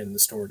been sent in the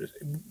store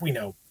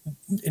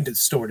into the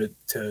store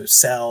to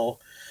sell.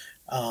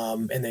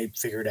 And they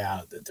figured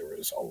out that there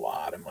was a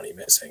lot of money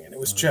missing, and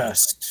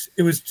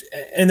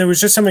and there was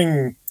just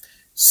something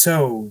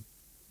so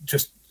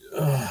just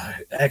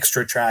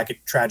extra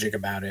tragic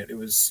about it. It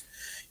was,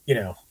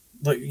 it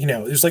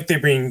was like they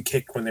were being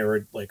kicked when they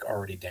were like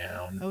already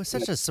down. It was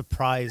such a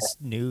surprise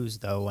news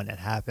though when it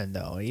happened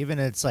though.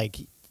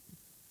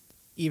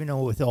 Even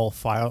though with all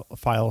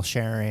file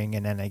sharing,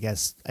 and then I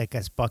guess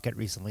Bucket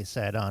recently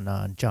said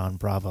on John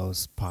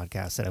Bravo's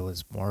podcast that it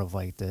was more of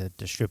like the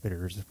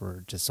distributors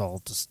were just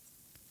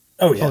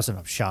closing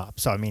up shop.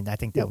 So I mean, I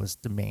think that was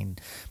the main.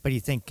 But you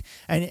think,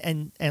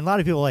 and a lot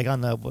of people like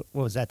on the what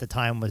was at the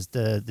time was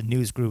the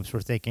news groups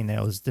were thinking that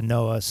it was the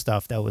NOAA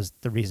stuff that was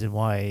the reason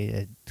why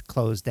it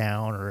closed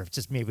down, or if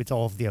just maybe it's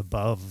all of the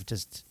above.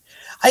 Just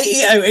I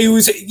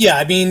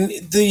mean,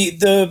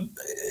 the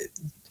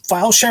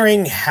file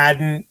sharing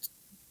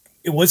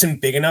it wasn't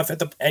big enough at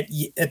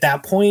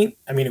that point.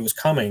 I mean, it was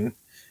coming,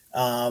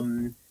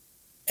 and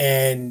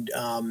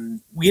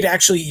we had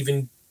actually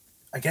even,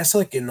 I guess,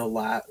 like in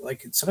the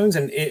sometimes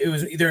it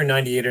was either in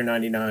 98 or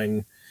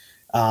 99.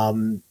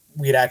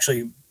 We had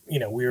actually,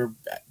 we were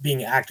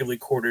being actively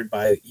courted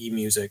by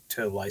eMusic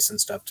to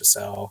license stuff to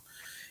sell,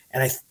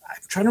 and I'm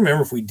trying to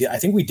remember if we did. I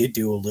think we did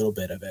do a little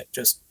bit of it.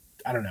 Just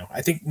I don't know.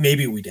 I think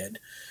maybe we did.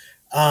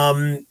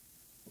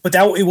 But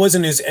that it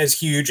wasn't as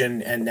huge,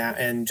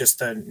 and just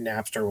the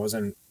Napster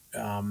wasn't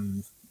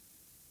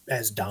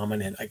as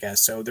dominant, I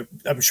guess. So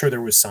I'm sure there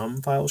was some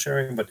file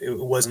sharing, but it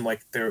wasn't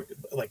like a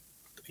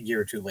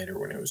year or two later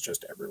when it was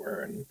just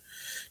everywhere and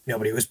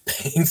nobody was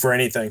paying for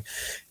anything.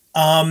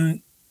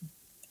 And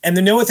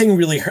the NOAA thing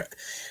really hurt.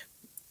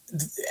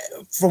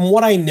 From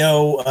what I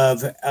know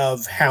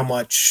of how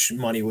much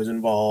money was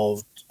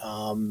involved,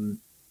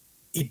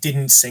 it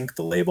didn't sink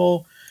the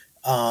label.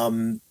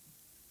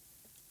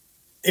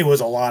 It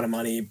was a lot of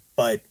money,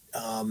 but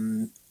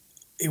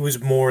it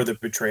was more the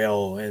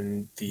betrayal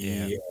and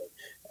it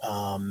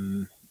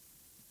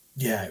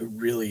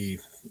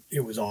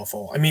was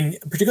awful. I mean,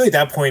 particularly at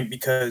that point,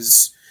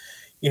 because,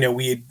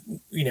 we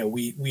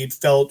had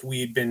felt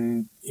we had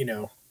been,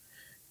 at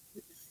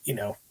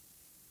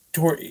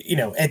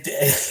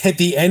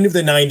the end of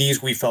the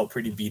 90s, we felt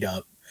pretty beat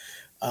up.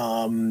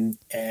 And,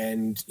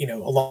 a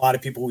lot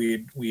of people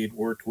we had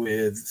worked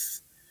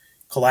with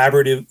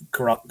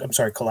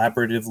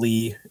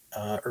collaboratively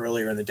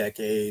earlier in the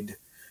decade,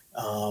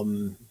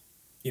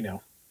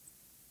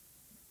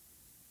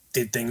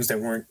 did things that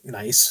weren't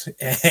nice,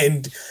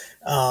 and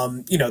it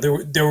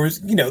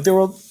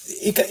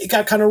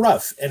got kind of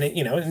rough, and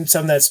and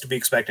some that's to be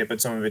expected,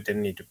 but some of it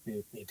didn't need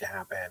to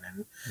happen,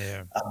 and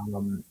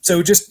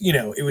so just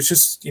it was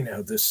just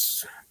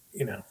this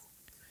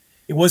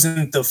it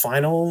wasn't the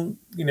final,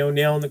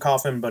 nail in the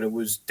coffin, but it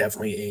was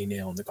definitely a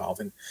nail in the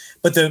coffin.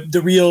 But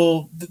the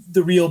real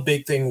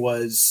big thing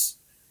was,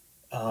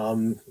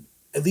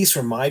 at least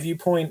from my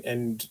viewpoint,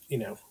 and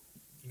you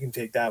can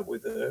take that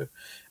with a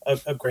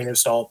grain of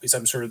salt, because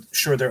I'm sure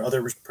there are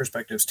other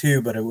perspectives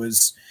too. But it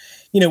was,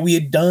 we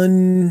had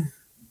done,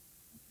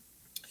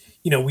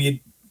 we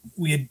had,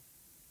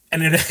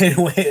 and in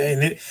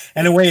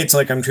a way, it's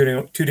like I'm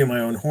tooting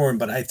my own horn.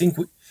 But I think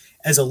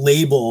as a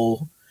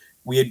label,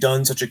 we had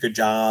done such a good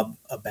job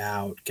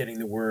about getting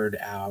the word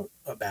out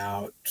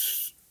about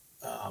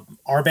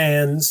our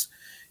bands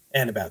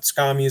and about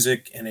ska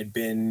music, and had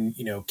been,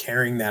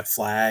 carrying that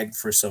flag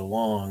for so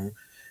long,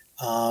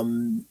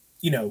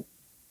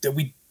 that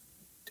we,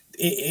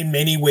 in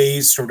many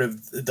ways, sort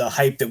of the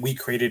hype that we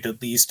created,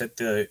 at least at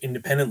the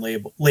independent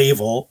at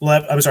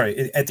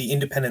the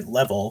independent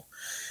level,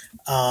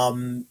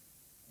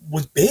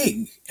 was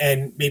big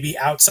and maybe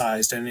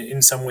outsized. And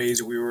in some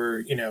ways we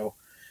were,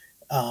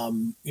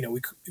 the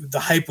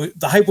hype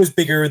was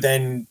bigger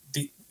than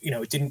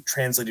it didn't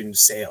translate into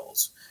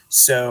sales.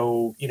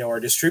 So, our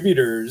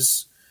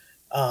distributors,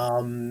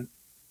 were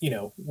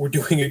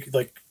doing it,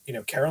 like,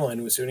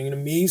 Caroline was doing an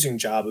amazing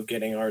job of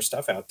getting our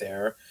stuff out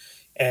there.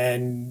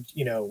 And,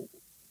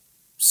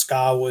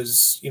 ska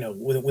was,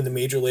 when the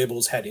major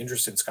labels had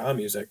interest in ska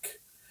music,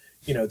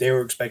 they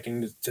were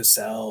expecting to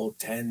sell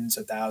tens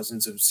of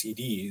thousands of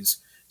CDs.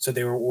 So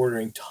they were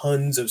ordering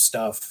tons of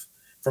stuff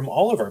from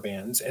all of our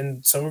bands,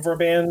 and some of our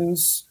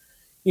bands,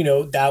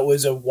 that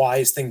was a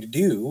wise thing to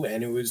do.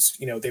 And it was,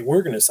 they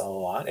were going to sell a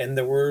lot. And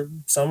there were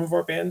some of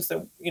our bands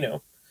that,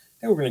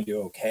 they were going to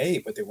do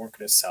okay, but they weren't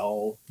going to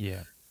sell,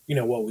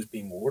 what was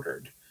being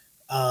ordered.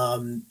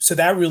 So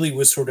that really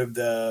was sort of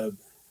the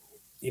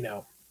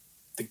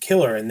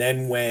killer. And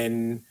then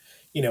when,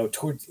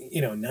 towards,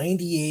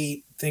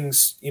 98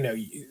 things,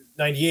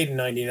 98 and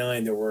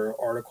 99, there were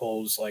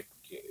articles like,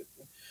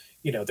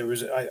 there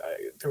was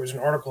an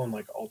article in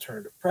like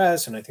Alternative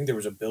Press, and I think there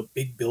was a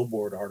big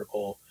Billboard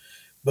article,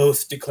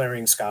 both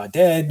declaring ska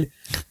dead.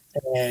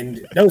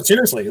 And no,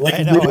 seriously, like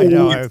I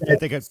know. I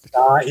think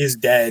ska is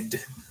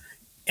dead.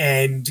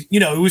 And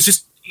it was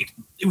just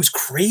it was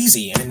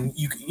crazy. And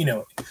you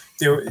know,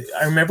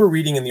 I remember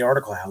reading in the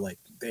article how like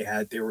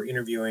they were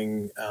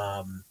interviewing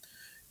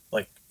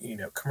like, you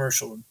know,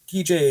 commercial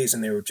DJs,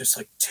 and they were just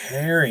like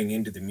tearing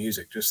into the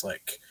music, just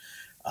like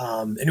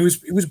and it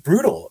was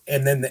brutal.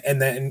 And then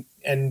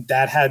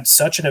that had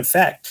such an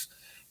effect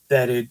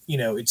that it, you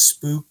know, it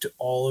spooked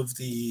all of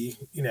the,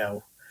 you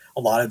know,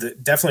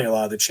 definitely a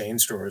lot of the chain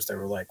stores that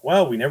were like,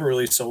 well, we never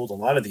really sold a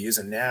lot of these,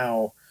 and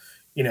now,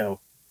 you know,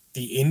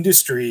 the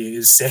industry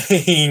is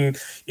saying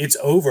it's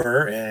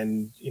over,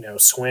 and, you know,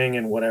 swing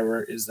and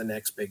whatever is the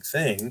next big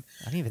thing.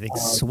 I don't even think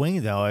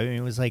swing though. I mean,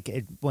 it was like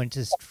it went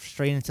just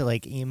straight into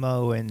like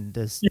emo and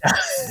this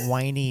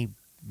whiny,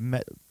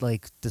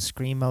 like the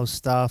screamo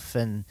stuff,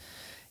 and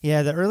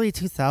yeah, the early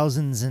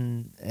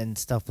 2000s and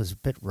stuff was a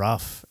bit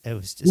rough. It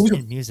was just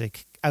in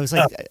music. I was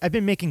like, I've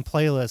been making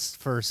playlists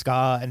for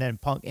ska and then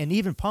punk and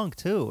even punk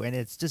too, and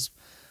it's just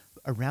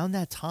around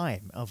that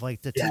time of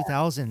like the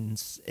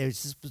 2000s. It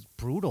was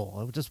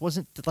brutal. It just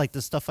wasn't like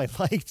the stuff I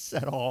liked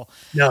at all.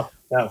 No.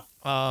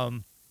 But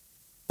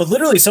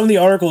literally, some of the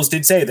articles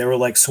did say they were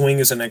like, swing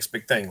is the next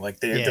big thing. Like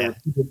they were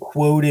people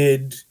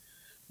quoted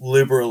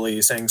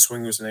liberally saying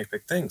swing was the next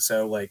big thing.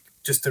 So like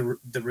just the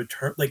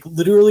return, like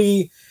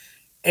literally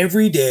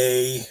every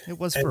day. It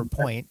was for a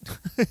point.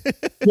 And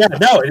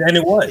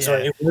it was. So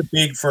it was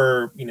big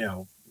for, you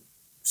know,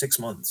 6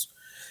 months.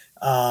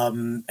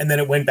 And then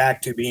it went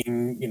back to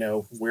being, you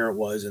know, where it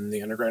was in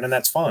the underground, and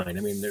that's fine.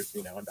 I mean, there's,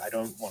 you know, I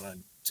don't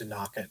want to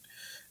knock it.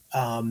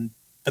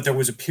 But there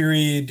was a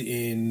period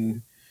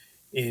in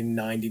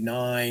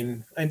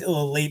 99 and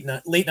late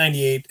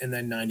 98 and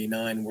then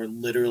 99 where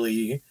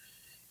literally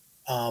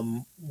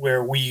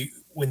where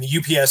when the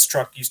UPS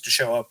truck used to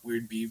show up,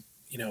 we'd be,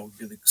 you know,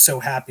 really so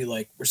happy,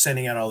 like we're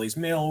sending out all these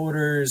mail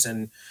orders,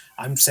 and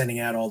I'm sending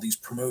out all these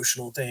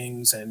promotional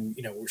things, and,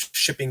 you know, we're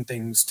shipping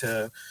things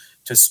to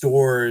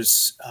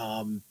stores.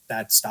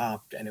 That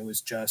stopped, and it was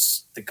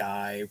just the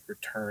guy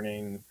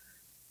returning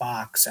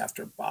box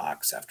after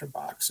box after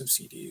box of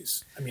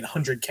CDs. I mean,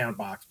 100 count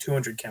box,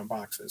 200 count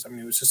boxes. I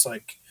mean, it was just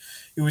like,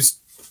 it was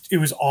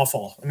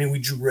awful. I mean, we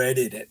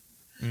dreaded it.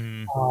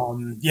 It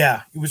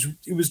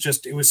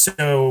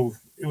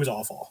was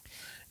awful.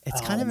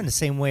 It's kind of in the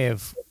same way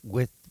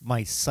with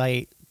my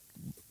site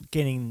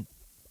getting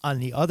on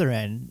the other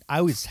end.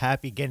 I was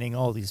happy getting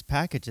all these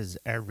packages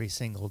every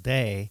single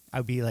day.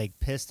 I'd be like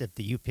pissed if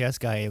the UPS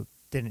guy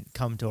didn't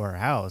come to our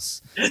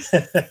house.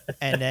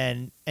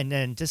 and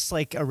then just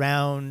like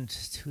around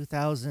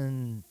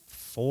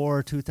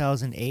 2004,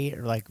 2008,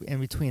 or like in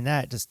between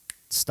that, just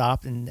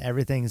stopped and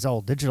everything's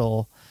all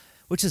digital,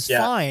 which is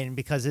fine,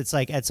 because it's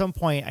like at some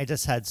point I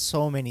just had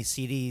so many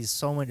CDs,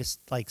 so many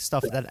like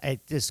stuff that I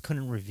just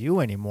couldn't review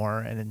anymore.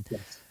 And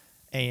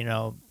you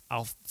know,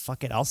 I'll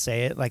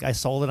say it. Like I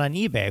sold it on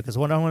eBay, because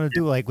what I want to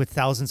do, like with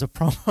thousands of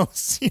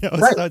promos, you know,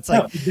 so it's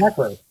like,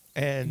 exactly.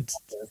 And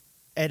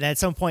at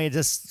some point it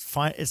just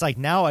fine. It's like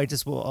now I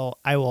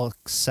will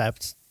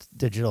accept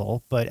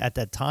digital, but at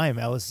that time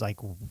I was like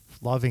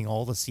loving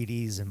all the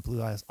CDs and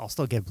I'll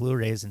still get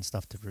Blu-rays and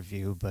stuff to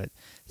review, but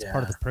it's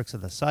part of the perks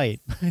of the site.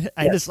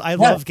 I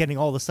love getting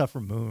all the stuff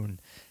from Moon.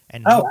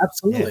 And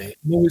absolutely.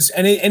 Yeah. It was,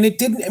 and it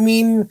didn't. I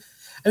mean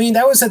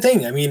that was the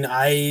thing. I mean,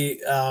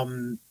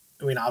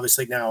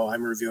 obviously now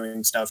I'm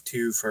reviewing stuff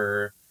too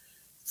for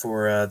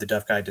the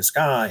Deaf Guide to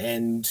Ska,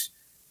 and,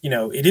 you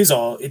know,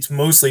 it's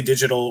mostly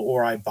digital,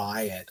 or I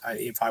buy it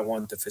if I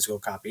want the physical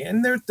copy.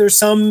 And there's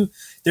some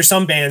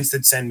bands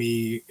that send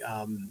me,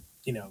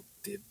 you know,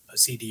 a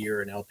CD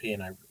or an LP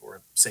or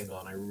a single,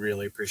 and I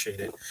really appreciate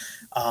it.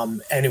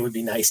 And it would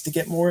be nice to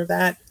get more of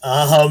that.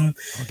 I'll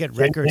get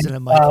records, and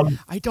I'm like,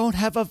 I don't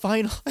have a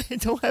vinyl. I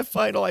don't have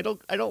vinyl. I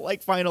don't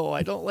like vinyl.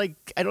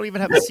 I don't even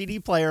have a CD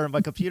player on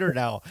my computer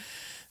now.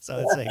 So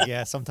it's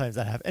like, sometimes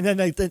that happens. And then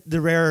like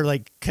the rare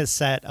like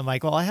cassette, I'm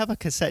like, well, I have a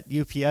cassette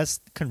UPS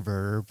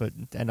converter, but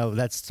I know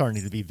that's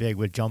starting to be big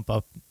with Jump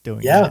Up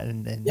doing that.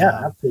 And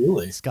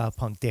absolutely. Ska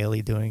Punk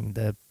Daily doing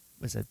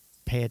was it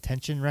Pay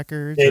Attention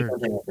Records? Pay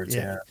Attention Records,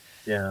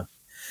 yeah.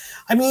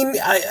 I mean,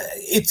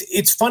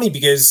 it's funny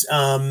because,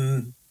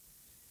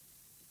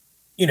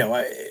 you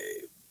know,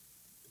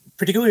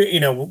 particularly, you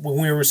know,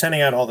 when we were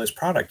sending out all this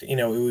product, you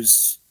know, it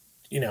was,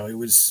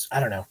 I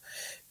don't know.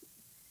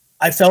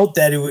 I felt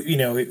that it, you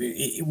know,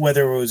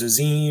 whether it was a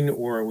zine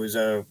or it was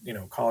a, you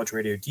know, college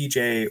radio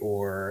DJ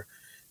or,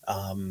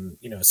 you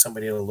know,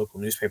 somebody at a local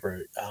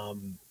newspaper,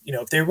 you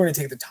know, if they were going to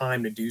take the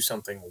time to do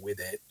something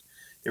with it,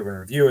 they were going to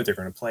review it, they're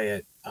going to play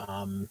it.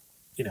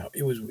 You know,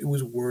 it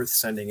was worth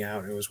sending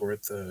out. It was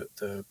worth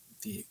the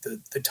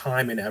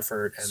time and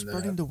effort and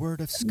spreading the word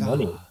of ska.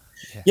 Money.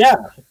 Yeah,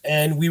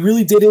 and we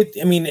really did it.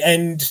 I mean,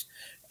 and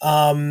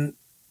I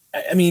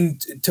mean,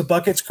 to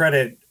Bucket's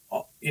credit,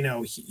 you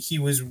know, he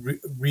was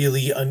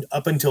really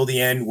up until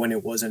the end when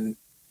it wasn't,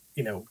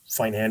 you know,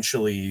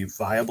 financially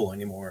viable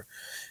anymore.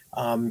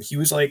 He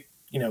was like,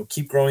 you know,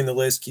 keep growing the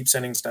list, keep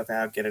sending stuff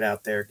out, get it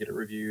out there, get it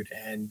reviewed.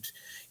 And,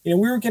 you know,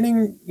 we were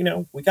getting, you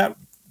know, we got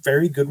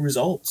very good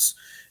results,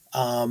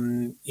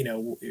 you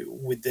know,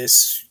 with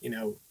this, you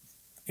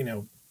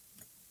know,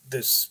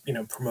 this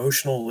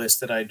promotional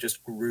list that I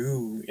just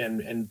grew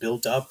and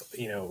built up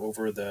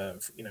over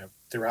the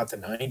throughout the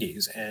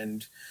 90s,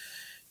 and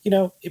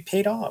it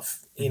paid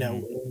off.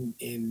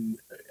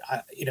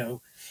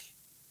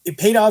 It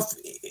paid off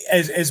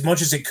as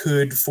much as it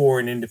could for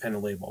an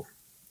independent label,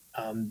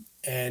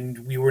 and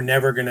we were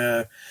never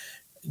gonna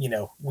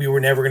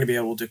be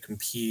able to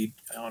compete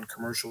on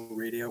commercial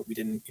radio. We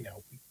didn't,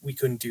 we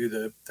couldn't do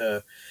the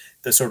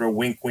sort of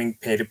wink,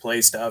 pay to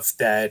play stuff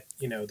that,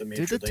 the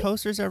major. Did the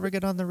Toasters ever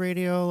get on the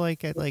radio,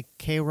 like at like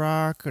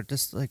K-Rock, or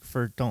just like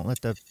for Don't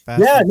Let the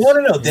Bastards? Yeah,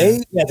 no.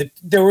 Yeah.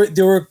 There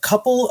were a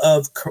couple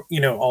of,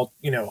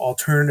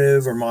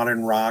 alternative or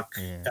modern rock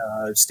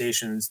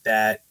stations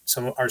that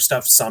some of our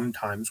stuff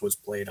sometimes was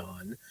played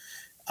on.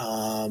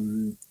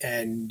 And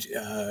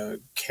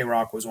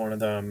K-Rock was one of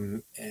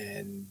them.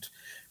 And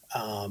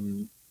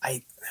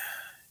I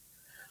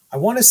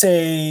want to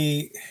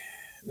say,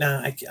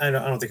 I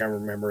don't think I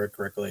remember it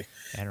correctly.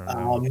 I don't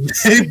know.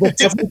 But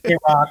definitely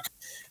K-Rock.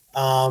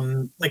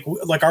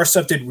 Like our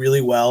stuff did really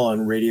well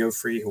on Radio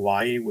Free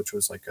Hawaii, which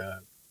was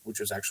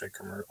actually a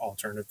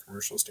alternative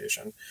commercial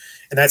station,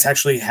 and that's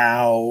actually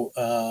how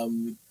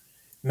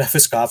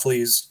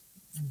Mephiskapheles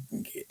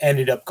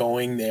ended up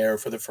going there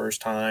for the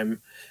first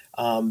time.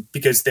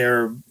 Because we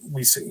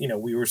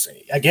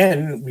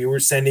were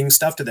sending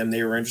stuff to them.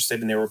 They were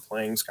interested and they were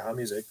playing ska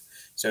music.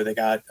 So they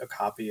got a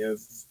copy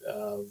of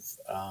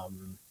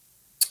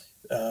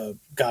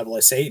God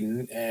Bless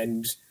Satan,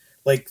 and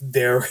like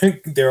their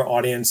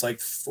audience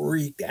like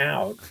freaked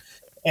out,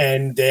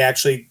 and they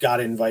actually got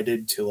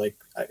invited to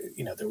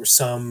there was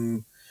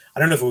some, I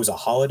don't know if it was a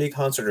holiday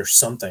concert or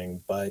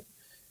something, but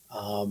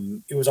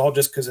it was all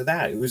just because of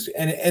that. It was,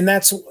 and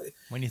that's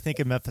when you think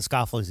of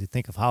Mephistopheles, you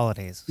think of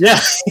holidays. Yeah,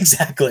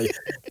 exactly.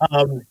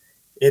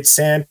 It's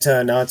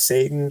Santa, not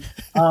Satan.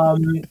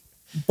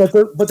 But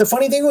the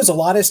funny thing was, a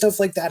lot of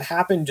stuff like that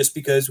happened just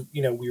because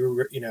we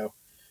were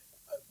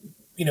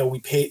we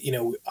paid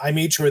I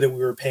made sure that we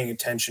were paying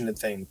attention to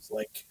things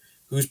like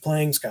who's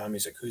playing ska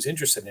music, who's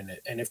interested in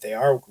it, and if they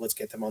are, let's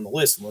get them on the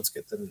list and let's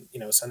get them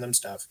send them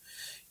stuff.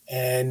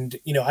 And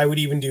I would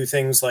even do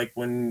things like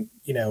when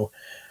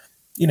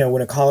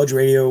when a college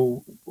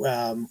radio,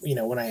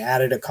 when I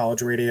added a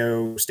college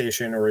radio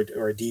station or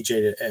a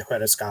DJ who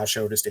had a ska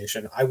show to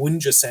station, I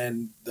wouldn't just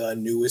send the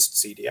newest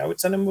CD. I would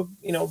send them,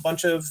 a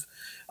bunch of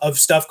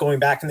stuff going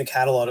back in the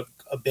catalog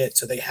a bit,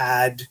 so they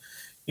had,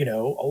 a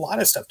lot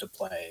of stuff to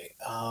play.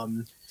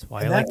 That's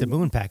why I like the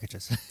Moon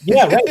packages.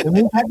 Yeah, right. The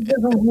Moon packages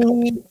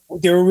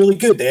were really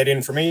good. They had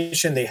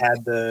information. They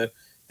had the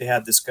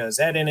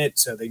Gazette in it,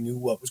 so they knew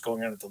what was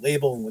going on at the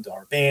label and with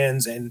our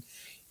bands, and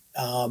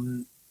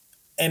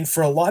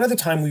for a lot of the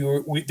time,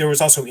 there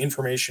was also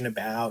information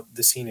about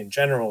the scene in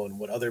general and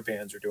what other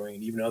bands are doing,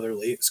 and even other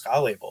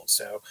ska labels.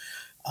 So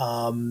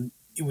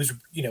it was,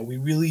 we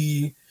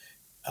really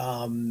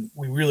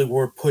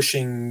were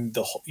pushing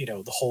the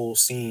whole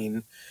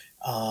scene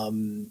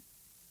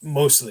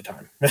most of the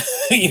time.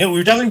 We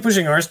were definitely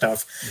pushing our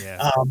stuff.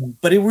 Yeah.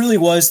 But it really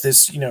was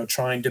this,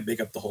 trying to big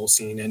up the whole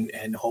scene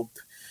and hope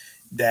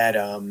that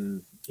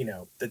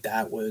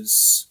that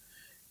was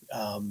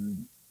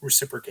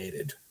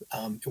reciprocated.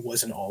 It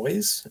wasn't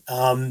always,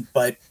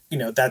 but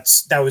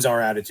that was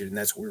our attitude, and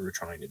that's what we were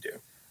trying to do.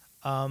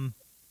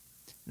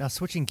 Now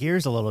switching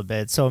gears a little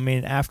bit. So I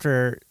mean,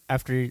 after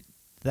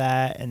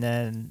that, and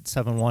then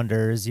Seven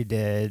Wonders, you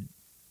did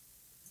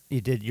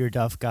your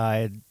Duff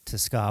Guide to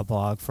Ska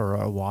Blog for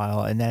a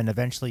while, and then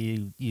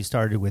eventually you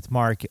started with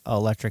Mark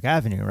Electric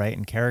Avenue, right?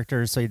 And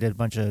Characters. So you did a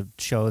bunch of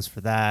shows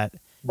for that,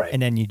 right?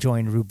 And then you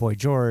joined Rude Boy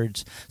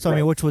George. So right. I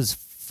mean, which was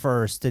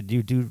first? Did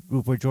you do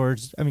Rude Boy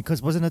George? I mean,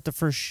 because wasn't it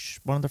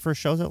one of the first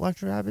shows at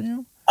Electric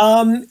Avenue?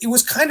 It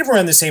was kind of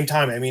around the same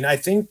time. I mean, I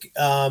think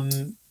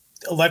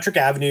Electric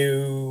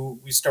Avenue,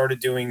 we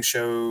started doing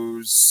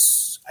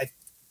shows. I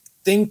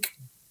think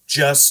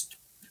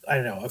I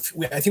don't know.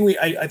 I think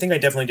I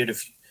definitely did a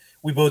few.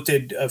 We both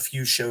did a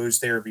few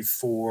shows there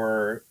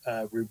before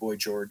Rude Boy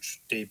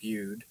George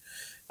debuted.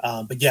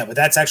 But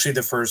that's actually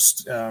the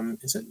first.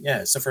 Is it? Yeah,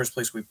 it's the first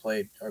place we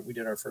played. We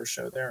did our first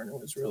show there, and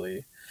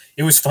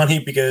it was funny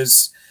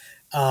because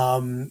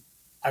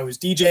I was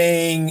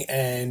DJing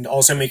and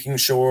also making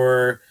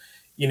sure,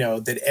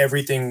 that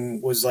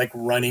everything was like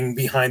running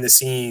behind the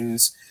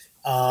scenes,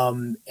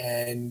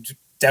 and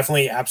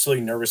definitely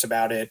absolutely nervous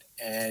about it.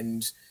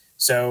 And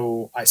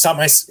so I stopped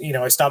my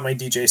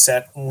DJ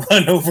set,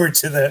 run over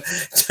to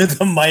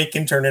the mic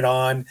and turn it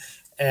on.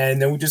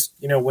 And then we just,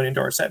 went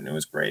into our set, and it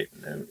was great.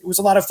 And it was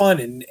a lot of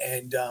fun, and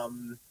it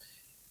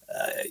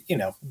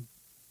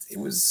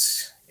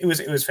was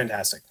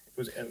fantastic.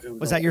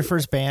 Was that your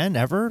first band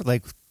ever?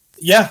 Like,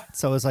 yeah.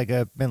 So it was like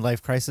a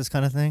midlife crisis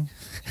kind of thing.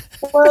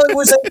 Well, it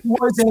was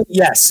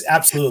yes,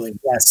 absolutely,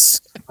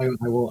 yes. I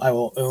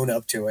will own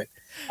up to it.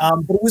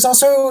 But it was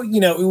also,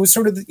 it was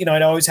sort of,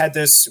 I'd always had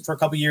this for a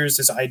couple of years.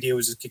 This idea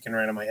was just kicking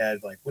around in my head,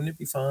 like, wouldn't it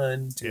be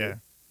fun to? Yeah.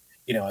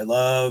 I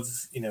love,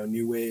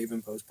 new wave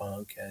and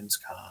post-punk and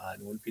ska,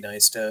 and it would be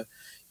nice to,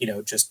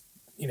 just,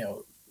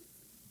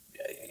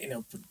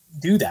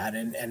 do that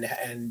and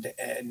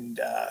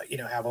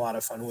have a lot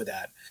of fun with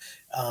that.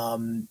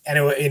 And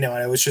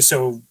I was just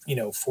so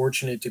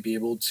fortunate to be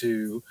able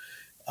to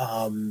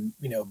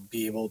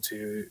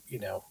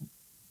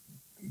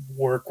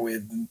work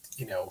with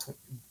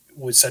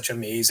such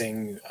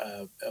amazing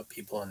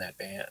people in that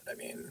band. I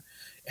mean,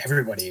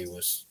 everybody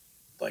was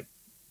like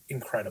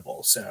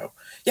incredible. So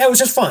yeah, it was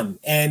just fun.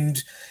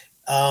 And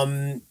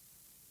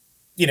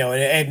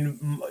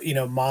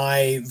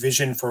my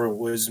vision for it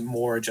was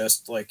more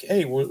just like,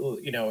 hey, it was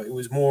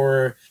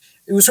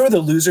sort of the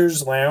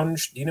Losers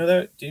Lounge. Do you know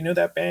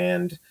that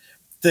band?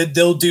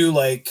 They'll do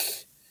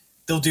like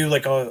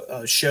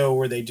a show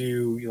where they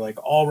do like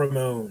all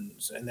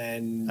Ramones, and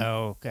then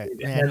okay,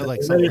 I know,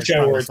 like another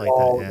show where it's like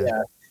all that,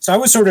 yeah. So I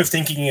was sort of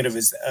thinking it of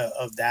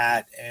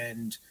that,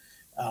 and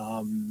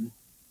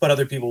but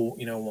other people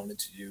wanted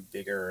to do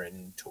bigger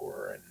and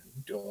tour and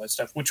do all that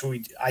stuff, which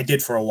I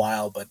did for a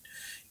while, but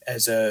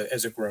as a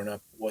grown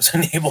up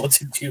wasn't able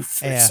to do.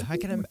 I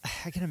can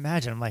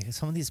imagine. I'm like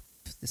some of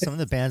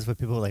the bands with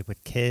people like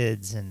with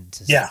kids and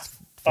just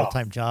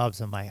full-time jobs.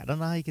 I'm like, I don't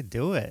know how you could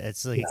do it.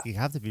 It's like you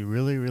have to be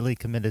really, really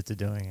committed to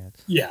doing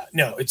it. Yeah,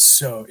 no, it's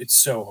so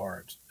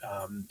hard.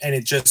 And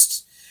it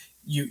just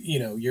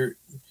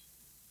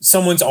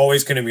someone's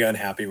always going to be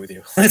unhappy with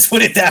you. Let's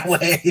put it that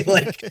way.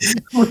 Like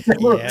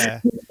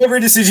whatever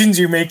decisions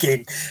you're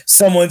making,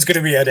 someone's going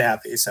to be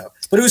unhappy. So,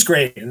 but it was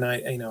great, and I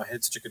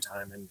had such a good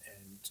time, and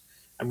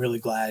I'm really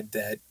glad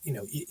that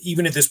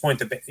even at this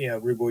point,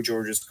 Rude Boy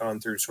George has gone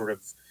through sort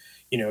of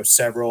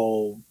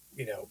several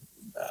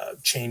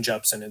change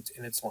ups in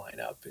its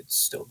lineup. It's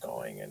still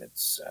going, and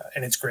it's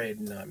great,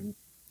 and I'm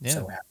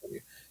so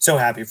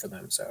happy for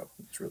them. So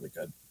it's really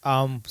good.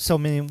 So I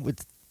mean,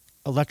 with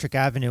Electric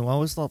Avenue, when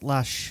was the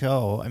last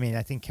show? I mean,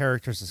 I think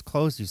Characters is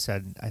closed. You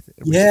said,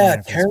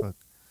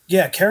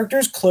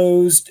 Characters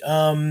closed.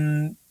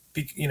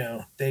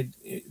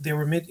 They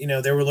were they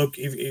were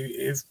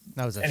if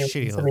that was a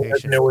shitty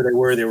location. Know where they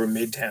were? They were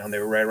Midtown. They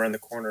were right around the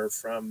corner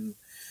from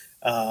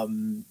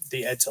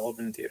the Ed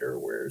Sullivan Theater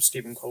where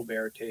Stephen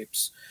Colbert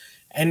tapes,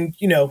 and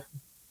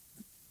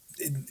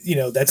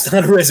that's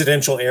not a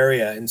residential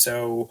area, and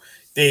so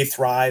they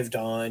thrived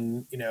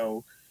on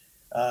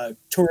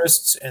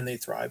tourists, and they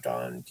thrived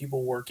on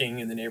people working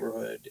in the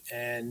neighborhood,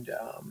 and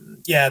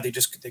they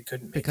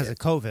couldn't because of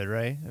COVID,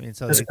 right? I mean, it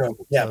was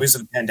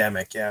the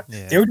pandemic. Yeah,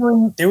 they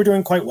were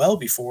doing quite well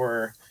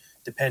before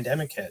the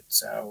pandemic hit.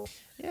 So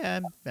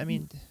I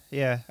mean,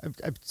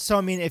 so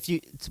I mean, if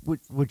you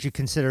would you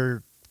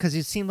consider, because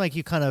it seemed like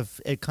it kind of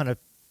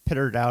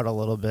pittered out a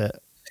little bit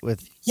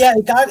with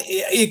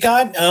it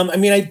got I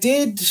mean, I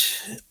did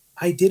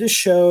a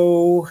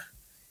show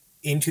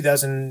in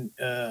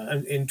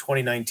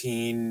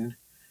 2019.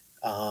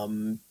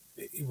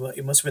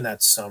 It must have been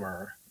that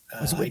summer.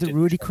 Was it with the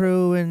Rudy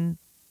Crew and?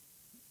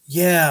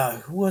 Yeah,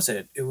 who was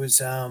it? It was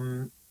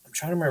I'm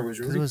trying to remember. It was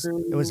Rudy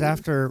Crew. It was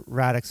after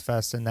Radix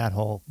Fest and that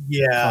whole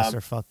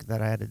clusterfuck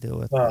that I had to deal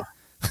with. That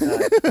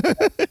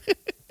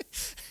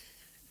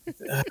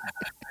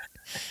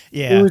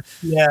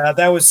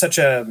was such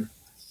a.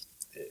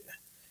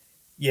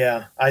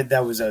 Yeah,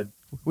 that was a.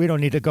 We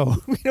don't need to go.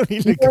 We don't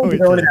need to go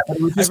into it.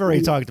 I've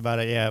already talked about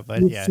it. Yeah,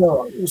 but yeah.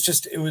 So it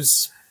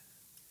was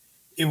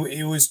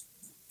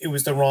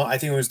the wrong. I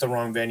think it was the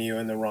wrong venue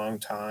and the wrong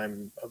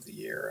time of the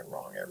year and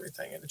wrong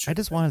everything. And I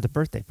just wanted the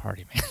birthday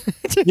party, man.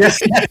 yeah,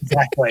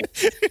 exactly.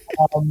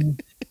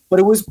 But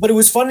it was fun. But it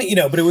was fun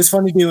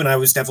to do, and I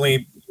was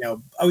definitely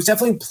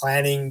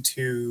planning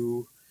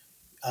to,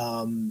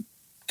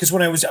 because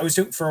when I was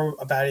doing for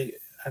about a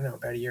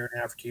year and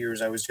a half, 2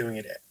 years, I was doing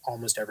it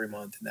almost every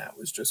month, and that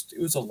was it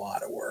was a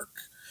lot of work.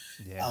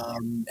 Yeah.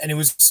 And it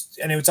was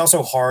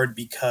also hard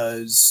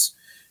because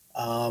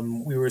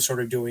we were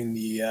sort of doing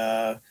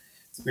the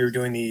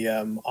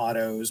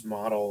autos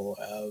model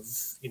of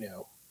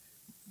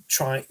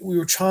we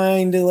were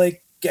trying to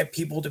like get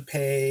people to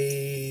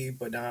pay,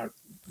 but not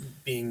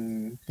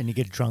being. And you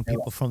get drunk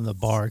people from the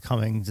bar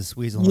coming to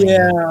squeeze them.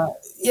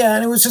 Yeah,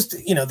 and it was just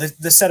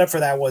the setup for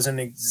that wasn't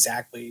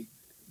exactly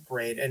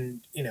great, and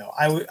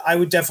I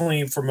would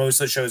definitely, for most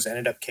of the shows,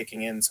 ended up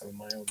kicking in some of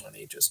my own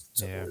money just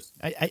so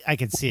I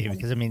could see it,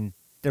 because I mean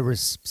there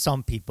was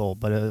some people,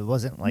 but it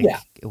wasn't like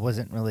it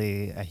wasn't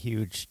really a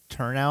huge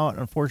turnout,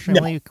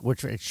 unfortunately,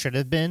 which it should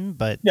have been.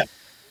 But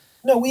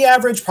no, we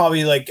averaged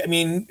probably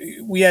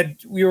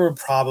we were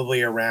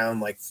probably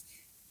around, like,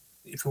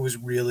 if it was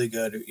really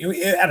good,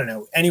 I don't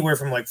know, anywhere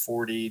from like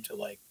 40 to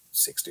like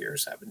 60 or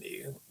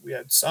 70. We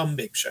had some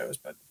big shows,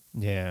 but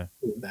yeah,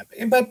 but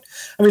I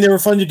mean, they were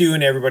fun to do,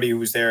 and everybody who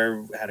was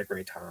there had a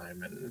great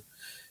time, and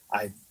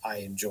I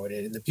enjoyed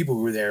it, and the people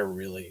who were there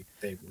I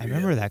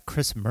remember that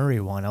Chris Murray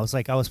one. I was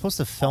supposed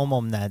to film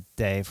him that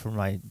day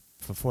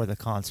before the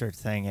concert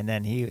thing, and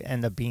then he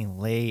ended up being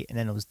late, and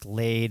then it was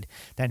delayed.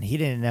 Then he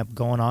didn't end up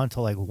going on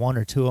until like 1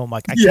 or 2. I'm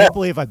like, I can't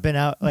believe I've been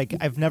out. Like,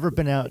 I've never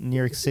been out in New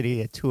York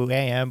City at 2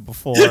 a.m.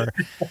 before.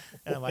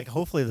 And I'm like,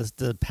 hopefully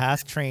the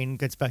PATH train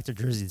gets back to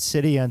Jersey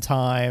City on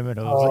time. And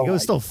it was it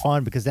was still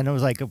fun, because then it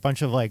was like a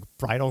bunch of like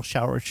bridal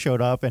showers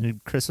showed up,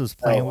 and Chris was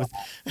playing with.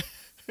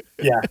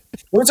 Yeah,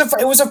 it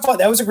was a fun,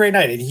 that was a great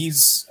night, and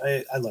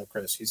I love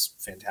Chris. He's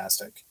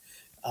fantastic.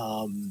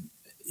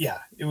 Yeah,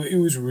 it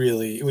was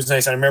really, it was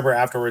nice. I remember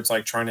afterwards,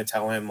 like trying to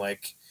tell him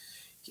like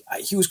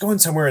he was going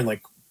somewhere and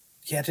like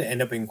he had to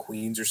end up in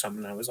Queens or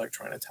something. I was like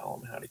trying to tell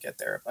him how to get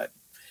there, but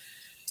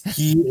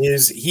he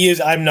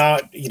is. I'm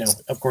not,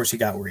 of course he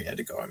got where he had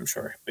to go, I'm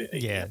sure. But,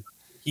 Yeah.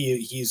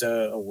 He's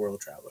a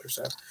world traveler.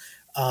 So,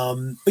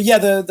 but yeah,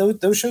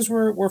 those shows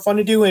were fun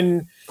to do.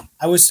 And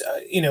I was,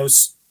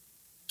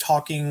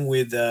 talking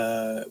with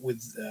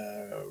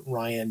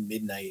Ryan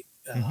Midnight.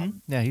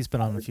 Yeah, he's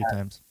been on a few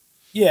times.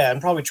 Yeah, I'm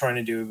probably trying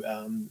to do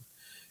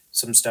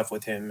some stuff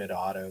with him at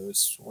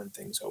Otto's when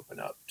things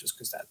open up, just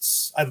because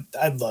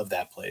I love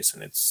that place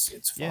and it's fun.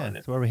 Yeah,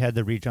 it's where we had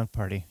the Rejunk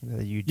party.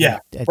 You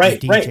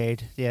right.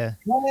 DJ'd. Yeah.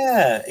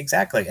 Yeah,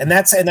 exactly. And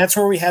that's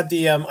where we had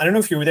the I don't know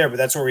if you were there, but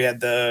that's where we had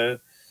the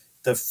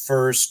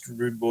first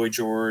Rude Boy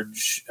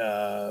George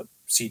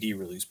CD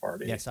release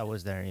party. Yes, I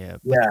was there. Yeah.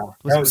 Yeah,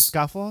 was it with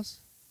Scofflaws?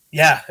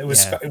 Yeah, it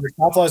was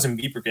Scofflaws and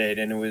Beat Brigade,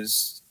 and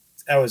honestly,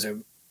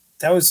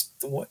 that was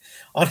one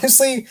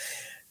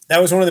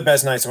of the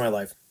best nights of my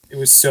life. It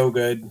was so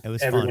good.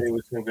 Everybody fun.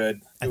 Was so good.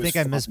 I think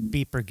I missed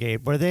Beat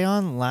Brigade. Were they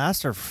on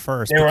last or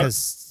first?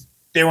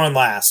 They were on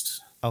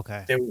last.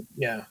 Okay.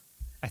 Yeah.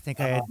 I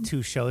think I had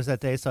 2 shows that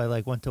day, so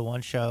I went to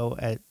one show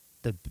at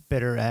the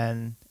bitter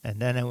end,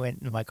 and then I went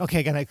and I'm like,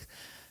 okay, then I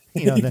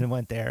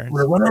went there.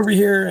 We're one over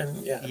here,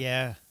 and yeah.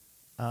 Yeah.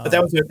 But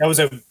that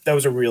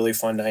was a really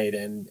fun night,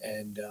 and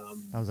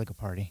that was like a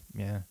party.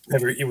 Yeah.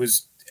 It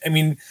was. I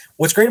mean,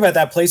 what's great about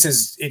that place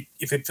is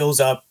if it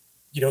fills up,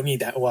 you don't need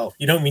that. Well,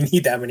 you don't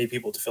need that many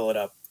people to fill it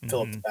up,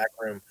 fill up the back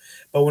room.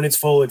 But when it's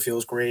full, it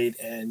feels great,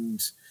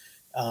 and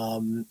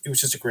it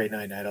was just a great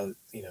night.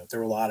 There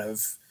were a lot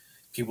of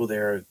people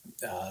there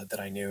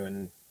that I knew,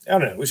 and I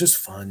don't know, it was just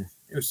fun.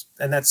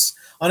 That's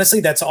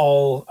honestly that's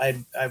all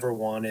I ever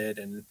wanted,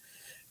 and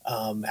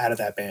out of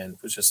that band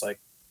was just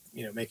like,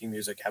 making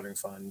music, having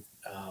fun,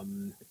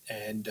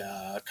 and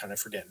kind of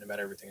forgetting about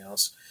everything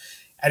else.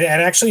 And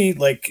actually,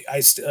 like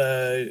Jesse,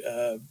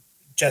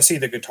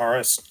 the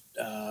guitarist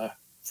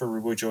for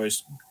Rude Boy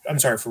George. I'm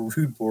sorry, for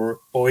Rude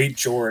Boy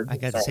George. I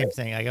got the same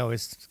thing. I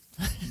always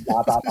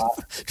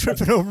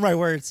tripping over my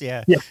words.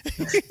 Yeah.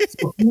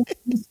 So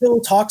he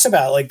still talks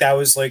about like that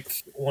was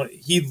like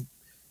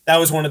that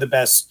was one of the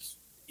best,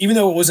 even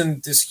though it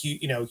wasn't this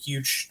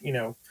huge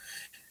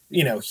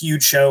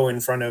huge show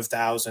in front of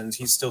thousands.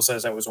 He still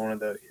says that was one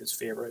of his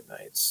favorite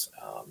nights.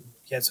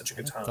 He had such a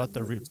good time. I thought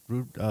the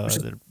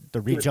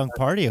Rejunk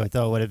party I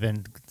thought would have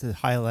been the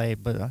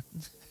highlight, but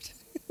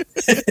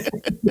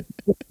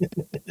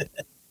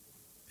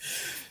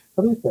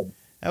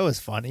that was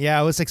fun. Yeah,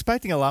 I was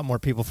expecting a lot more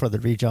people for the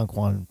Rejunk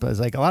one, but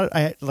it's like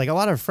a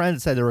lot of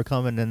friends said they were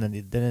coming and then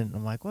they didn't.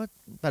 I'm like, what?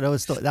 But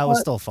was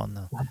still fun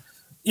though.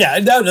 Yeah,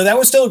 no, that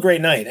was still a great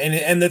night.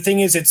 And the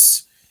thing is,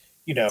 it's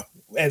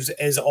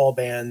as all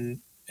bands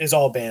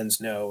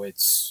know,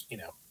 it's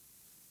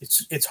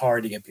it's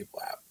hard to get people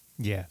out.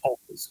 Yeah,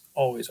 always.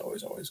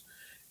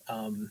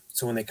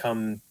 So when they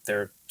come,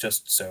 they're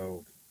just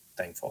so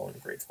thankful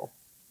and grateful.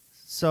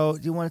 So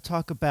do you want to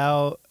talk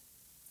about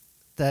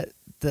the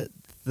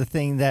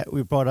thing that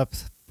we brought up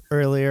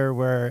earlier,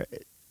 where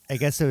I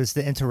guess it was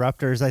the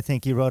Interrupters? I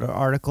think you wrote an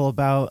article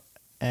about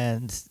how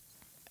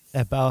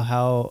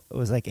it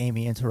was like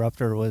Amy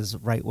Interrupter was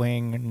right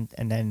wing,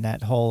 and then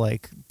that whole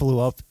like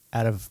blew up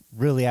out of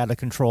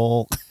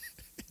control.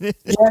 Yeah,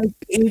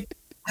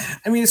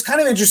 I mean, it's kind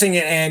of interesting,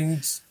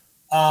 and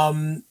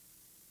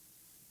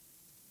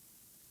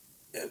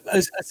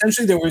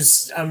essentially there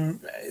was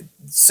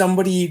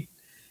somebody,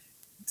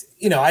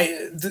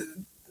 the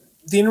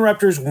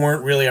Interrupters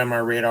weren't really on my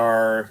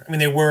radar. I mean,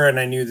 they were, and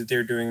I knew that they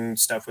were doing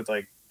stuff with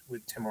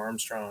Tim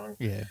Armstrong.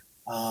 Yeah.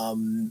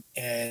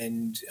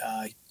 And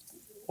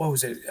what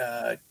was it?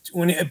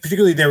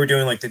 Particularly they were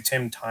doing like the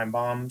Tim Time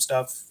Bomb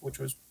stuff, which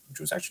was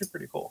actually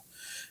pretty cool.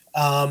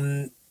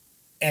 And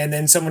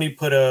then somebody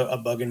put a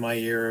bug in my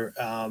ear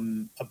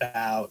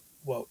about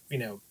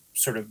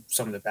sort of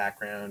some of the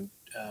background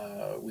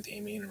with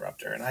Amy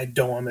Interrupter, and I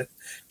don't want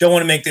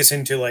to make this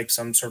into like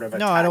some sort of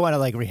no, I don't want to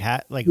like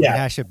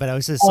rehash it, but I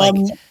was just like,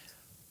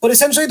 but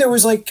essentially there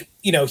was like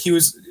he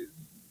was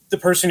the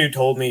person who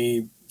told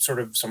me sort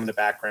of some of the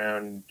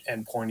background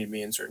and pointed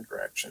me in certain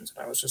directions,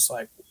 and I was just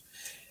like,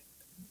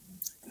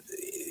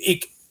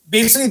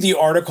 basically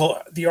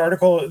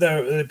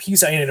the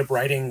piece I ended up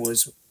writing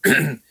was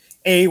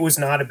was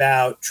not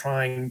about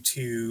trying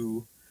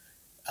to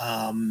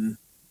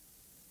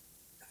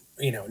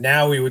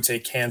now we would say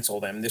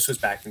cancel them. This was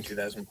back in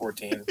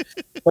 2014,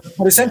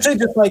 but essentially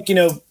just like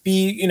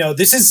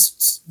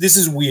this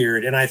is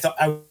weird. And I thought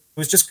I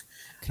was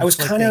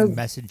kind of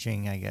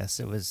messaging. I guess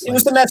it was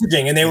the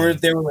messaging, and they were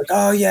like,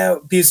 oh yeah,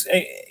 because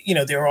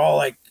they were all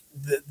like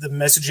the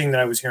messaging that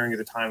I was hearing at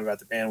the time about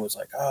the band was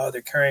like, oh,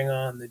 they're carrying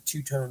on the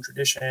two-tone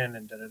tradition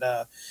and da da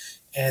da.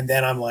 And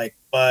then I'm like,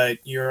 but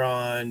you're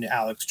on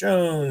Alex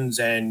Jones,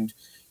 and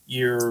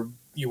you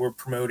were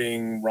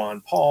promoting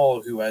Ron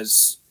Paul, who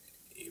has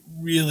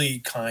really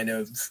kind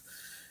of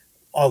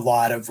a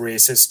lot of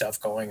racist stuff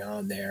going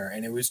on there.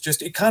 And it was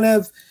just, it kind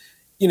of,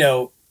 you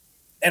know,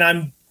 and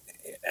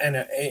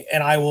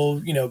I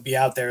will, you know, be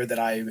out there that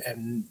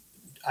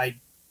I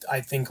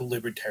think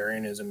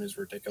libertarianism is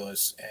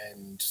ridiculous,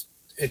 and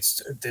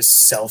it's this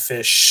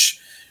selfish,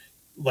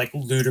 like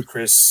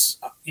ludicrous,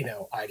 you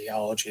know,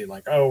 ideology,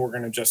 like, oh, we're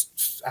going to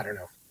just, I don't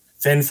know,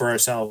 fend for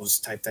ourselves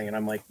type thing. And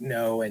I'm like,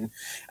 no. And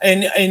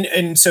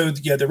so,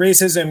 yeah, the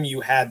racism,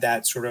 you had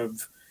that sort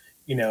of,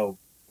 you know,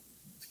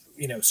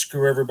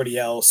 screw everybody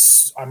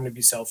else, I'm going to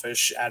be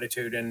selfish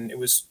attitude.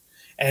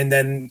 And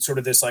then sort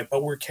of this, like,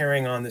 but we're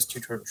carrying on this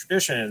two-tone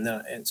tradition.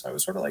 And so I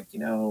was sort of like, you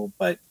know,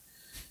 but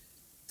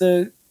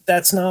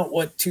that's not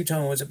what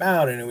two-tone was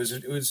about. And it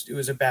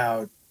was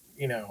about,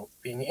 you know,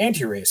 being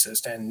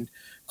anti-racist and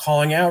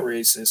calling out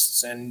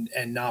racists and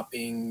not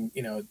being,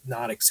 you know,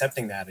 not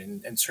accepting that,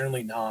 and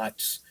certainly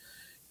not,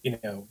 you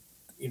know,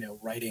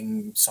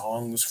 writing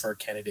songs for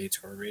candidates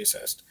who are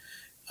racist.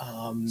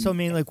 So I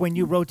mean, like when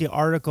you wrote the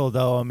article,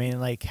 though, I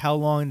mean, like how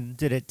long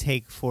did it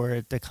take for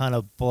it to kind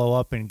of blow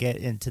up and get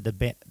into the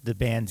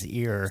band's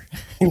ear?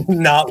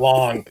 Not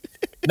long,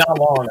 not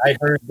long.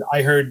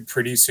 I heard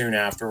pretty soon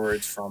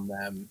afterwards from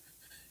them,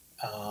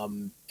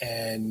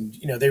 and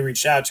you know, they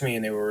reached out to me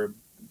and they were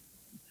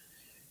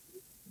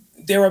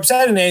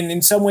upset, and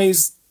in some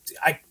ways,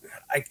 I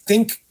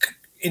think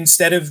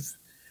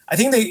I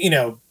think they, you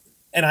know,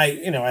 and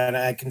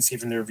I can see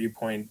from their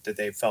viewpoint that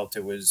they felt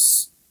it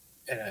was,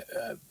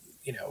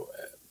 you know,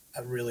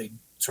 a really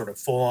sort of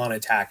full on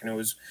attack, and it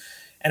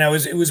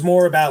was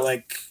more about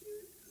like,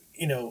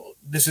 you know,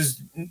 this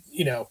is,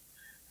 you know,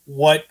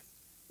 what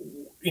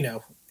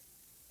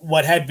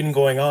had been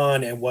going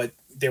on and what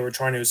they were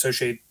trying to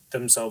associate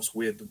themselves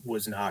with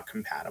was not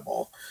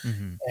compatible.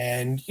 Mm-hmm.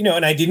 And, you know,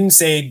 and I didn't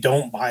say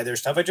don't buy their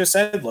stuff. I just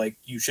said, like,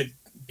 you should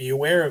be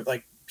aware of,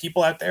 like,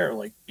 people out there,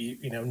 like,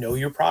 you know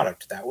your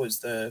product. That was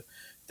the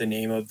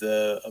name of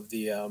the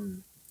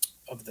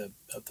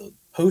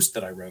post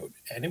that I wrote.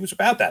 And it was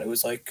about that. It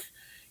was like,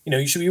 you know,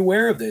 you should be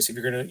aware of this if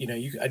you're going to, you know,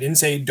 I didn't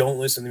say don't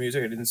listen to the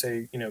music. I didn't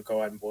say, you know,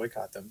 go out and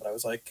boycott them, but I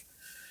was like,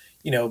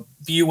 you know,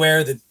 be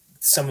aware that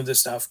some of the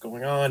stuff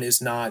going on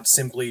is not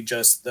simply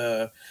just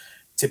the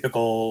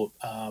typical,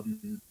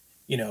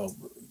 you know,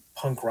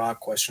 punk rock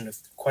question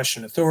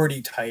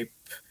authority type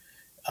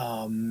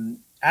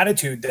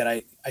attitude that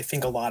I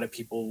think a lot of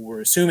people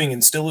were assuming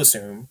and still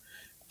assume.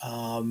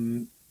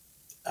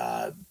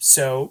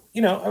 So,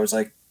 you know, I was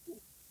like,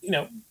 you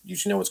know, you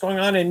should know what's going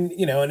on. And,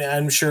 you know, and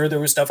I'm sure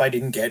there was stuff I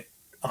didn't get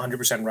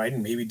 100% right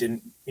and maybe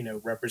didn't, you know,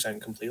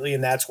 represent completely.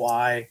 And that's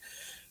why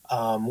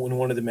when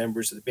one of the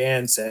members of the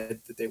band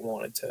said that they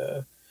wanted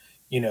to,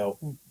 you know,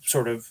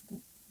 sort of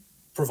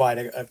provide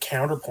a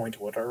counterpoint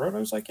to what I wrote, I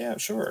was like, yeah,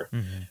 sure.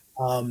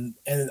 Mm-hmm.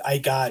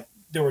 And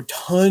there were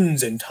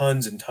tons and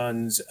tons and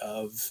tons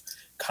of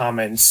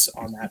comments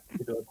on that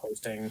particular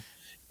posting.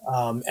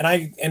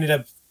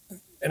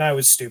 And I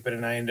was stupid,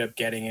 and I ended up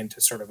getting into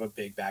sort of a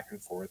big back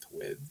and forth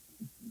with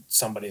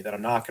somebody that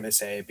I'm not going to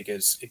say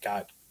because it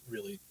got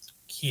really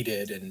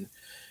heated and,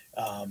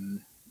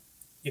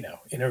 you know,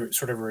 in a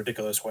sort of a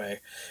ridiculous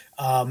way.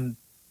 And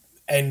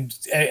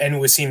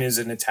was seen as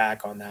an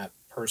attack on that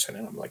person.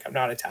 And I'm like, I'm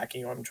not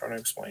attacking you. I'm trying to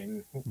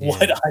explain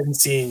what I'm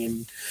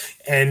seeing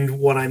and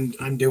what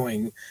I'm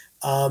doing.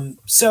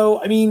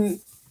 So, I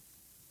mean,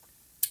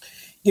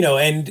 you know,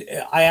 and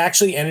I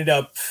actually ended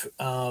up,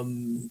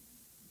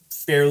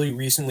 fairly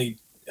recently.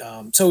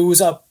 So it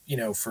was up, you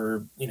know,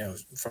 for, you know,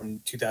 from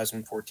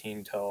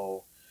 2014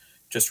 till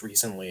just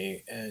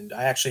recently. And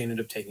I actually ended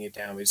up taking it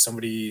down because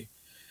somebody,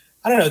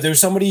 I don't know, there's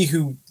somebody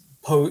who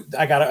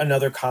I got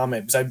another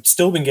comment because I've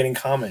still been getting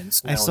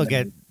comments. I still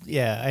get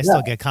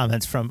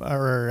comments from,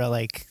 or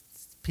like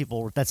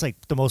people. That's like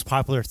the most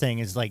popular thing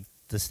is like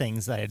the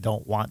things that I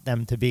don't want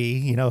them to be,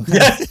 you know?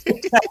 Yeah,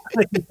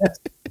 exactly.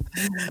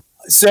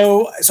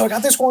 So I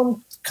got this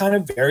one kind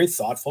of very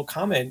thoughtful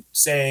comment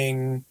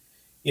saying,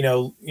 you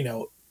know,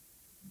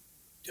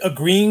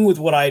 agreeing with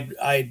what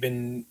I'd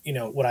been, you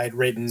know, what I'd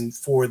written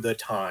for the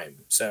time.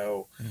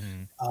 So,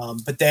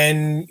 but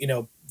then, you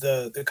know,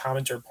 the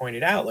commenter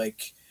pointed out,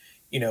 like,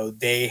 you know,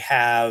 they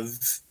have,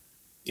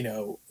 you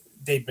know,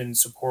 they'd been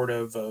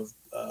supportive of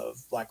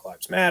Black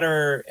Lives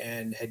Matter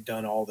and had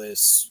done all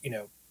this, you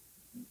know,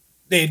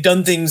 they had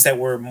done things that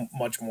were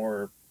much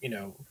more, you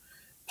know,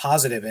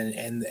 positive.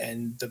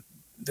 And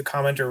the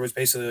commenter was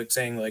basically like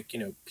saying, like, you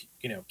know,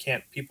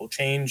 can't people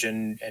change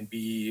and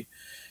be,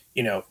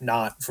 you know,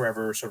 not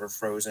forever sort of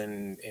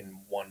frozen in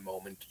one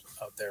moment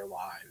of their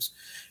lives.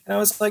 And I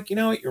was like, you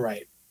know what, you're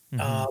right.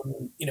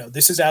 You know,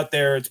 this is out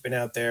there. It's been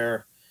out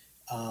there.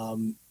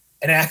 And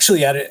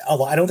actually, I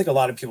don't think a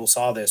lot of people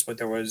saw this, but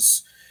there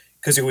was,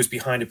 because it was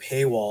behind a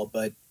paywall,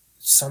 but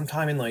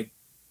sometime in like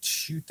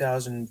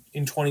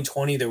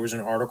 2020, there was an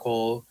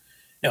article.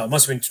 No, it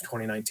must have been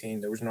 2019.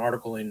 There was an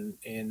article in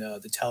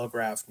the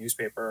Telegraph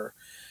newspaper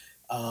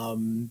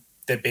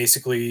that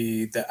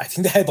basically, I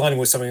think the headline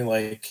was something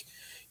like,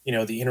 you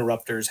know, the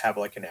Interrupters have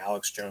like an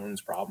Alex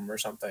Jones problem or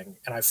something.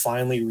 And I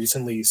finally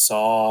recently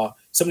saw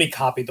somebody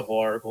copied the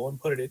whole article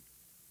and put it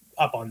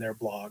up on their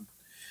blog.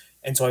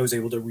 and so I was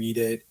able to read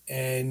it,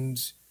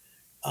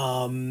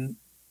 um,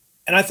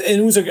 and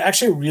it was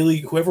actually a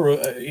really whoever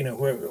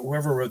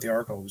whoever wrote the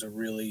article was a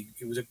really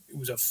it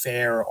was a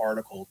fair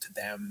article to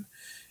them,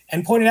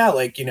 and pointed out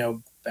like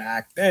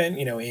back then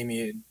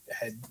Amy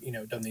had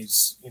done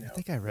these I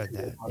think I read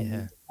that.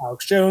 Yeah.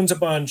 Alex Jones a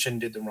bunch and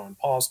did the Ron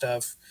Paul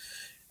stuff.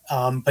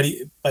 But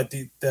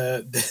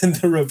the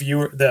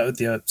reviewer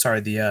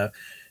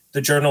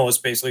the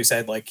journalist basically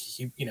said like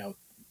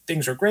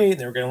things were great and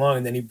they were getting along,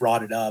 and then he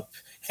brought it up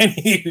and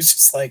he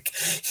was like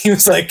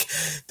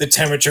the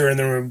temperature in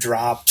the room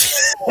dropped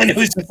and it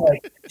was just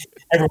like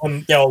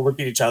everyone all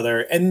looked at each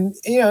other, and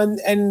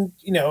to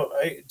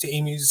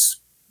Amy's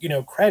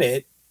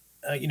credit,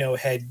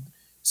 had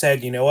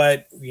said,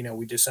 what,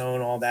 we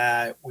disown all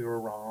that, we were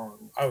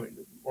wrong,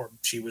 or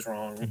she was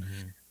wrong.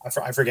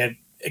 Mm-hmm. I forget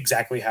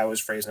exactly how it was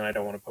phrased, and I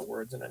don't want to put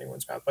words in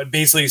anyone's mouth, but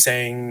basically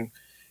saying,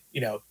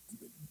 it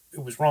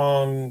was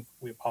wrong,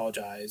 we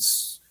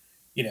apologize,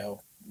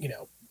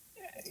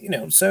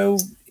 so,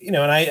 and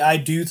I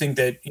do think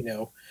that,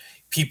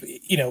 people,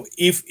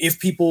 if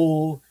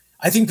people,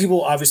 I think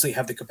people obviously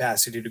have the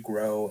capacity to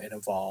grow and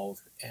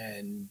evolve,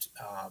 and,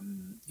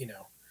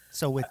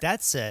 So with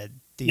that said,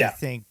 do you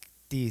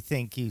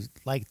think you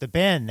like the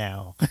band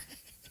now?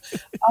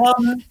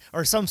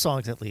 Or some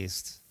songs at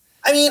least?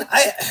 I mean,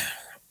 I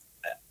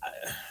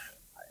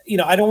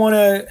don't want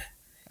to.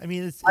 I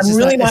mean, it's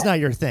not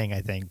your thing.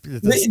 I think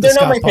they're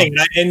not my thing,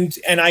 and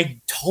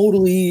I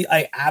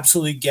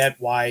absolutely get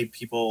why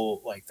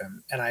people like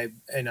them, and I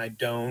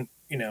don't,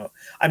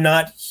 I'm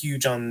not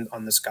huge on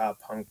the ska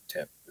punk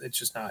tip. It's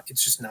just not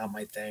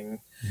my thing.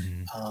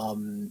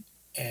 Mm-hmm.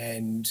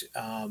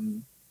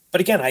 But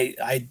again, I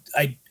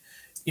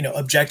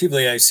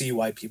objectively, I see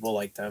why people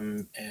like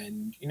them,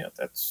 and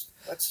that's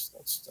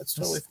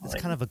totally fine. It's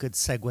kind of a good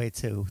segue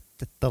to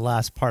the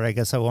last part, I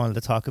guess I wanted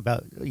to talk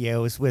about. Yeah, it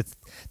was with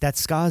that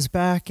ska's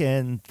back,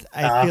 and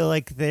I feel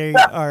like they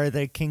are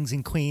the kings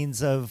and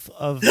queens of.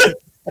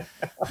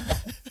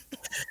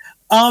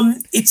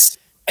 It's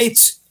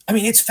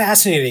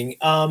fascinating.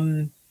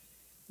 So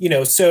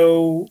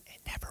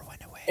it never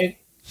went away.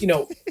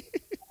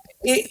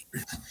 And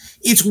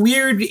it's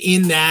weird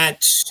in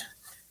that.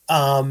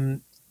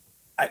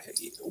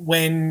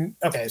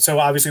 So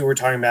obviously we're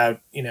talking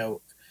about,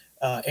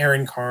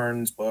 Aaron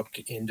Carn's book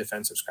In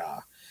Defense of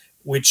Ska,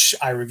 which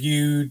I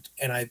reviewed,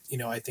 and I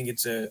think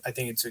it's a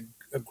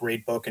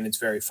great book, and it's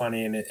very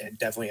funny, and it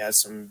definitely has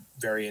some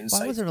very insightful.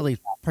 Well, I wasn't really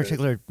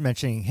particular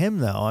mentioning him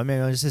though. I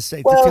mean, I was just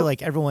I feel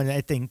like everyone.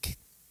 I think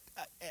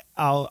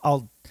a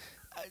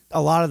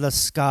lot of the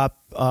ska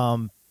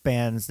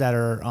bands that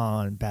are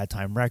on Bad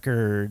Time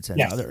Records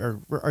and other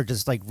are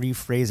just like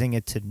rephrasing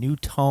it to new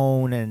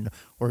tone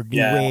or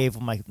new wave.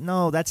 I'm like,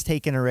 no, that's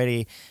taken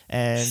already.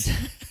 And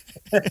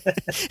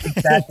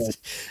exactly.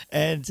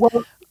 and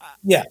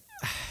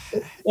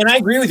I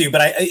agree with you,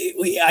 but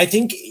I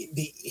think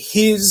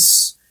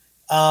his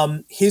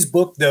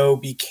book though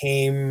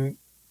became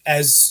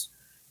as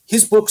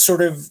his book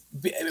sort of,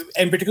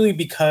 and particularly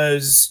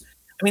because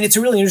it's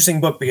a really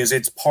interesting book because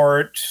it's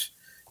part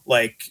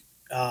like.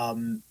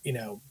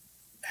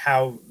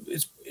 How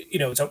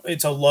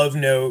it's a love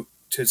note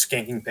to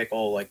Skanking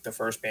Pickle, like the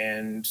first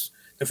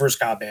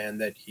ska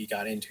band that he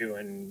got into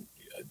and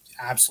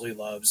absolutely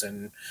loves,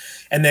 and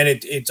then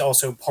it's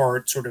also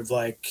part sort of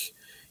like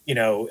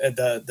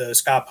the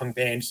ska punk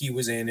band he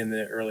was in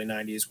the early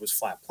 90s was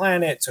Flat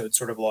Planet, so it's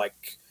sort of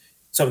like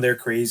some of their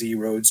crazy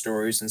road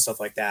stories and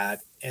stuff like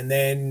that, and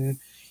then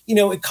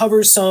it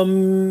covers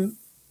some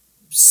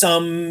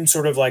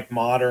sort of like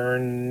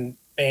modern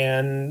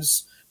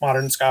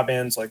ska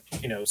bands, like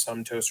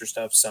some Toaster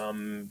stuff,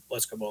 some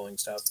Let's Go Bowling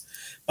stuff,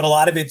 but a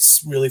lot of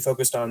it's really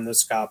focused on the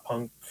ska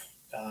punk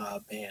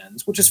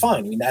bands, which is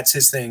fine. That's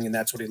his thing and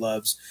that's what he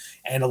loves,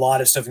 and a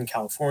lot of stuff in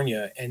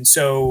California. And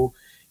so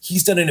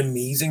he's done an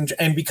amazing,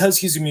 and because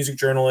he's a music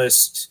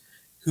journalist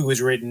who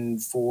has written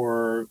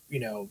for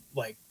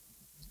like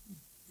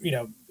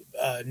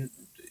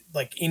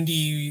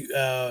indie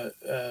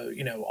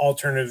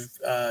alternative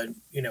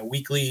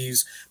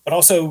weeklies, but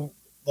also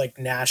like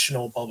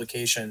national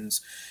publications.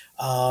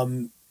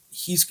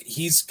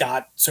 He's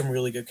got some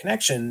really good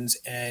connections,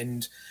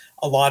 and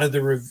a lot of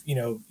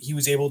he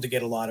was able to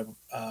get a lot of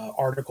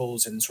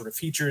articles and sort of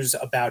features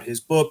about his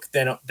book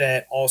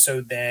that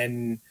also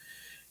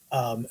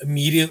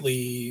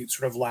immediately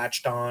sort of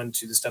latched on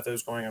to the stuff that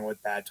was going on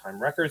with Bad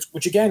Time Records,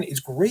 which again is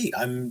great.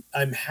 I'm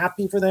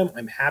happy for them.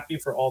 I'm happy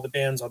for all the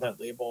bands on that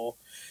label,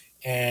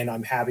 and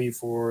I'm happy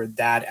for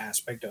that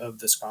aspect of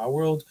the ska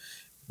world.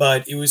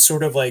 But it was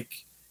sort of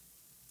like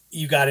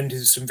you got into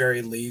some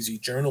very lazy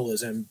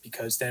journalism,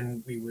 because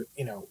then we were,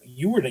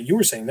 you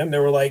were saying them,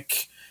 there were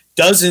like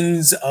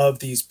dozens of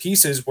these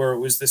pieces where it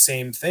was the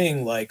same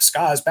thing, like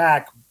ska's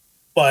back,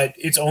 but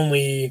it's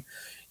only,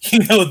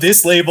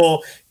 this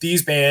label,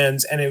 these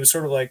bands. And it was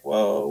sort of like,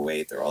 whoa,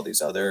 wait, there are all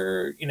these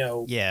other,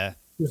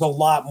 there's a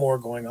lot more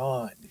going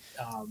on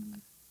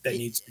that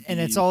needs to be. And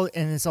it's all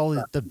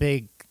the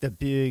big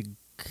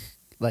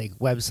like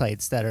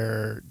websites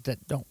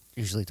that don't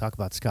usually talk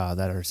about ska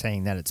that are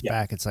saying that it's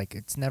back. It's like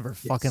it's never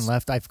fucking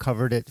left. I've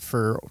covered it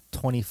for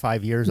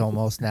 25 years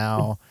almost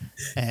now,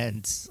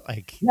 and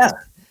like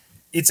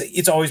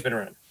it's always been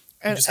around.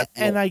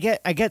 And I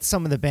get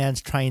some of the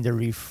bands trying to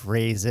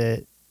rephrase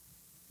it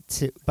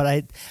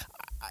but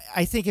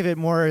I think of it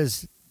more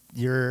as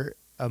you're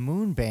a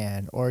Moon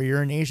band or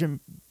you're an Asian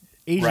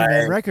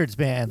Man Records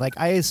band. Like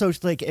I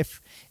associate, like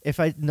if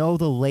I know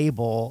the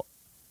label,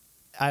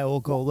 I will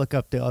go look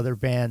up the other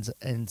bands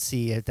and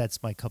see if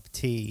that's my cup of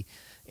tea.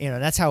 You know,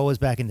 that's how it was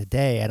back in the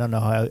day. I don't know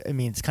how. I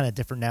mean, it's kind of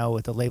different now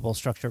with the label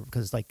structure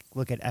because, like,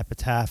 look at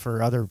Epitaph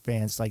or other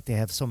bands. Like, they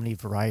have so many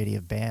variety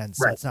of bands.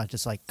 So it's not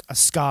just like a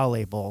ska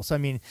label. So I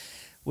mean,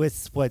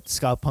 with what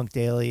Ska Punk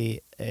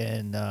Daily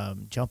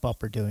and Jump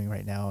Up are doing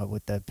right now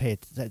with the pay,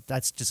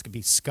 that's just gonna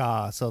be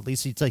ska. So at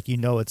least it's like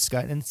it's ska.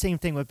 And the same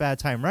thing with Bad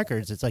Time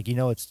Records. It's like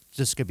it's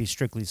just gonna be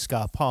strictly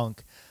ska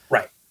punk.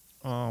 Right.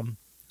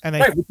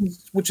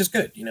 Which is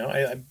good.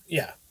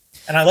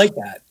 And I like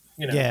that.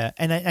 Yeah,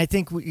 and I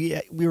think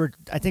we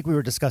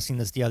were discussing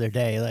this the other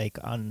day, like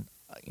on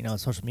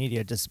social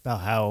media, just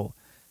about how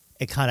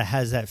it kind of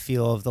has that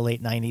feel of the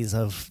late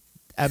 '90s.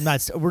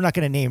 We're not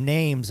going to name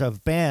names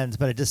of bands,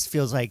 but it just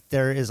feels like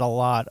there is a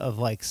lot of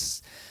like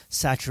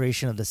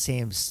saturation of the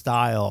same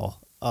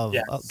style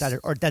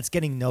that's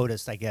getting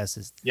noticed. I guess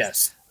is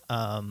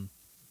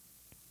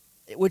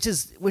which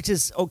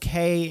is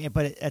okay,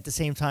 but at the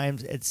same time,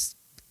 it's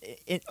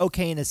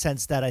okay in a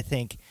sense that I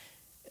think.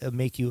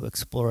 Make you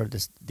explore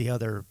the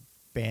other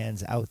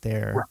bands out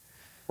there,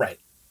 right?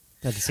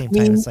 At the same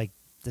time, it's like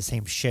the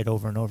same shit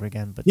over and over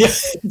again. But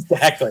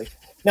exactly.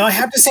 Now I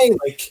have to say,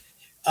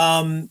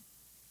 I'd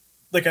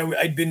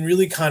been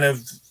really kind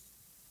of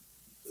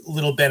a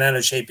little bent out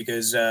of shape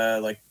because,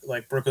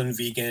 like Brooklyn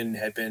Vegan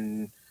had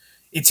been.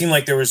 It seemed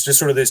like there was just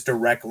sort of this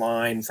direct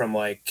line from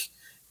like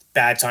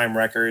Bad Time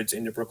Records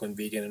into Brooklyn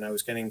Vegan, and I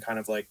was getting kind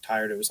of like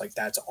tired. It was like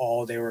that's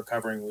all they were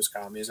covering was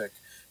ska music.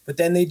 But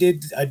then they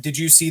did. Did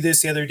you see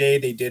this the other day?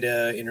 They did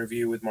an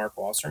interview with Mark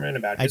Wasserman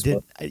about his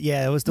book.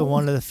 Yeah, it was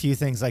one of the few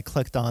things I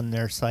clicked on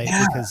their site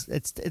because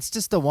it's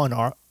just the one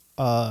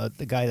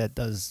the guy that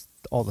does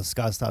all the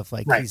ska stuff.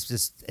 Like it's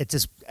just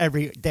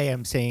every day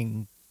I'm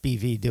seeing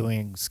BV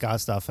doing ska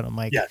stuff, and I'm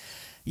like,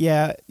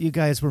 yeah, you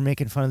guys were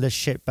making fun of this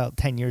shit about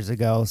 10 years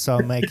ago. So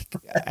I'm like,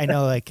 I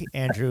know like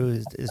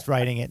Andrew is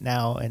writing it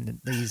now, and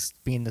he's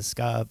being the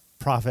ska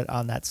prophet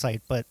on that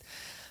site, but.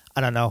 I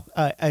don't know.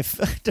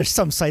 There's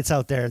some sites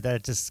out there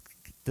that just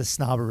the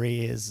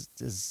snobbery is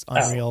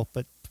unreal.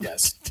 But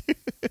yes, well,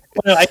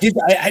 no, I did.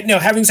 I no.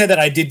 Having said that,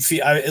 I did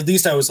feel. At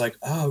least I was like,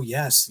 oh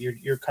yes,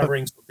 you're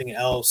covering something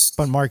else.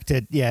 But Mark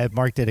did. Yeah,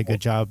 Mark did a good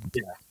job.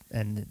 Yeah,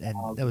 and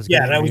that was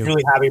and I was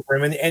really happy for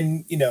him.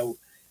 And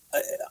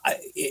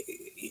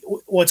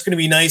what's going to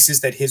be nice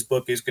is that his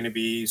book is going to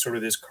be sort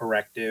of this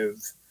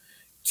corrective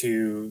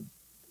to.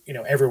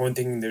 Everyone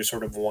thinking there's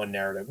sort of one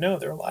narrative. No,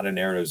 there are a lot of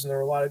narratives and there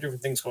are a lot of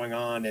different things going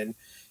on.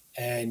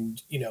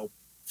 And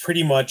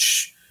pretty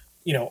much,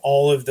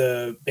 all of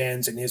the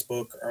bands in his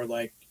book are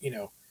like,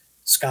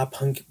 ska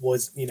punk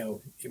was,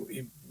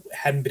 it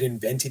hadn't been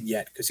invented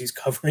yet because he's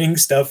covering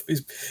stuff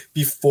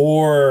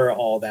before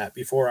all that,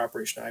 before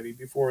Operation Ivy,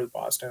 before the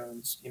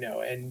Bosstones,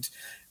 and,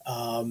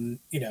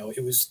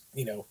 it was,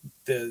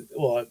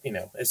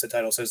 as the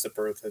title says, the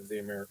birth of the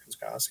American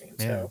ska scene.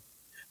 Yeah. So,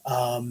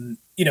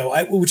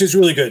 which is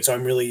really good. So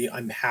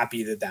I'm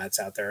happy that that's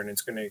out there and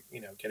it's going to,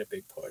 get a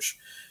big push,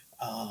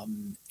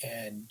 and,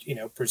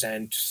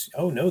 present,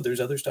 oh no, there's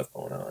other stuff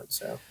going on.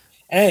 So,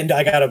 and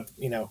I gotta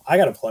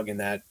plug in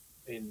that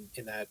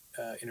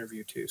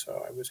interview too.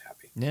 So I was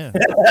happy. Yeah.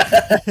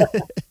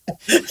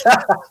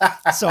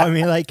 So, I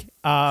mean, like,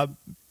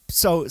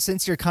 so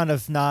since you're kind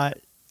of the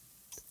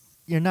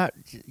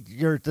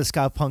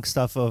ska punk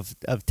stuff of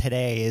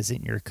today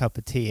isn't your cup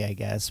of tea, I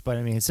guess. But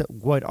I mean, so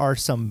what are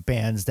some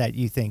bands that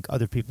you think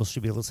other people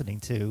should be listening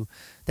to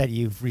that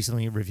you've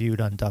recently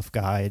reviewed on Duff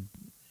Guide?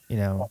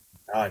 Oh,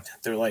 God,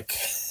 they're like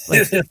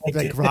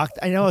rock.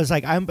 I know it's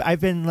like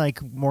I've been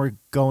like more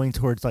going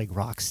towards like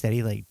rock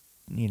steady, like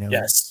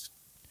Yes.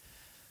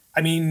 I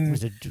mean,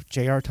 was it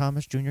J.R.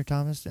 Thomas, Junior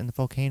Thomas, and the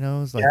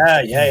Volcanoes? Like,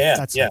 yeah.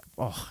 That's like,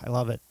 oh, I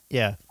love it.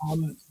 Yeah.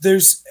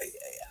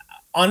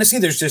 Honestly,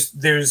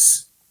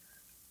 there's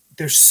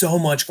so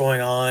much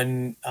going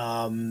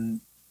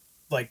on,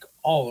 like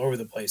all over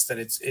the place that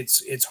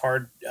it's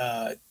hard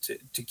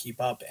to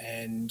keep up.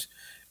 And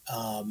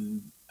I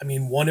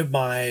mean, one of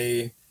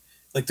my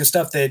like the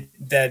stuff that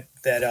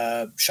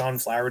Sean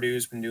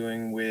Flowerdew been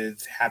doing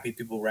with Happy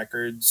People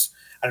Records.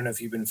 I don't know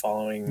if you've been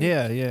following.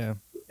 Yeah.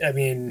 I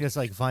mean, it's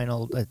like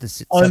vinyl, the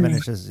 7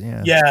 inches.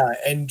 Yeah. Yeah,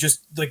 and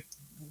just like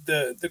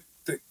the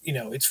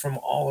it's from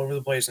all over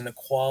the place, and the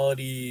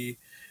quality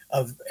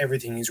of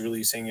everything he's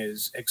releasing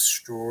is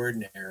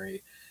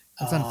extraordinary.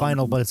 It's on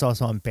vinyl, but it's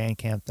also on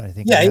Bandcamp. I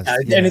think.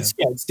 And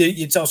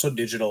it's also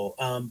digital.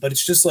 But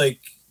it's just like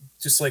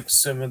just like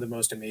some of the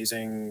most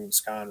amazing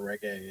ska and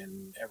reggae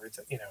and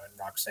everything, and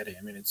rocksteady.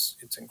 I mean, it's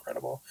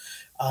incredible.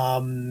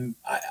 I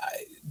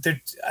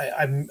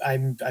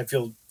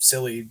feel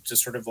silly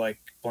just sort of like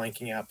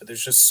blanking out, but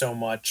there's just so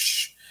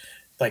much.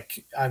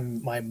 Like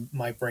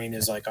my brain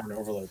is like on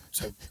overload.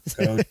 So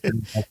go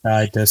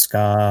to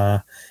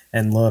ska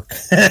and look.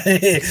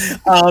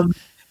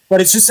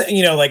 But it's just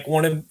like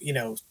one of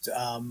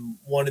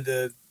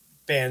the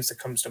bands that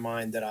comes to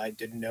mind that I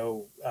didn't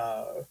know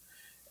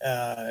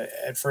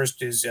at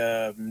first is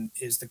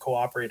the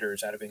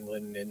Cooperators out of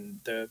England, and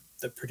the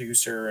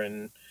producer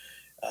and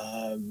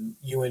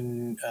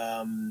Ewan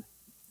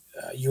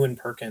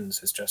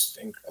Perkins is just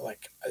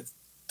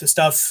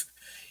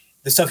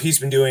the stuff he's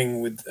been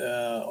doing with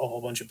a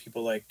whole bunch of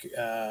people like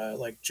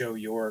Joe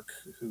York,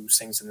 who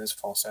sings in this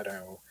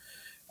falsetto,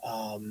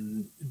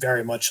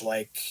 very much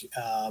like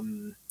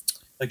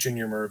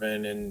Junior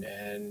Mervin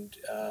and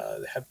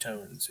the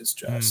Heptones. Is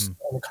just and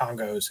the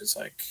Congos is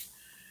like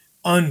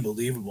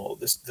unbelievable.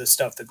 The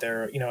stuff that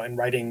they're and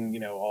writing,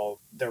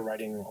 they're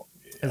writing.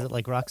 Is it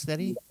like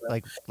Rocksteady?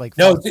 Like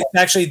no,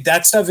 actually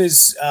that stuff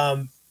is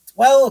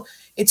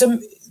it's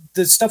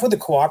the stuff with the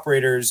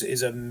Cooperators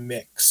is a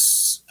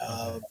mix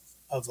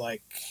of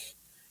like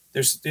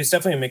there's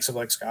definitely a mix of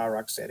like ska,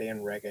 rocksteady,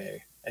 and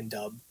reggae and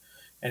dub,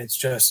 and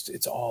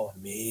it's all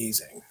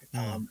amazing.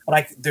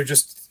 But they're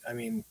just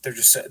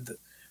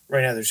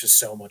right now there's just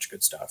so much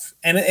good stuff,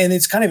 and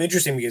it's kind of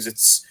interesting because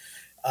it's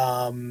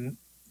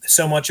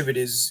so much of it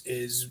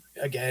is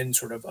again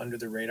sort of under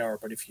the radar,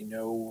 but if you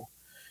know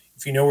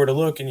where to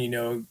look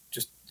and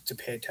just to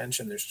pay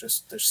attention, there's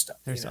stuff.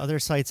 There's other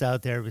sites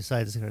out there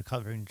besides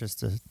covering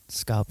just the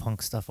ska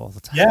punk stuff all the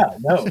time. Yeah,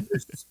 no,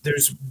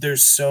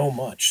 there's so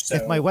much. So.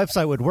 If my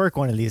website would work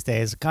one of these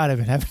days, God, I've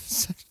been having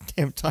such a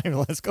damn time the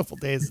last couple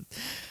of days.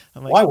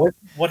 I'm like, why?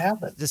 What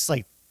happened? Just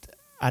like,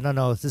 I don't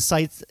know. The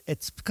site,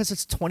 it's because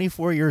it's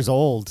 24 years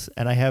old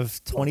and I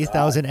have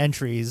 20,000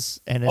 entries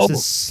and it's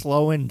just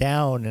slowing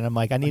down. And I'm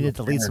like, I need to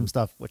delete some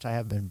stuff, which I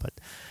have been, but.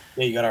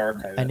 Yeah, you got to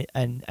archive it.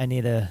 I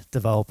need a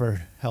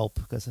developer help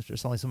because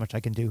there's only so much I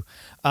can do.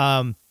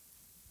 All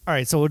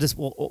right, so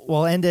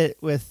we'll end it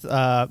with.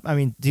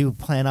 Do you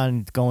plan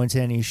on going to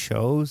any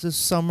shows this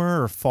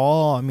summer or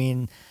fall? I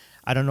mean,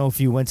 I don't know if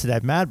you went to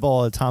that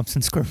Madball at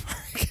Thompson Square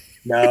Park.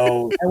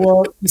 No,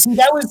 well, you see,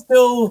 that was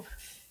still.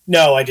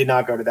 No, I did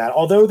not go to that.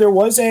 Although there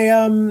was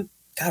a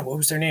God, what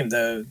was their name?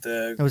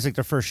 It was like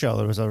their first show.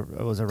 It was a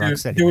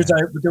Rocksteady.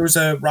 There was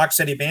a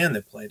Rocksteady band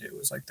that played. It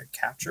was like the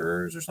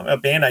Capturers or something. A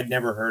band I'd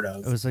never heard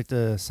of. It was like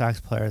the sax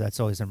player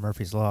that's always in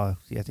Murphy's Law.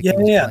 Yeah.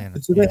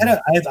 So they had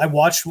I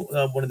watched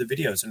one of the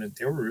videos and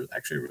they were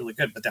actually really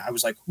good. But I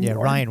was like,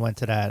 Ryan went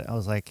to that. I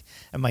was like,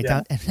 and my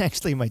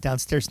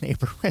downstairs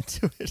neighbor went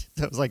to it.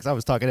 I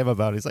was talking to him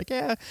about it. He's like,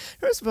 yeah,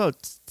 there was about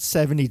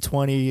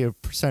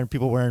 20% of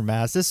people wearing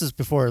masks. This is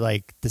before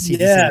like the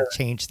CDC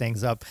changed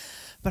things up.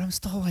 But I'm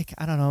still like,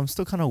 I don't know. I'm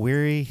still kind of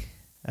weary.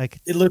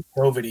 Like it looked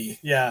COVIDy.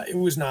 Yeah, it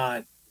was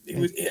not.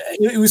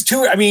 It was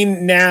too. I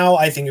mean, now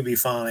I think it'd be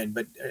fine,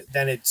 but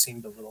then it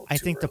seemed a little. I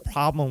think early. The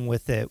problem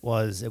with it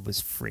was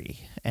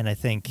free, and I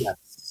think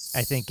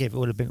if it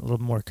would have been a little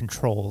more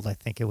controlled, I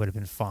think it would have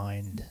been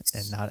fine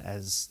and not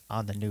as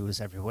on the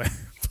news everywhere.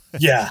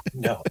 Yeah.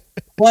 No.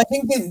 Well, I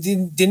think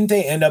didn't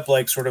they end up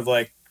like sort of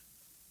like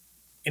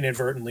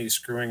inadvertently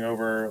screwing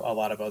over a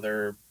lot of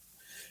other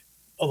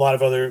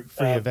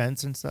free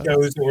events and stuff.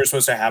 Shows that were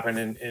supposed to happen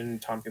in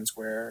Tompkins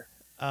Square.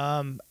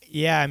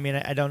 Yeah, I mean,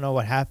 I don't know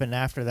what happened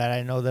after that.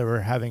 I know they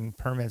were having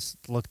permits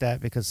looked at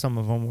because some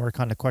of them were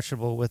kind of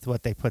questionable with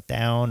what they put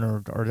down,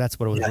 or that's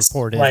what it was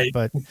reported. Right.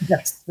 But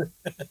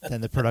then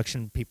the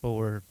production people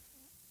were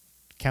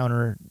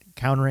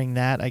countering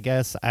that, I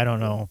guess. I don't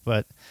know,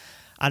 but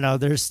I know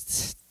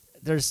there's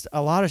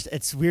a lot of.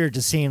 It's weird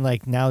just seeing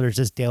like now there's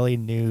just daily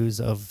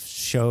news of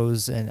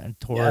shows and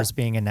tours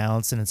being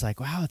announced, and it's like,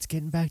 wow, it's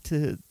getting back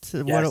to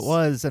what it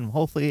was, and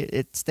hopefully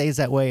it stays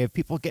that way if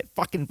people get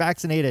fucking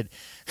vaccinated.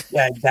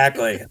 Yeah,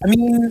 exactly. I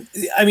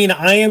mean,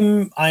 I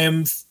am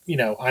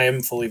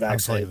fully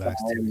vaccinated.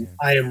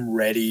 I am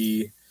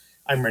ready.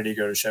 I'm ready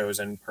to go to shows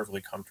and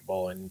perfectly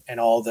comfortable, and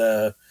all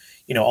the.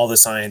 All the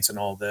science and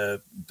all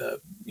the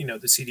the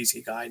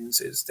CDC guidance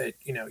is that,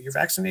 you're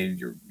vaccinated,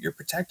 you're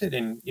protected.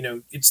 And,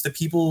 it's the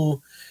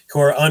people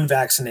who are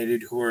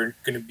unvaccinated who are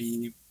going to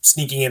be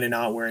sneaking in and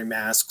not wearing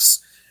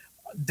masks.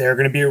 They're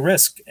going to be a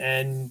risk.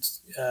 And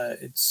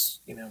it's,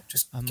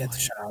 just get the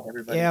shot out,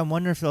 everybody. Yeah, I'm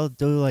wondering if they'll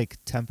do like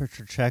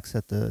temperature checks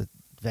at the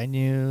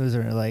venues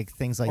or like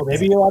things like that.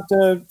 Maybe you'll have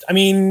to,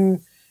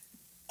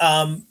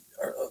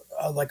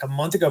 like a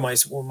month ago, my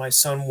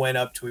son went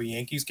up to a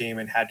Yankees game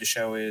and had to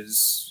show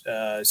his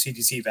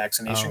CDC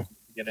vaccination to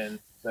get in.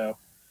 So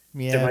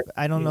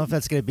I don't know if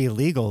that's going to be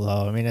legal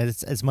though. I mean,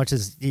 it's as much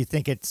as you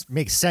think it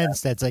makes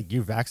sense. That's like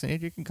you're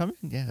vaccinated, you can come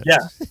in. Yeah,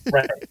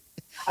 right.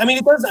 I mean,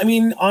 it does. I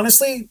mean,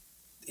 honestly,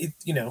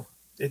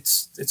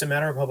 it's a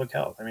matter of public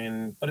health. I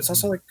mean, but it's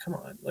also like, come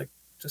on, like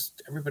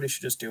just everybody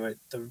should just do it.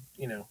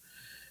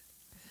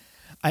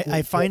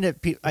 I find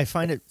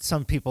it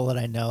some people that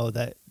I know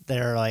that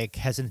they're like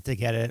hesitant to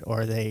get it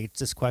or they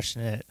just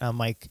question it. I'm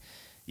like,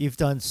 you've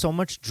done so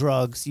much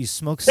drugs, you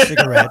smoke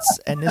cigarettes,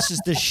 and this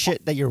is the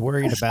shit that you're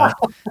worried about.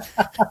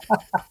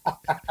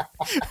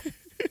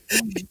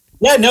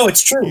 Yeah, no,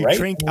 it's true, You right?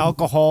 drink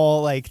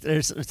alcohol, like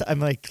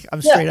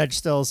I'm straight edge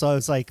still, so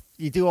it's like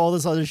you do all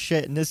this other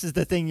shit, and this is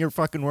the thing you're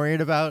fucking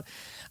worried about.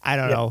 I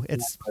don't know.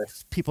 It's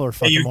people are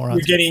fucking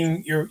morons.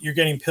 You're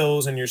getting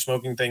pills and you're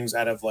smoking things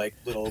out of like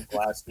little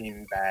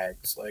glassine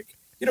bags. Like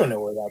you don't know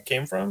where that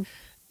came from.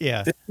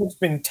 Yeah, This has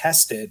been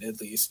tested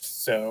at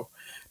least. So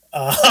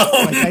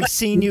like I've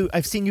seen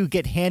you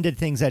get handed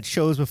things at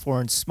shows before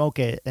and smoke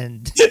it,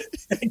 and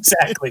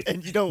exactly,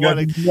 and you don't you want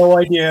have to. no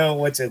idea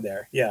what's in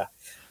there. Yeah,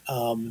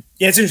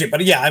 it's interesting,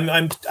 but yeah,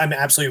 I'm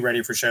absolutely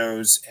ready for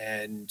shows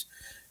and.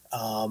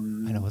 I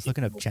know, I was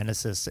looking up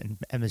Genesis and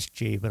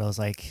MSG, but I was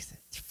like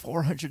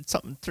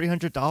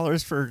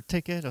 $400 for a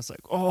ticket. I was like,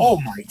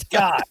 oh my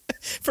god,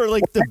 for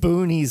like the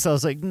boonies. I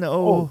was like,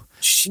 no,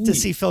 geez. to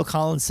see Phil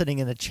Collins sitting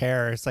in a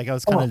chair. It's like I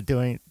was kind of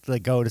doing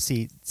like go to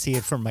see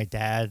it from my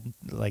dad,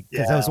 like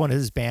because that was one of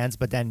his bands.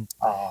 But then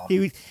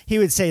he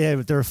would say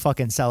that they're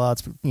fucking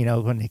sellouts, you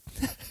know, when they.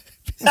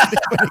 when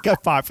it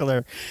got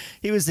popular,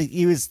 he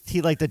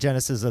liked the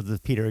Genesis of the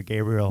Peter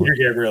Gabriel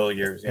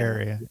years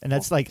area, and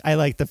that's like I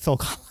like the Phil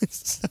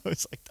Collins. So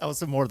it's like that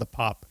was more of the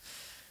pop.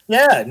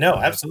 Yeah, no,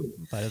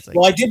 absolutely. But it's like,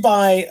 well, I did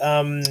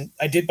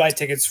buy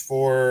tickets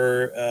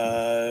for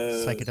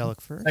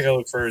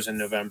Psychedelic Furs in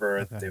November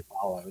at the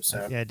Apollo.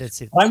 So yeah, I did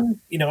see.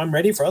 I'm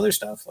ready for other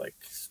stuff. Like,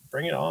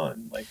 bring it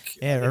on. Like,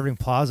 Irving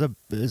Plaza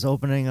is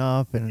opening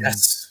up, and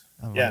yes,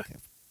 like,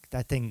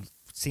 that thing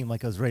seemed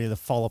like it was ready to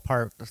fall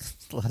apart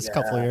the last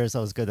couple of years. That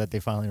was good that they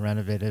finally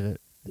renovated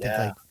it. I think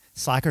like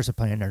Slackers are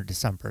playing there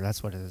December.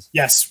 That's what it is.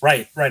 Yes,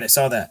 right. I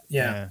saw that.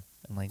 Yeah.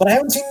 And like, but I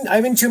haven't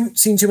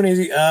seen too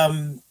many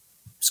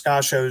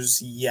ska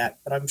shows yet.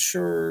 But I'm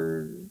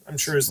sure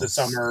it's the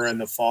summer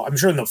and the fall. I'm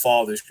sure in the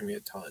fall there's gonna be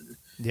a ton.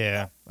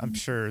 Yeah, I'm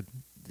sure.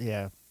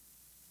 Yeah,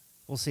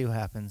 we'll see what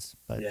happens.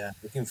 But yeah,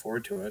 looking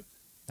forward to it.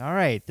 All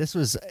right, this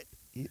was.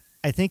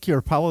 I think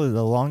you're probably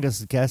the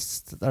longest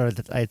guest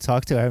that I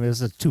talked to. I mean, it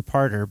was a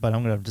two-parter, but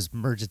I'm going to just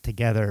merge it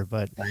together.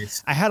 But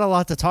nice. I had a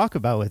lot to talk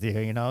about with you.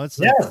 You know, it's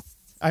like,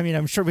 I mean,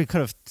 I'm sure we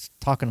could have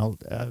talked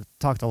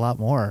a lot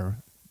more,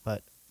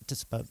 but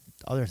just about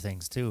other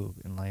things too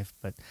in life.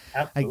 But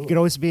you can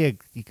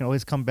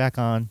always come back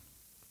on.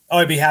 Oh,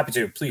 I'd be happy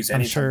to. Please,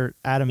 anytime. I'm sure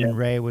Adam and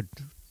Ray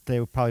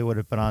probably would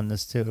have been on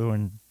this too,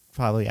 and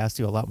probably asked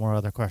you a lot more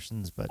other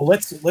questions. But well,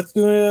 let's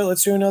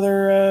do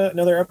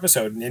another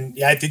episode. And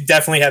yeah, I did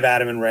definitely have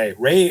Adam and Ray.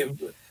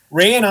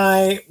 Ray and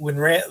I,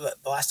 the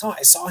last time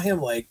I saw him,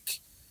 like,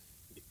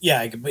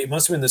 yeah, it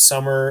must have been the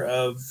summer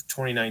of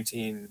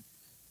 2019,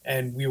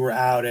 and we were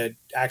out at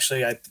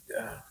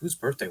whose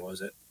birthday was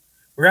it?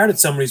 We were out at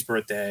somebody's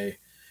birthday,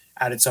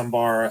 out at some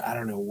bar. I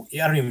don't know.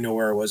 I don't even know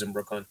where it was in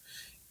Brooklyn,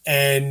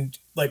 and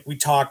like we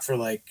talked for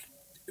like.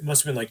 It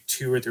must have been like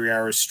 2 or 3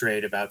 hours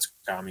straight about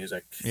ska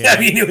music. Yeah. I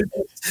mean, it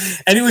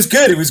was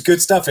good. It was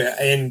good stuff.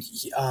 And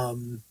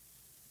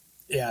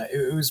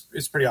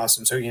it's pretty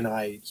awesome. So he and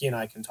I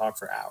can talk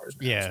for hours.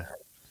 Yeah.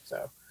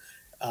 So,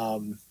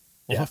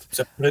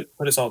 So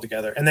put us all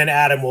together, and then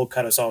Adam will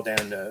cut us all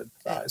down to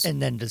size.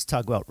 And then just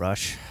talk about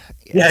Rush.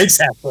 Yeah,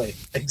 exactly.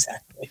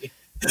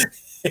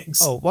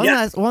 Oh,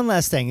 one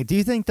last thing. Do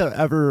you think there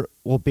ever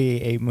will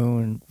be a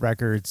Moon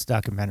Records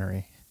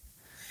documentary?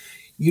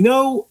 You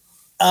know.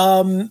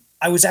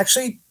 I was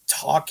actually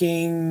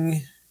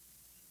talking.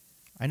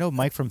 I know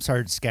Mike from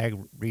Sergeant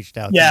Skag reached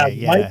out. Yeah,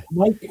 to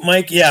me.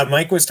 Mike. Yeah,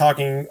 Mike was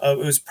talking. It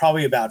was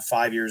probably about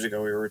 5 years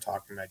ago. We were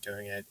talking about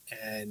doing it,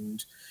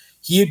 and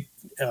he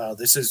had.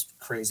 This is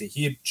crazy.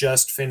 He had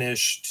just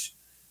finished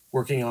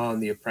working on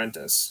The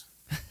Apprentice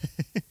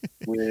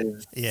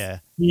with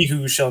He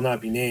Who Shall Not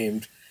Be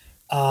Named.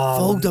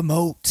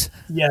 Voldemort.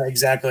 Yeah,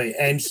 exactly,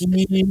 and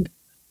he.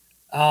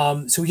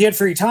 So he had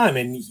free time,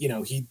 and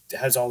he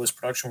has all this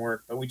production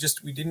work, but we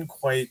didn't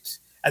quite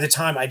at the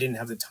time. I didn't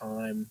have the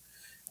time,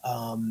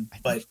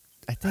 but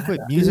I think with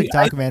music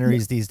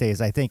documentaries these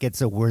days, I think it's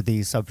a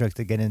worthy subject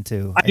to get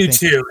into. I do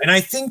too, and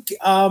I think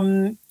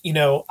you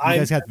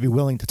guys have to be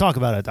willing to talk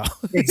about it,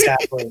 though.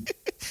 Exactly.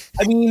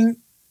 I mean,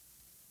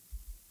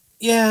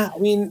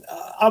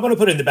 I'm going to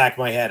put it in the back of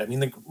my head. I mean,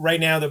 like right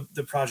now,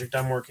 the project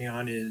I'm working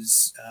on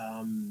is.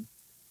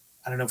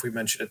 I don't know if we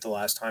mentioned it the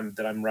last time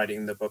that I'm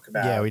writing the book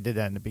about. Yeah, we did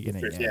that in the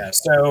beginning. Yeah.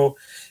 So,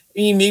 I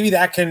mean, maybe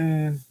that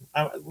can.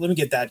 Let me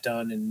get that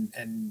done,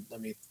 and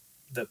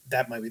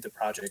that might be the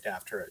project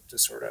after it to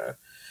sort of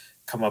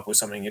come up with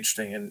something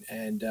interesting.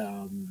 And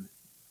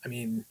I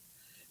mean,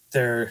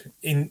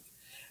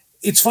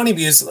 it's funny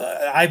because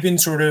I've been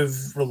sort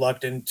of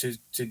reluctant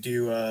to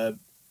do a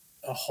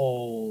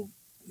whole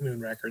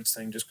Moon Records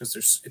thing just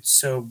because it's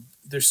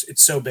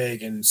so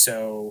big and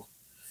so.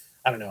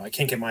 I don't know. I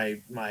can't get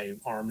my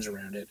arms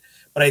around it,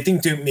 but I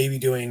think maybe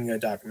doing a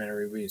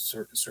documentary would be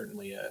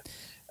certainly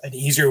an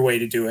easier way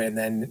to do it, and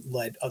then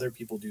let other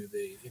people do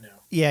the,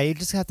 Yeah, you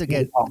just have to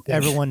get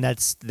everyone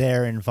that's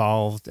there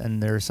involved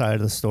and their side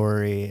of the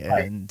story,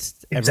 and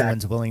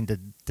everyone's willing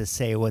to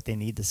say what they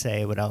need to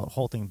say without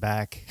holding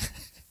back.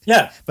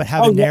 Yeah. But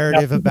have a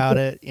narrative about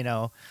it,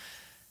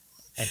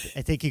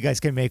 I think you guys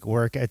can make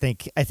work. I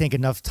think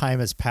enough time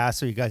has passed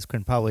so you guys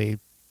can probably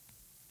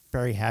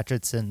bury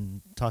hatchets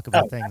and talk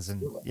about things.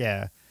 Absolutely. And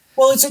yeah.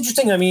 Well, it's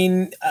interesting. I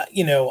mean,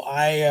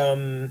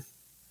 and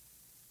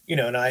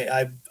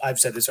I've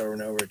said this over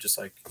and over, just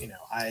like,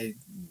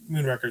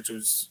 Moon Records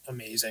was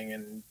amazing,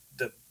 and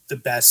the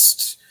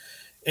best,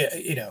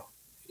 it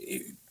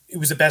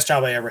was the best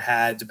job I ever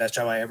had, the best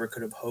job I ever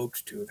could have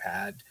hoped to have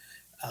had.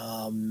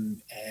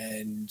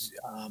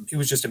 It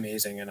was just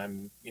amazing. And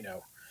I'm,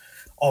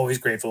 always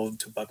grateful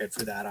to Bucket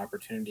for that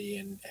opportunity.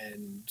 And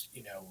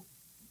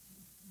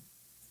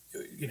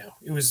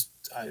it was,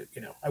 I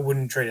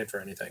wouldn't trade it for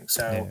anything.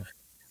 So,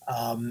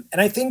 and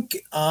I think,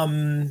 I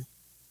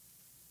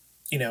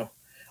know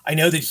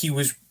that he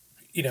was,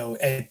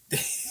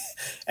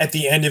 at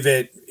the end of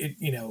it,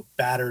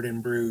 battered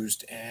and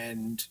bruised,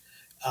 and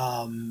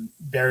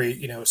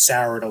very,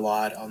 soured a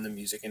lot on the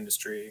music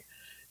industry.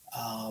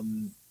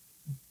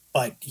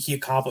 But he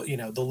accomplished,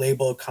 the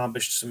label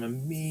accomplished some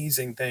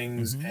amazing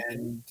things,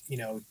 and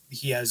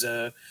he has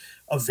a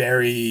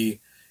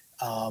very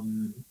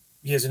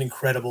he has an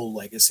incredible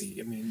legacy.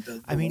 I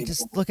mean,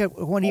 just look at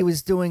what he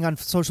was doing on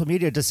social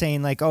media, just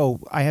saying like, "Oh,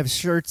 I have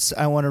shirts.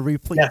 I want to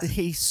replay." Yeah.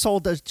 He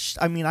sold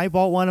I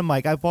bought one.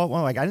 I bought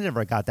one. Like, I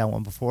never got that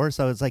one before,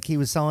 so it's like he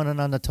was selling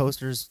it on the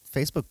Toasters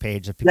Facebook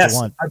page. If people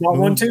want, I bought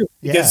one too.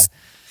 Because,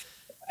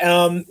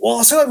 well,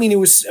 also, it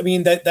was.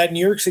 That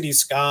New York City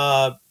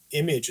ska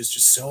image is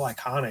just so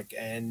iconic,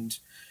 and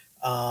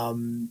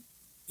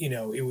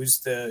it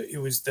was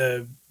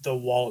the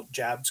Walt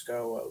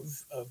Jabsco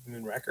of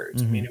Moon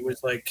Records. It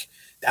was like,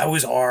 that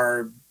was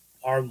our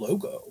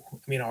logo.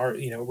 Our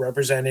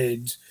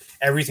represented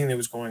everything that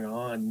was going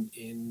on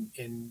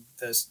in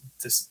this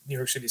New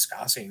York City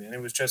ska scene, and it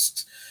was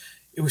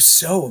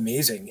so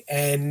amazing.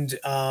 And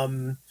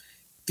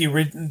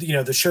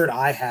the shirt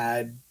I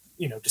had,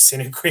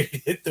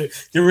 disintegrated.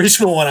 The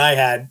original one I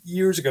had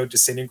years ago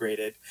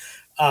disintegrated.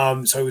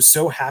 So I was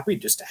so happy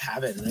just to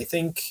have it. And I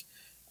think,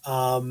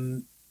 I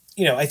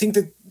think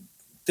that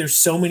there's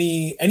so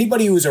many,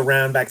 anybody who was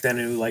around back then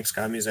who likes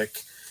ska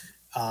music,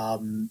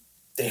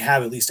 they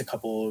have at least a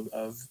couple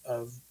of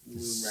Moon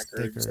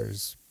Records.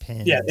 Stickers,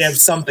 pins. Yeah, they have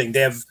something. They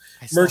have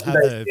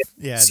merchandise.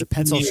 The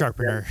pencil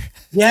sharpener.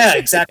 Yeah,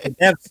 exactly.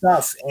 They have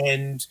stuff.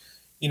 And,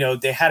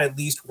 they had at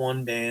least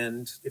one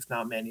band, if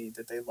not many,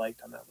 that they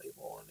liked on that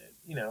label. And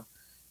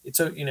it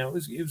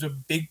was a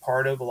big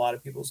part of a lot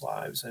of people's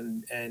lives,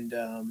 and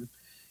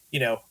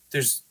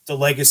there's the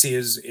legacy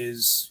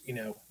is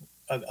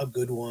a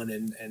good one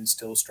and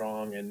still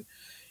strong, and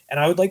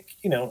I would like,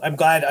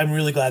 I'm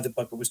really glad that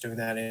Bucket was doing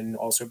that, and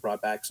also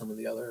brought back some of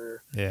the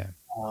other the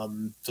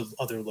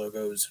other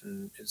logos,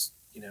 and is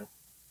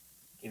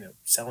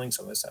selling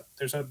some of this stuff.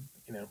 There's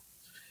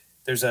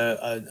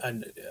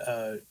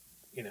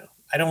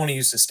I don't want to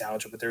use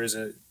nostalgia, but there is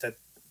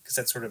because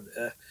that's sort of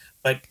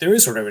but there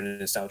is sort of a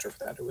nostalgia for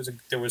that.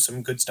 There was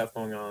some good stuff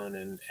going on,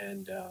 and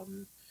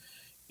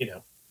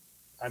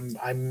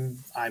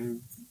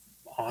I'm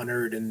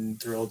honored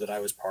and thrilled that I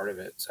was part of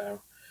it.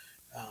 So,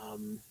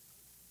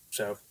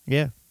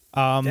 yeah.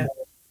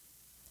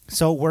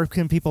 So where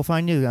can people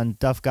find you on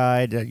Duff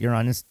Guide? You're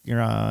on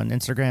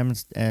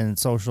Instagram and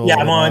social. Yeah,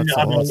 I'm on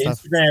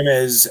Instagram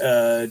as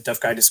Duff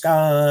Guide to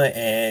Ska,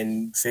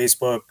 and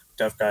Facebook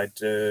Duff Guide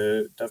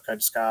to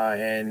Ska,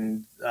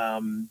 and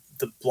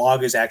the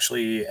blog is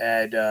actually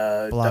at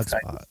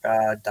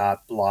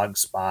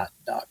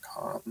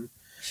duffguideska.blogspot.com.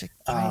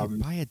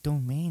 Buy a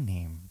domain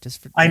name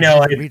just for. I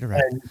know.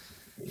 Redirect.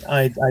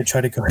 I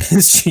try to go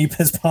as cheap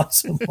as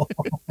possible.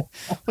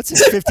 What's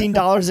this,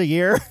 $15 a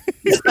year?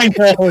 I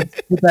know.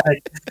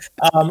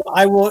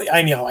 I will.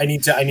 I know. I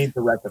need to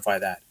rectify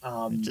that.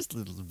 Just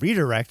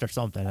redirect or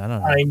something. I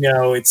don't know. I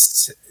know.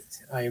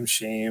 I am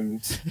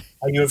shamed.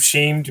 You have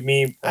shamed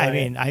me.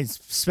 I'm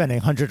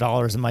spending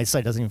 $100 and my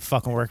site doesn't even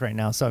fucking work right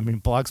now. So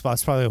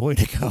Blogspot's probably a way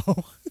to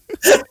go.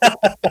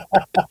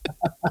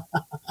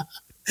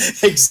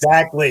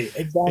 Exactly.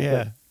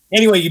 Yeah.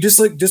 Anyway, you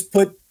just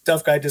put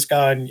Duff Guide to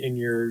Ska in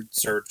your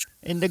search.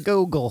 In the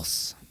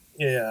Googles.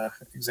 Yeah,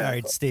 exactly. All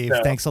right, Steve.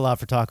 So, thanks a lot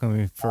for talking with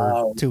me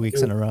for 2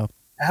 weeks in a row.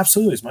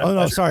 Absolutely, it's my pleasure.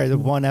 No, sorry, the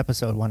one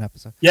episode.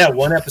 Yeah,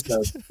 one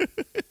episode.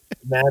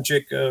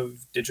 Magic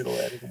of digital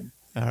editing.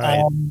 All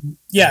right.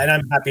 Yeah, and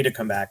I'm happy to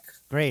come back.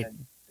 Great.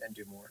 And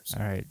do more. So.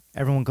 All right.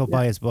 Everyone go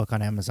buy his book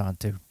on Amazon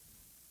too.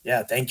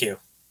 Yeah, thank you.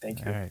 All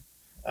right.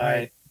 All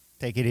right.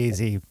 Take it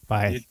easy.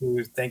 Bye. You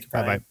too. Thank you.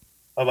 Bye-bye.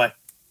 Bye-bye.